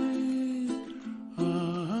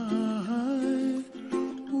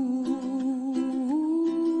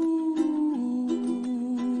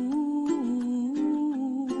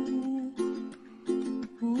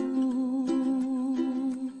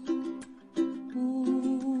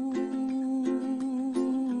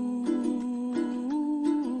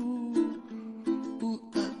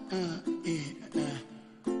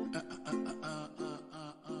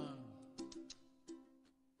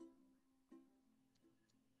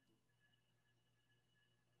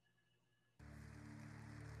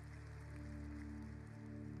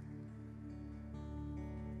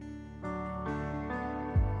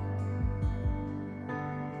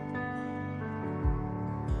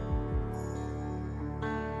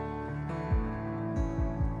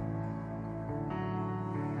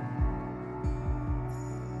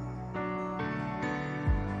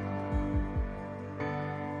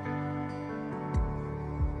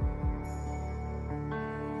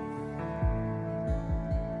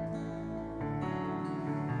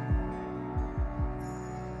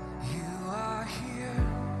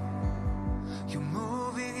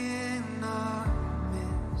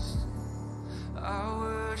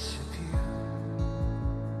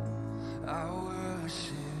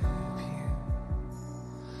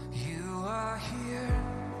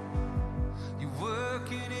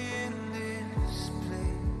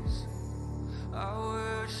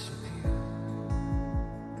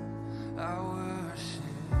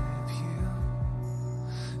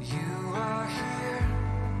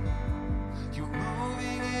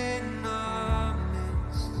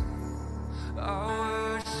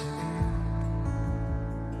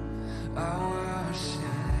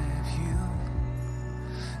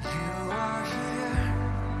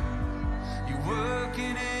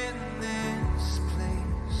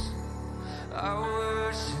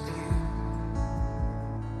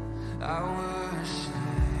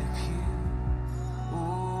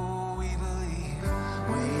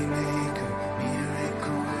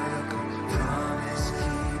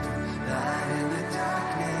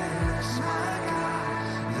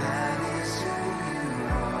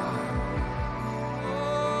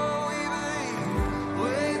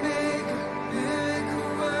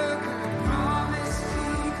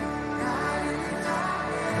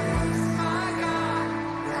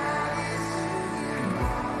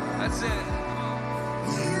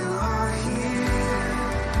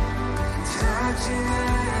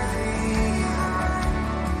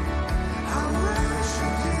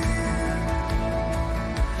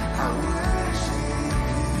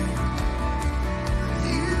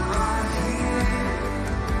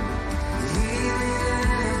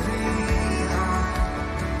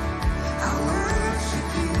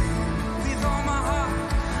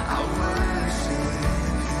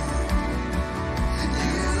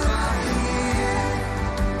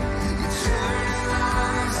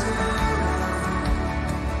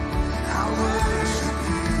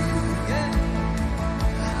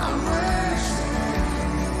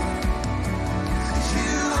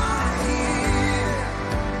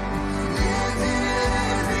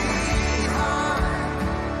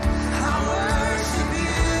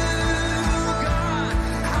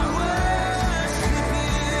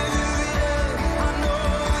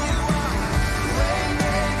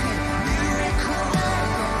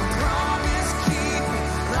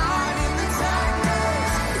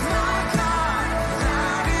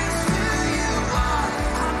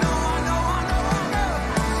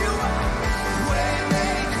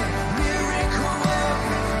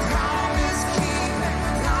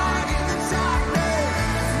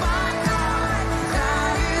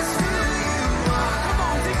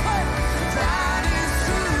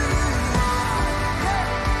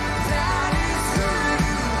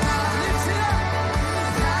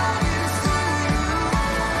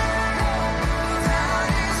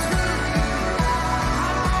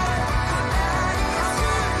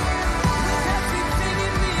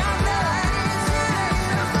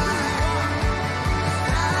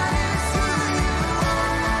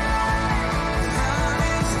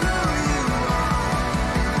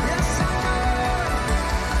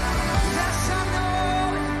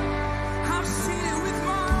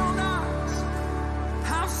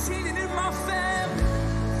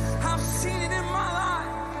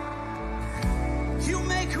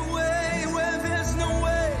 make a way where there's no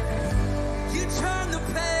way. You turn the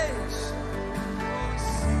page.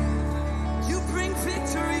 You bring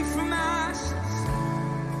victory from ashes.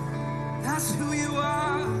 That's who you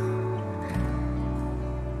are.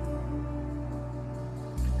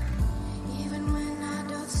 Even when I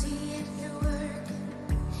don't see it, you're working.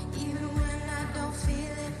 Even when I don't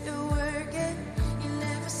feel it, you're working. You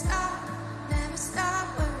never stop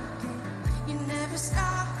working. You never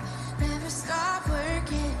stop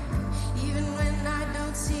working. Even when I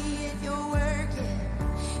don't see it, you're working.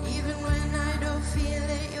 Even when I don't feel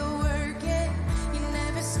it, you're working. You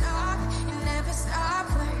never stop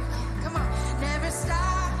working. Come on, never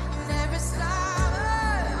stop, you never stop.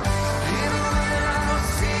 Even when I don't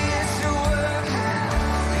see it, you're working.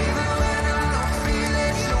 Even when I don't feel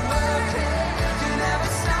it, you're working. You never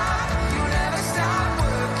stop working. You never stop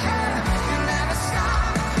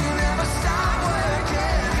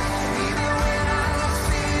working. Even when I don't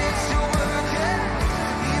see it, you're working.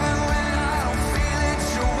 Even when I don't feel it,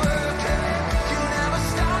 you're working. You never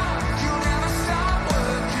stop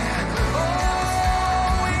working.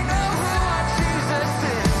 Oh, we know who our Jesus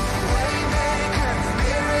is. Waymaker,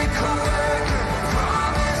 miracle worker,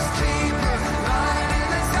 promise keeper, light in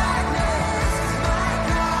the darkness, my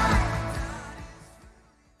God.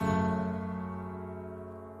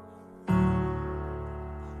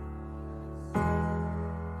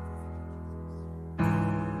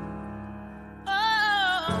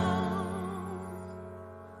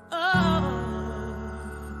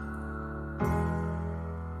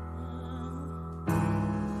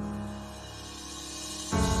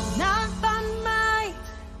 Not by might,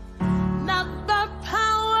 not by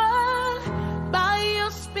power, by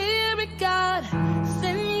your spirit, God.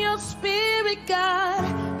 Send your spirit,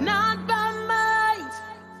 God. Not by might,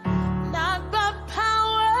 not by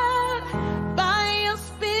power, by your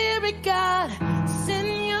spirit, God.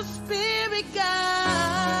 Send your spirit, God.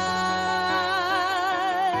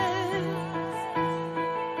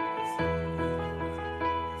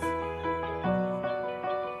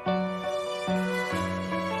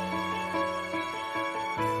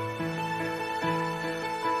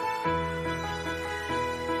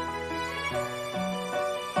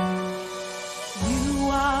 You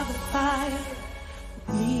are the fire,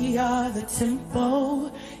 we are the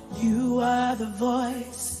tempo. You are the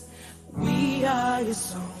voice, we are your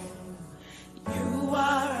song. You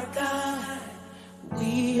are our God,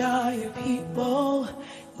 we are your people.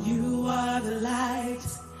 You are the light,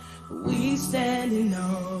 we stand in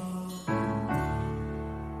awe.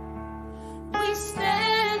 We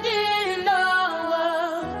stand in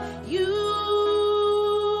awe of you.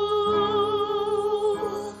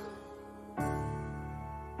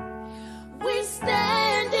 We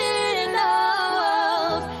stand in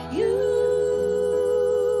awe of you.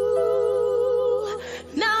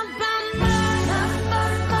 Not by might, not by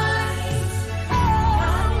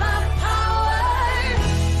power,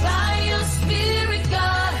 by your spirit,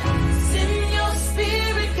 God. Send your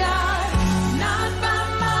spirit, God. Not by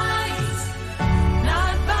might,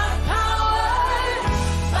 not by power,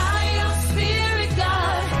 by your spirit,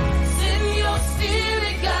 God. Send your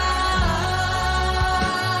spirit, God.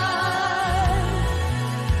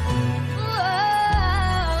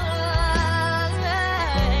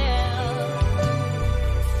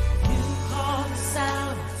 You call us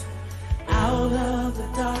out of the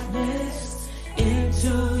darkness,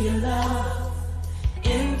 into your love,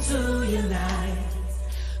 into your light.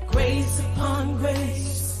 Grace upon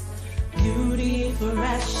grace, beauty for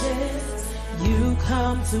ashes. You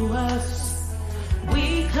come to us,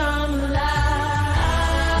 we come alive.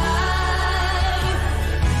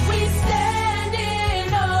 We stand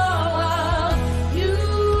in awe of you.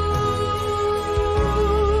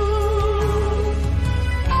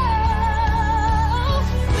 Oh,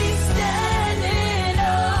 we stand in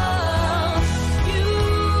awe of you.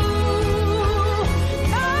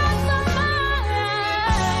 Not by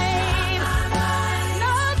might,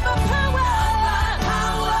 not by power,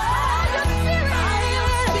 your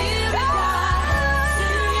spirit, God.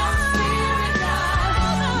 Send your spirit.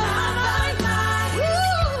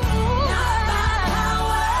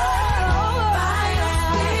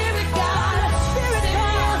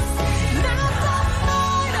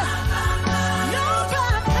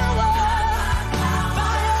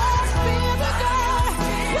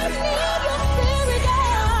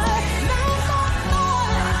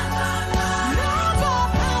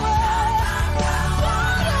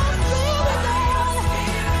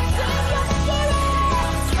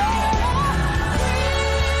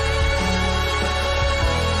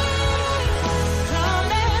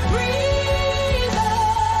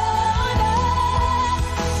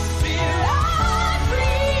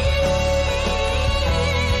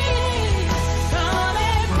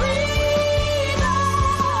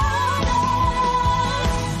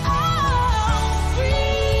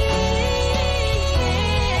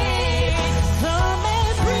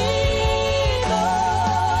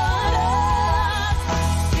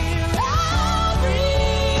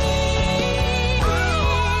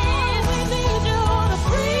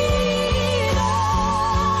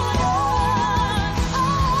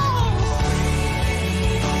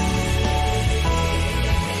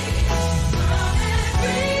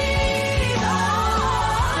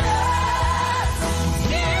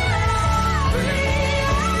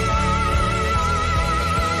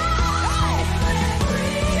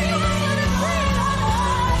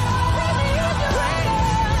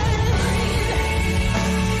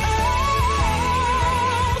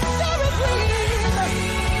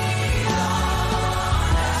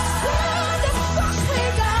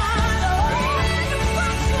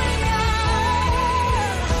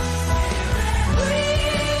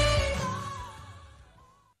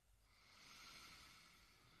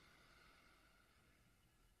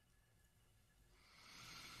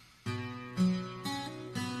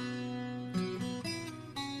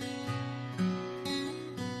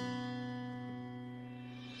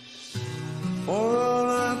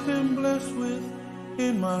 with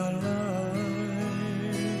in my life.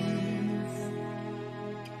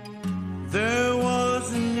 There was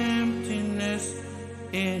an emptiness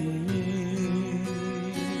in me.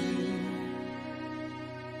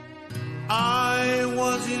 I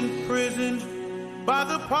was imprisoned by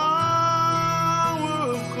the power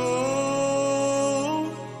of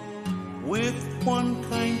gold. With one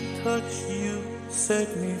kind touch you set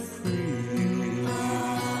me free.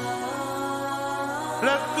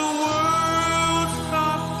 Let the world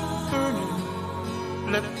stop turning.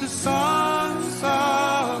 Let the sun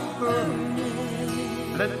stop burning.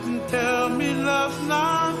 Let them tell me love's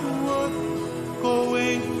not worth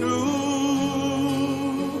going through.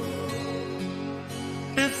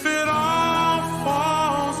 If it all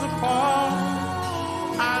falls apart,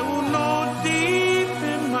 I will know deep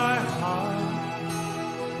in my heart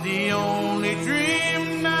the only dream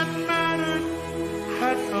that mattered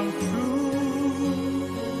had come true.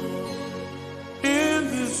 In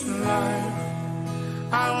this life,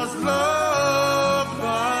 I was loved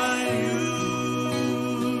by you.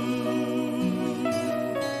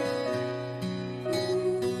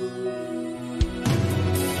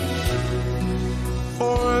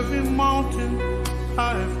 For every mountain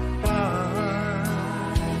I've climbed,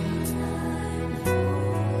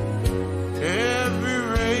 every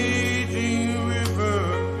raging river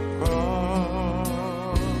crossed,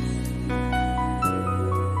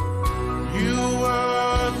 you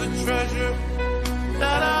were the treasure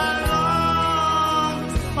that I long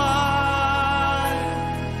to find.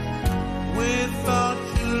 Without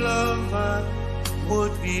your love, I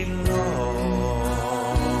would be lost.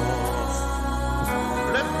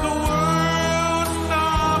 Let the world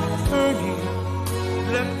stop turning.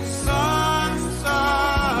 Let the sun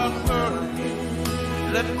stop burning.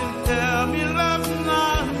 Let them tell me love's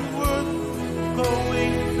not worth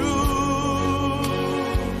going through.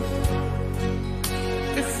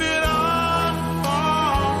 If it all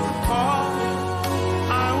falls apart,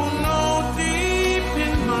 I will know deep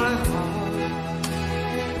in my heart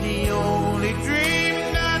the only dream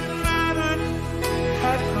that mattered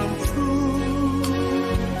had come true.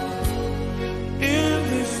 In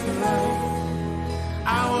this life, I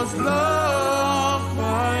was loved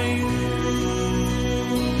by you.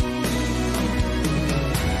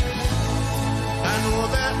 I know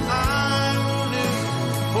that I will live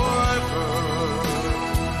forever,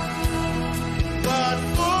 but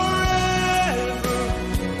forever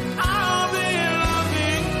I'll be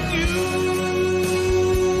loving you.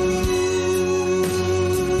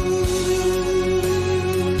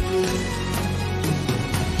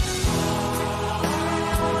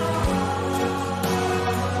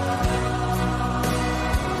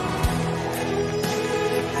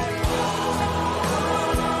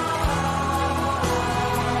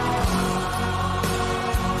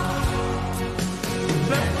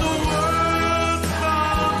 Let the world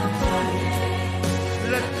stop turning.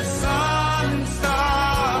 Let the sun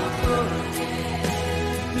stop burning.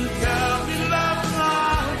 You tell me love's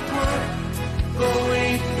not worth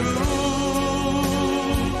going through.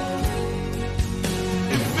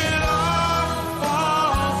 If it all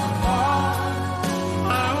falls apart,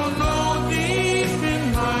 I will know deep in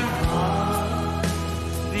my heart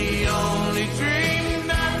the only dream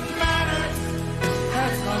that matters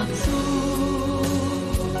has come true.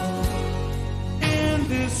 In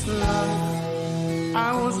this life, I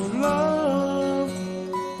was loved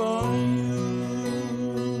by you.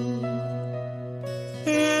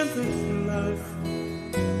 In this life,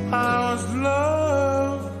 I was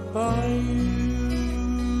loved by you.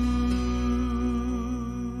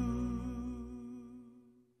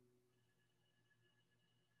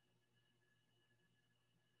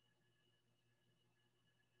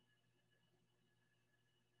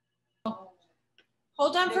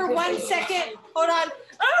 Hold on for 1 second. Hold on.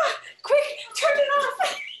 Ah, quick, turn it off.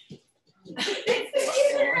 It's the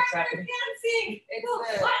interactive dancing.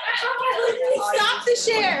 Stop the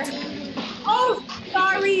share. Oh,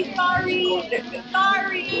 sorry.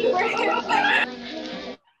 Sorry.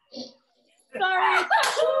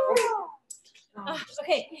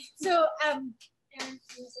 Okay, so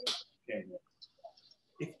Okay.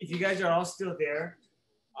 If you guys are all still there,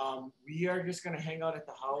 we are just gonna hang out at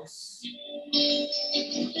the house.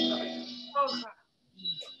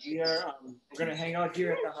 We're gonna hang out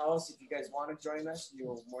here at the house. If you guys want to join us,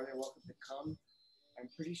 you're more than welcome to come. I'm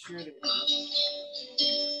pretty sure that.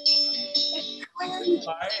 what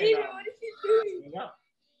is he doing? Yeah.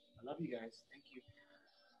 I love you guys. Thank you.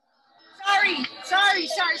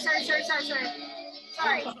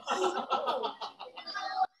 Sorry.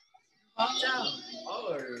 Calm down.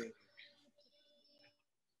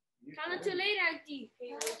 Count until later, Auntie.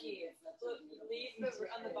 Leave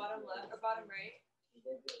on the bottom left or bottom right.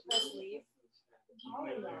 Press leave.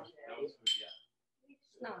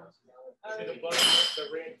 No. See the bottom left, the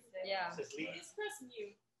red Yeah. says leave. Just press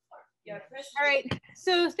mute. Yeah, press All right.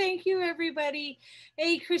 So thank you, everybody.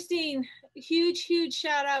 Hey, Christine, huge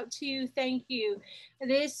shout out to you. Thank you.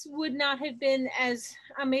 This would not have been as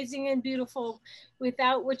amazing and beautiful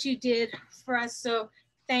without what you did for us. So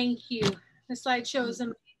thank you. The slideshow is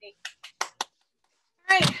amazing.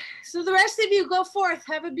 All right. So the rest of you go forth.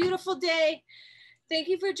 Have a beautiful day. Thank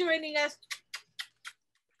you for joining us.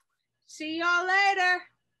 See y'all later.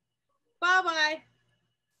 Bye-bye.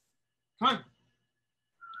 Come on.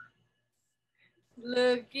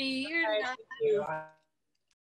 Looky, you're not.